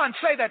pen. Come on,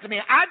 say that to me.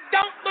 I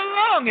don't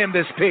belong in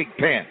this pig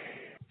pen.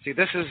 See,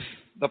 this is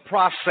the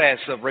process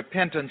of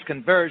repentance,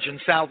 conversion,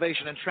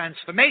 salvation, and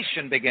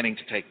transformation beginning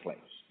to take place.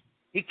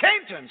 He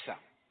came to himself.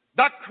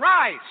 The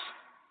Christ,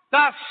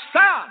 the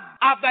Son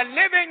of the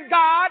living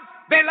God,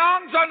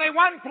 belongs only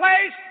one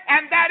place,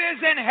 and that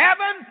is in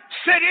heaven,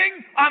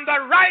 sitting on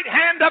the right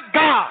hand of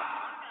God.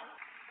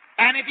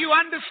 And if you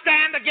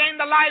understand again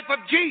the life of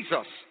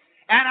Jesus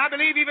And I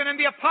believe even in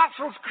the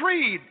Apostles'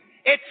 Creed,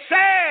 it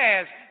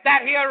says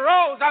that he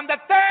arose on the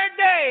third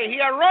day.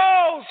 He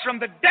arose from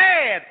the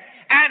dead,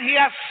 and he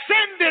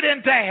ascended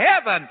into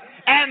heaven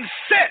and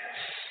sits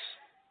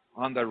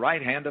on the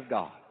right hand of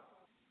God.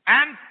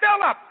 And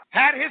Philip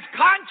had his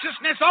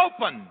consciousness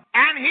open,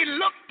 and he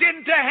looked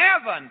into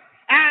heaven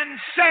and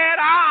said,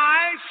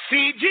 I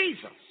see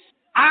Jesus.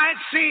 I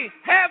see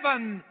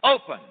heaven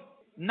open.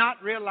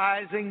 Not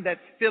realizing that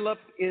Philip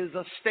is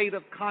a state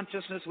of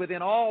consciousness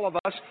within all of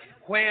us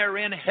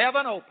wherein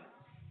heaven opens.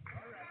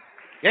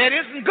 It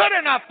isn't good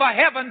enough for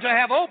heaven to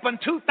have opened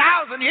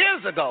 2,000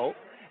 years ago,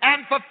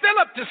 and for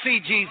Philip to see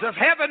Jesus.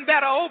 Heaven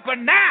better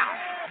open now,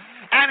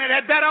 and it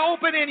had better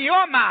open in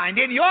your mind,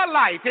 in your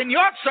life, in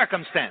your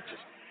circumstances.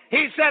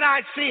 He said,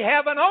 I see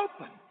heaven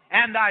open,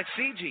 and I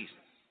see Jesus.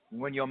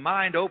 When your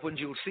mind opens,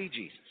 you'll see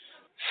Jesus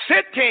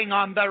sitting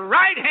on the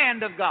right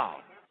hand of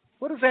God.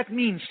 What does that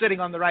mean, sitting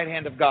on the right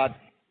hand of God?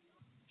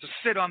 To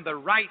sit on the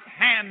right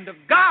hand of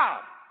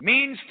God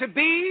means to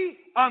be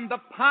on the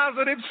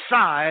positive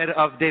side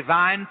of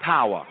divine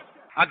power.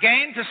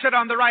 Again, to sit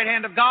on the right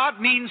hand of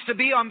God means to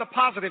be on the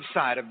positive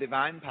side of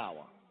divine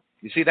power.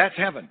 You see, that's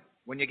heaven.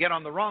 When you get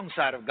on the wrong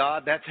side of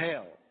God, that's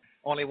hell.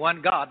 Only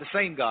one God, the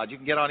same God. You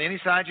can get on any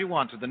side you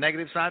want to, the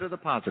negative side or the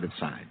positive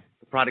side.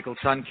 The prodigal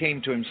son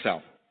came to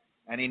himself,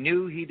 and he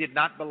knew he did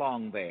not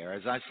belong there.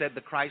 As I said,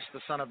 the Christ,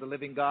 the Son of the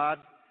living God,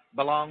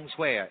 belongs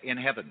where? In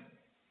heaven.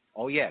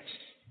 Oh, yes.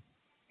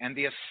 And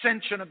the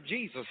ascension of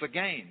Jesus,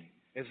 again,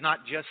 is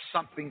not just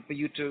something for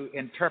you to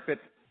interpret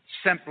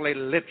simply,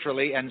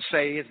 literally, and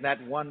say, isn't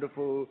that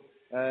wonderful,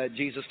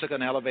 Jesus took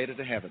an elevator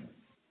to heaven.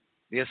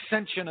 The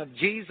ascension of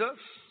Jesus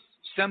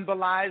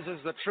symbolizes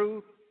the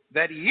truth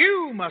that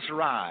you must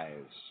rise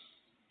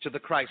to the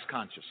Christ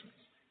consciousness.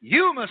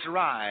 You must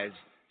rise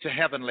to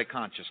heavenly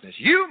consciousness.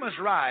 You must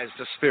rise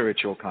to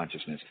spiritual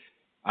consciousness.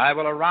 I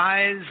will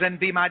arise and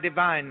be my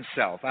divine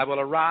self. I will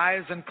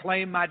arise and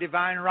claim my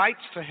divine rights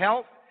to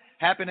health,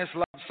 happiness,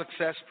 love,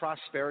 success,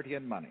 prosperity,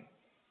 and money.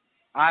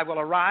 I will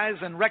arise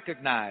and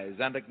recognize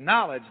and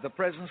acknowledge the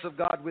presence of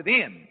God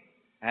within,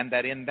 and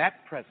that in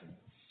that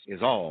presence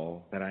is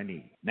all that I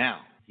need. Now,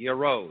 he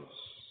arose,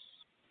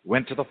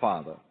 went to the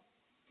Father.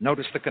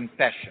 Notice the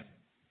confession.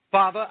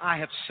 Father, I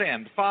have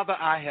sinned. Father,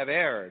 I have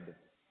erred.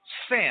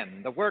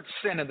 Sin, the word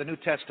sin in the New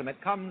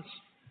Testament comes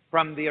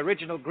from the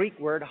original Greek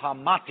word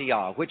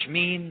hamartia, which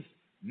means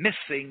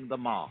missing the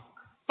mark.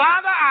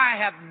 Father, I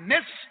have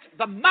missed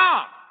the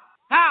mark.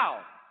 How?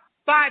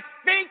 By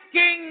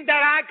thinking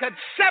that I could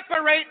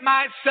separate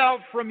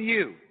myself from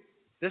you.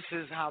 This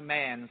is how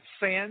man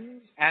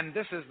sins, and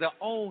this is the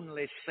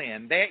only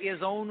sin. There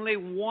is only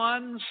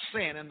one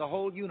sin in the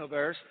whole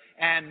universe,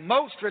 and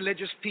most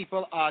religious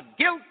people are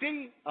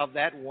guilty of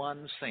that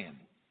one sin.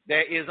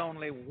 There is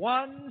only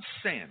one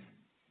sin.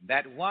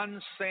 That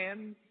one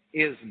sin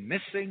is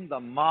missing the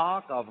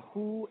mark of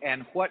who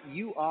and what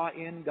you are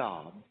in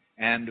God,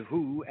 and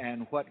who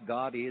and what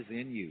God is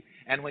in you.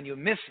 And when you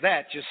miss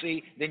that, you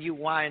see, then you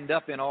wind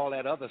up in all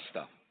that other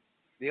stuff.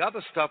 The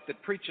other stuff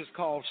that preachers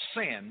call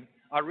sin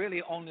are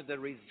really only the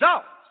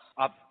results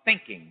of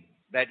thinking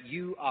that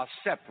you are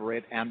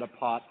separate and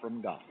apart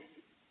from God.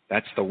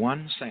 That's the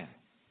one sin.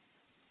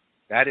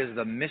 That is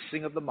the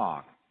missing of the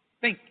mark,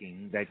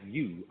 thinking that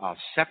you are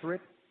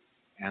separate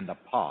and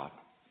apart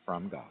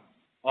from God.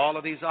 All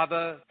of these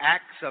other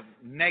acts of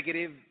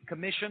negative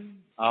commission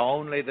are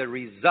only the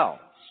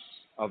results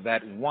of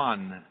that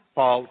one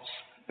false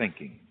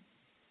thinking.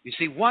 You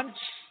see, once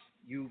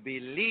you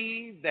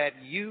believe that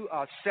you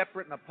are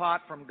separate and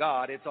apart from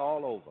God, it's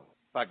all over.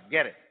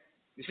 Forget it.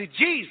 You see,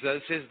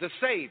 Jesus is the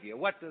Savior.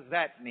 What does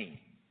that mean?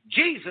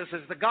 Jesus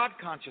is the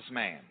God-conscious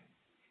man.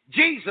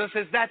 Jesus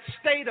is that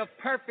state of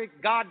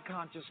perfect God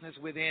consciousness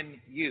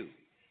within you.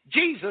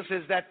 Jesus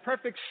is that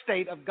perfect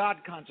state of God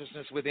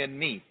consciousness within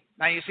me.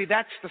 Now, you see,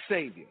 that's the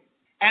Savior.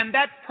 And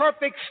that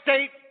perfect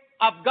state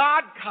of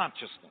God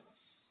consciousness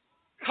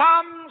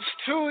comes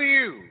to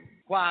you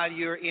while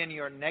you're in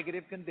your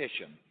negative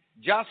condition.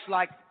 Just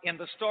like in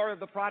the story of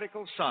the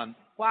prodigal son,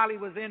 while he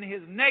was in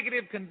his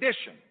negative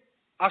condition,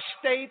 a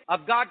state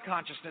of God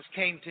consciousness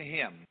came to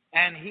him.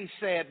 And he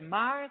said,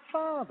 my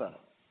Father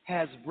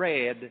has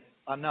bread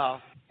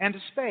enough and to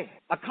spare.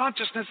 A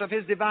consciousness of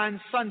his divine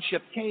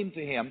sonship came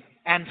to him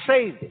and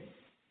saved him.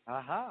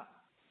 Aha.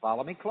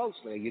 Follow me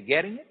closely. Are you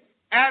getting it?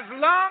 As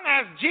long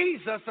as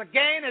Jesus,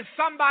 again, is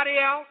somebody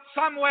else,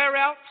 somewhere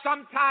else,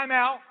 sometime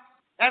else,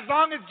 as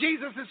long as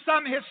Jesus is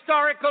some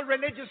historical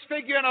religious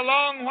figure in a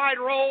long white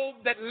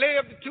robe that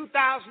lived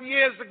 2,000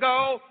 years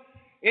ago,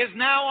 is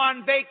now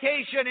on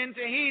vacation in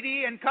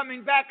Tahiti and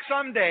coming back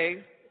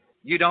someday,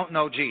 you don't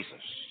know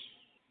Jesus.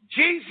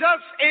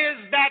 Jesus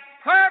is that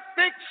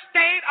perfect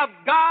state of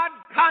God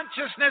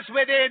consciousness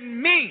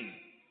within me.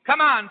 Come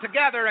on,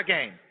 together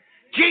again.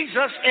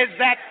 Jesus is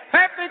that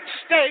perfect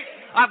state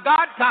of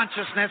God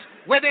consciousness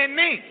within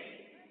me.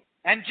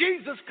 And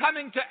Jesus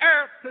coming to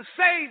earth to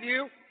save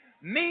you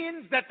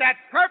means that that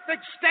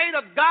perfect state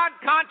of God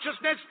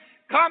consciousness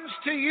comes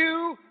to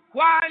you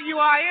while you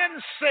are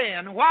in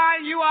sin,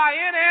 while you are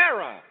in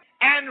error.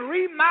 and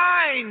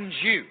reminds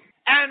you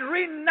and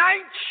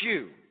reunites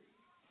you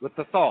with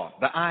the thought,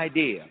 the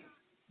idea,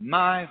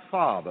 my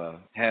Father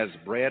has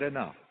bread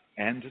enough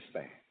and to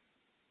spare.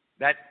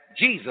 That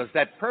Jesus,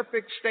 that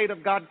perfect state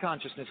of God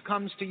consciousness,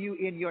 comes to you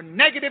in your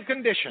negative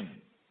condition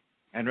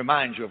and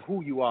reminds you of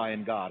who you are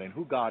in God and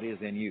who God is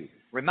in you,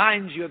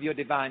 reminds you of your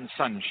divine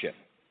sonship,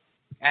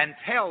 and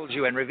tells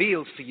you and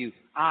reveals to you,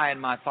 I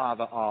and my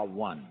Father are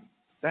one.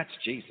 That's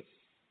Jesus.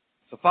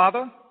 So,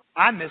 Father,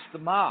 I missed the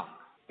mark,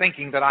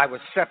 thinking that I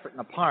was separate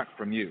and apart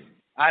from you.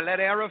 I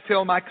let error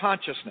fill my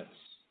consciousness.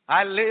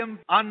 I live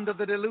under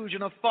the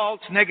delusion of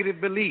false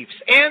negative beliefs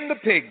in the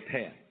pig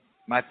pen.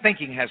 My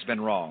thinking has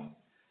been wrong.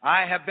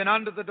 I have been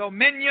under the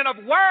dominion of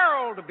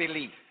world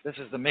belief. This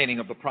is the meaning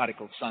of the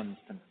prodigal son's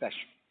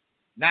confession.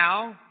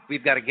 Now,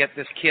 we've got to get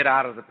this kid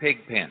out of the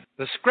pig pen.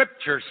 The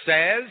Scripture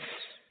says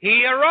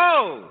he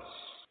arose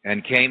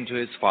and came to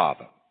his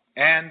father.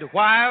 And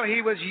while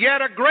he was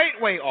yet a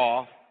great way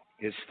off,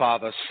 his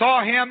father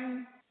saw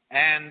him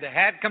and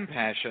had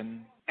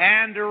compassion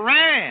and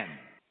ran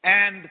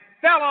and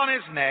fell on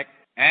his neck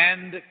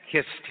and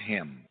kissed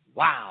him.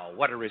 Wow,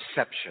 what a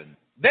reception.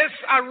 This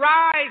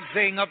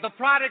arising of the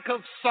prodigal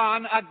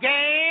son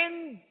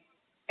again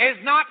is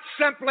not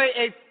simply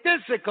a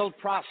physical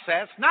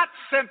process, not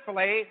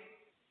simply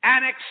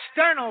an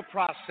external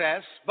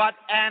process, but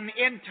an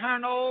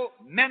internal,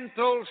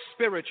 mental,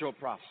 spiritual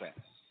process.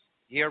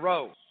 He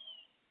arose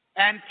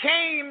and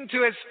came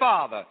to his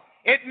father.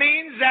 It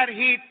means that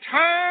he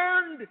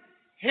turned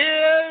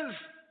his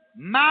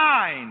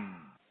mind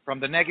from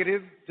the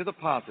negative to the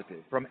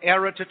positive, from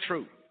error to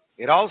truth.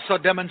 It also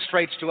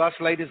demonstrates to us,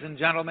 ladies and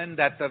gentlemen,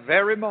 that the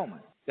very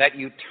moment that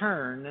you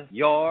turn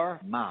your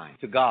mind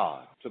to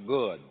God, to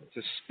good,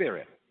 to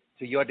spirit,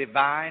 to your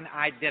divine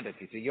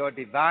identity, to your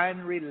divine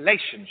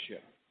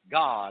relationship,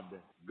 God,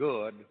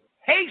 good,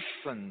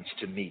 hastens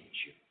to meet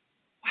you.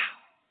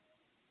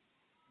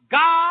 Wow.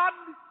 God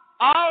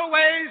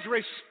always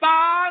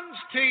responds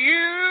to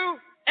you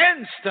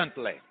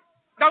instantly.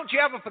 Don't you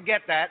ever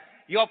forget that.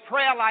 Your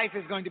prayer life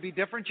is going to be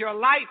different. Your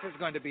life is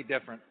going to be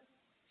different.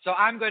 So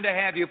I'm going to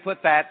have you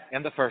put that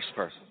in the first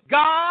person.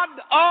 God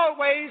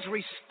always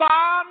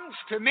responds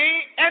to me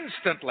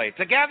instantly.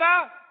 Together?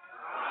 God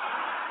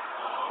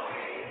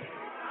always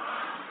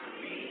responds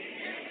to me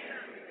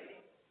instantly.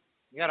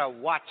 You got to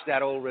watch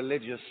that old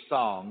religious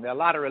song. There are a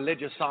lot of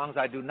religious songs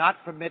I do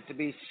not permit to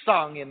be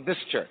sung in this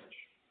church.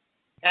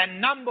 And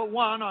number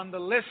one on the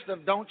list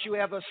of Don't You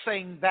Ever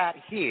Sing That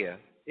Here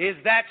is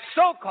that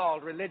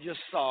so-called religious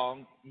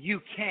song,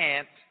 You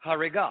Can't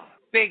Hurry God.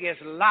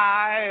 Biggest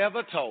lie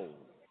ever told.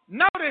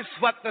 Notice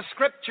what the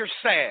Scripture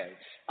says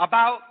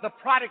about the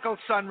prodigal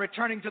son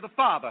returning to the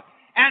father.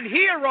 And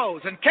he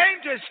arose and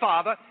came to his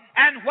father,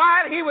 and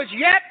while he was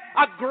yet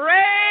a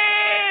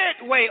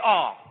great way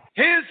off,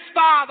 his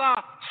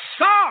father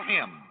saw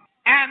him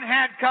and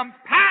had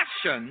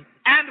compassion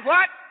and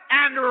what?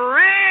 And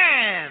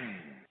ran.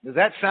 Does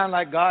that sound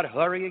like God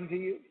hurrying to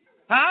you?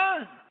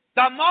 Huh?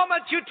 The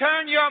moment you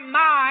turn your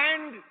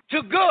mind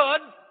to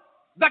good,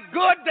 the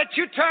good that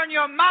you turn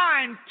your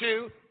mind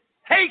to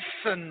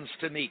hastens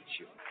to meet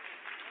you.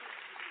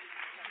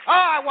 Oh,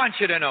 I want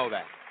you to know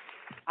that.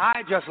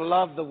 I just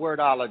love the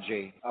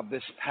wordology of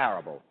this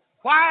parable.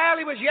 While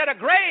he was yet a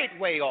great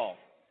way off,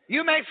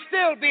 you may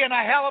still be in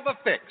a hell of a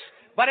fix.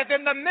 But if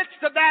in the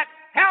midst of that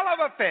hell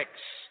of a fix,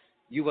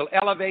 you will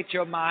elevate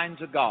your mind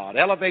to God,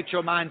 elevate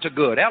your mind to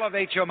good,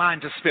 elevate your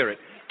mind to spirit,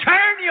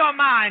 turn your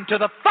mind to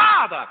the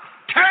Father,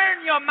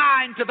 turn your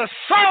mind to the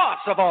source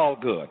of all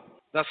good.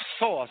 The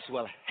source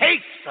will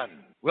hasten,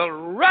 will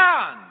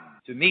run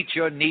to meet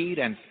your need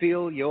and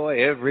fill your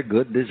every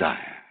good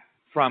desire.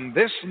 From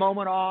this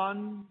moment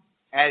on,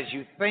 as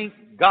you think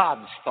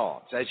God's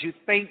thoughts, as you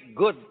think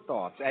good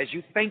thoughts, as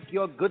you think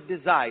your good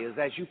desires,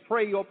 as you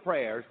pray your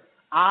prayers,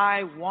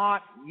 I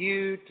want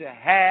you to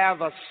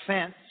have a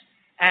sense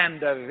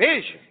and a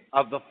vision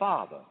of the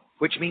Father,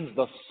 which means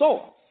the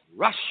source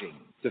rushing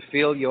to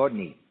fill your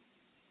need.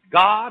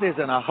 God is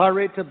in a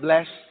hurry to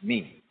bless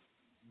me.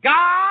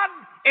 God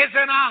is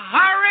in a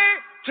hurry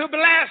to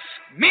bless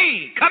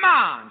me. Come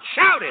on,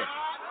 shout it.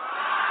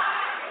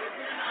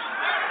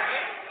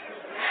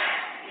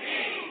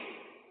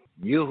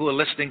 You who are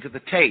listening to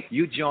the tape,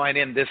 you join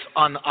in this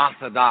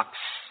unorthodox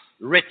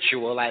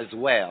ritual as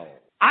well.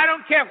 I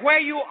don't care where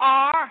you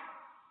are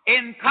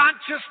in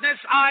consciousness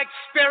or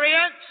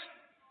experience.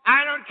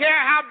 I don't care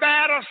how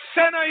bad a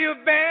sinner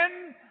you've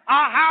been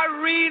or how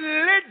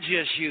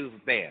religious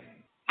you've been.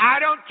 I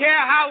don't care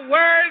how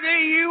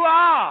worthy you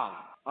are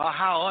or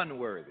how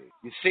unworthy.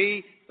 You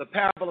see, the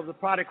parable of the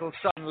prodigal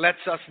son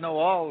lets us know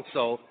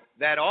also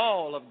that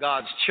all of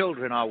God's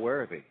children are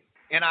worthy.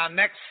 In our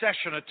next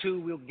session or two,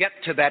 we'll get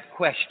to that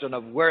question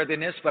of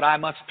worthiness, but I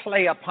must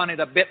play upon it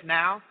a bit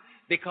now,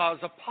 because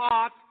a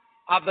part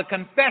of the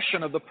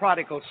confession of the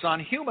prodigal son,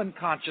 human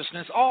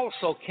consciousness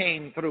also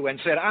came through and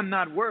said, I'm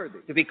not worthy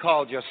to be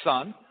called your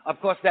son. Of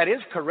course, that is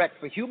correct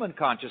for human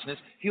consciousness.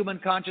 Human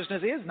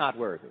consciousness is not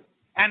worthy.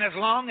 And as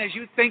long as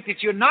you think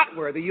that you're not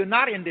worthy, you're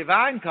not in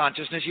divine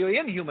consciousness, you're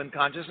in human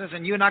consciousness,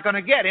 and you're not going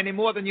to get any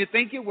more than you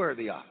think you're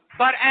worthy of.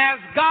 But as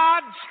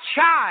God's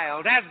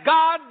child, as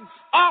God's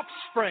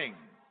offspring,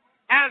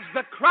 as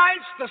the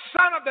Christ, the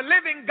Son of the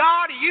living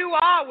God, you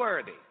are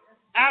worthy.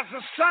 As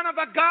the son of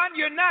a gun,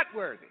 you're not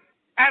worthy.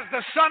 As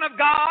the Son of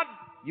God,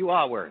 you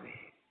are worthy.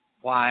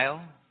 While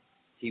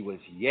he was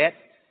yet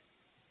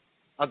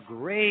a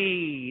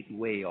great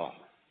way off.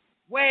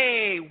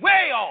 Way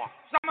off.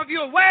 Some of you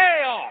are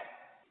way off.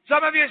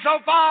 Some of you are so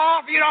far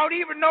off you don't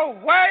even know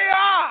way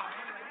off.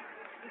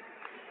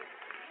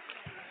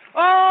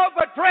 Oh,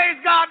 but praise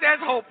God, there's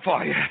hope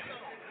for you.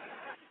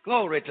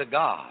 Glory to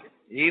God.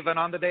 Even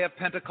on the day of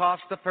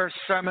Pentecost, the first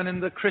sermon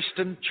in the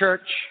Christian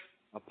church,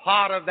 a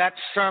part of that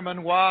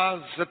sermon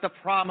was that the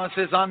promise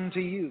is unto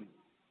you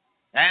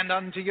and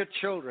unto your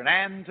children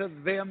and to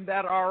them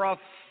that are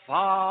afar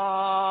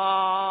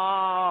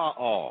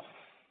off.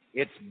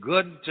 It's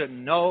good to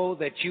know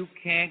that you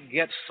can't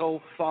get so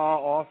far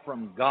off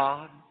from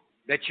God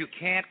that you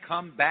can't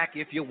come back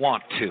if you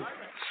want to.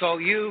 So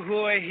you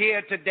who are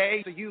here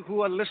today, you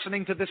who are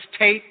listening to this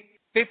tape,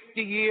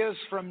 50 years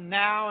from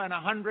now and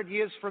 100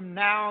 years from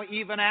now,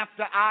 even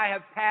after I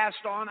have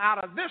passed on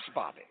out of this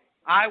body,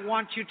 I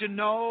want you to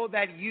know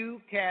that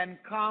you can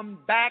come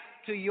back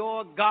to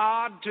your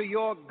God, to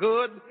your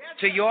good,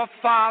 to your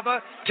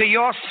Father, to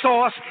your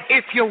source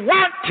if you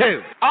want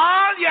to.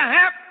 All you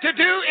have to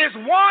do is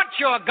want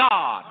your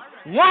God,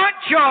 want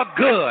your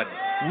good,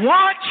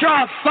 want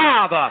your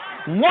Father,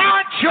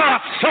 want your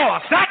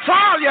source. That's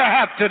all you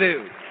have to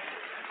do.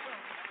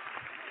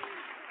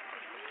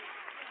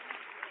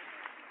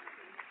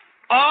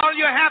 All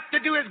you have to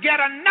do is get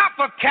enough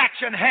of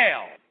catching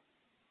hell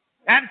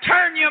and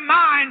turn your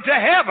mind to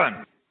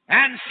heaven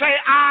and say,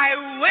 I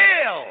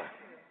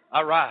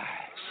will arise.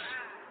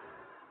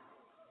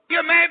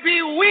 You may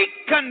be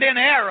weakened in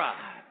error.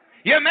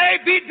 You may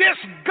be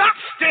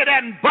disgusted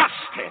and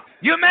busted.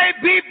 You may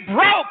be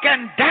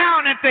broken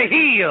down at the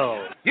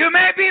heel. You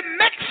may be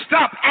mixed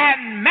up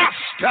and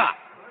messed up.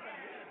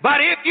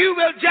 But if you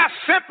will just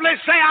simply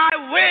say, I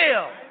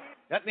will.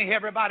 Let me hear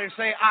everybody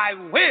say, I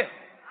will.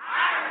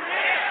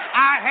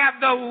 I have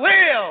the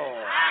will.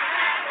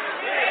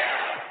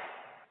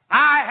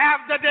 I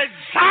have the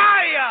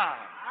desire.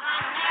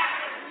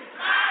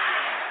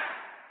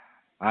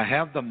 I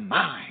have the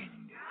mind.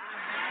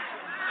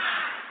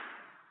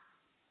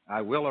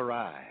 I will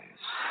arise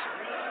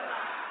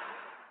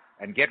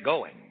and get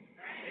going.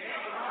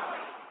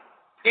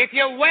 If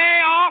you're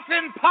way off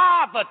in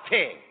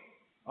poverty,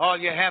 all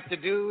you have to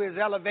do is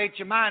elevate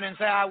your mind and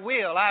say, I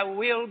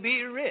will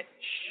be rich.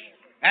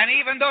 And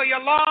even though you're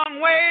long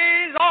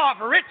ways off,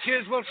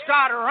 riches will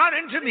start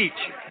running to meet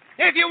you.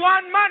 If you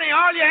want money,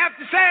 all you have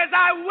to say is,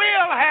 I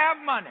will have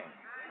money.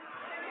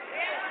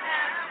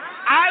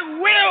 I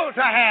will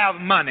to have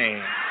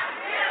money.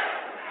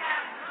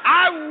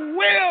 I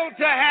will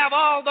to have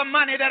all the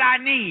money that I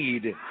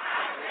need.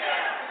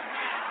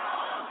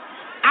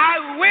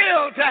 I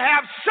will to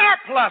have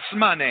surplus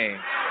money.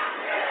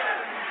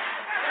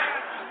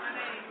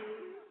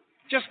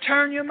 Just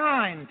turn your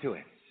mind to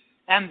it.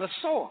 And the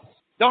source.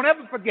 Don't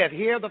ever forget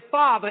here, the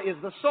Father is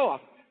the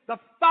source. The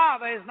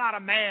Father is not a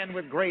man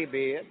with gray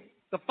beard.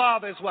 The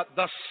Father is what?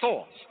 The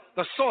source.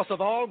 The source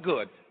of all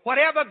good.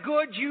 Whatever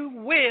good you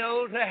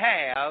will to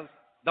have,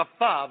 the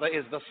Father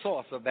is the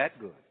source of that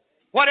good.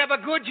 Whatever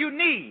good you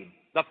need,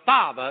 the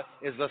Father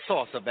is the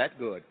source of that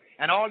good.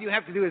 And all you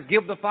have to do is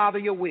give the Father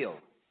your will.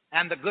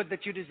 And the good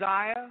that you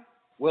desire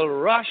will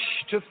rush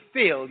to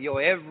fill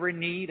your every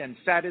need and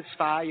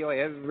satisfy your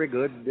every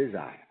good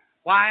desire.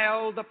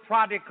 While the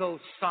prodigal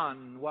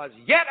son was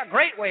yet a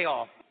great way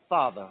off,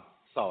 Father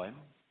saw him,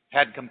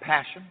 had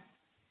compassion.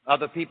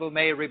 Other people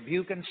may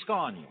rebuke and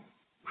scorn you,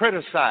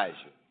 criticize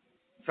you,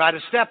 try to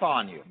step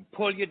on you,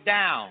 pull you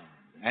down,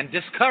 and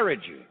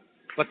discourage you.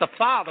 But the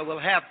Father will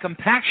have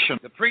compassion.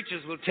 The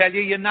preachers will tell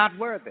you you're not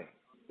worthy.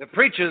 The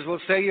preachers will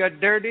say you're a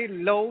dirty,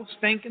 low,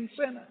 stinking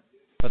sinner.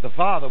 But the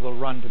Father will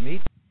run to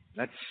meet you.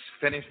 Let's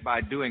finish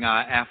by doing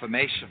our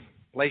affirmation.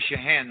 Place your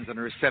hands in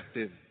a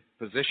receptive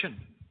position.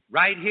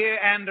 Right here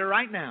and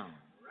right now.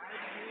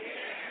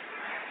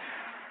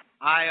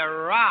 I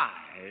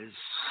arise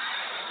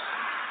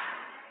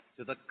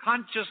to the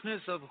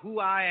consciousness of who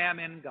I am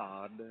in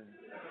God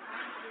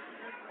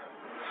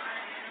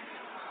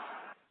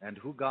and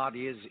who God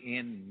is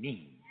in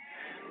me.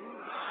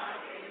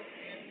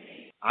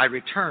 I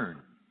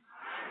return.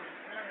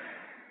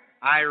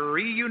 I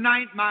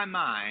reunite my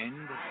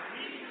mind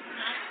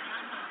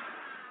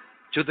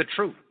to the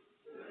truth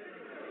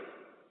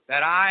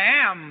that I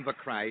am the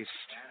Christ,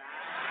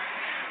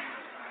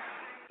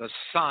 the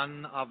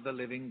Son of the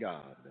living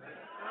God.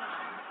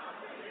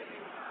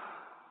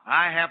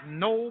 I have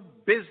no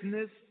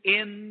business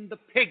in the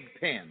pig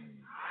pen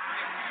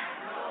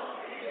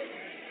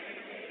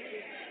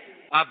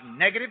of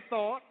negative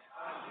thought,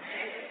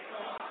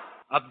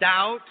 of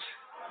doubt,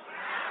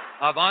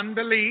 of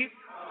unbelief,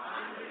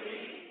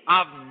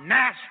 of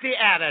nasty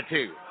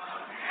attitude.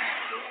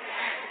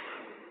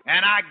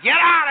 And I get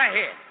out of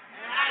here.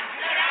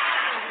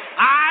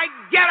 I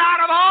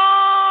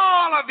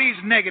of these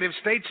negative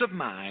states of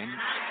mind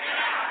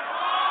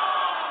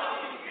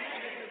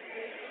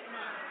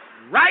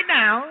right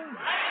now,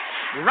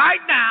 right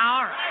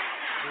now,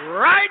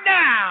 right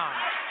now.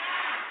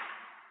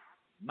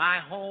 My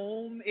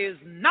home is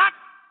not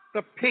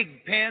the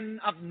pig pen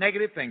of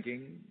negative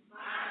thinking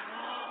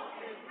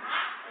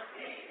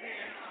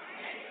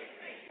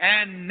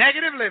and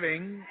negative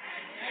living.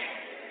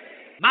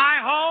 My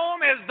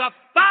home is the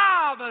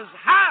Father's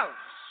house,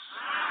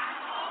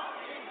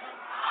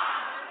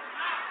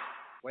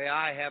 where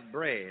I have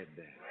bread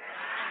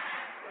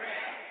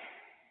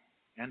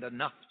and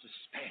enough to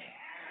spare,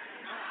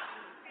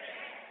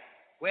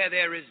 where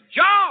there is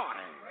joy,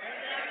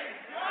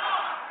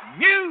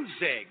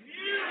 music,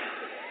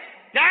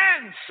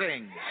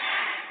 dancing,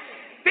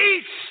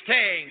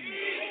 feasting,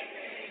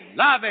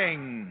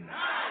 loving.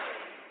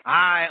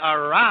 I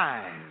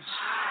arise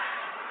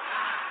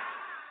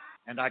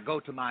and I go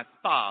to my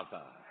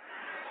Father,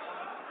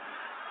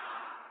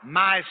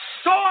 my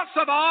source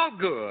of all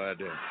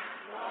good,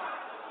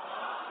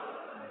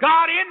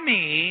 God in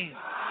me,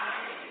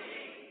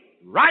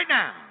 right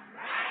now.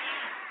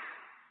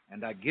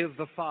 And I give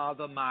the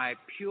Father my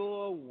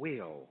pure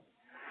will.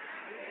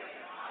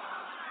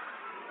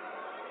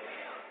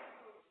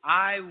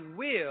 I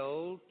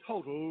will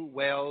total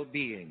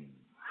well-being.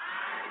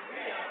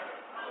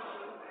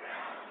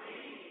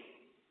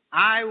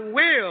 I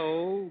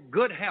will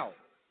good health.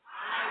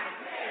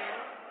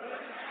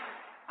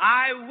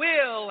 I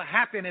will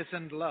happiness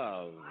and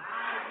love.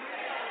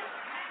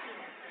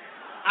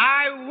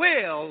 I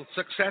will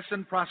success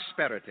and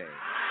prosperity.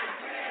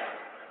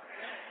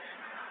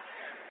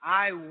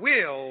 I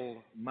will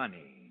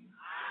money.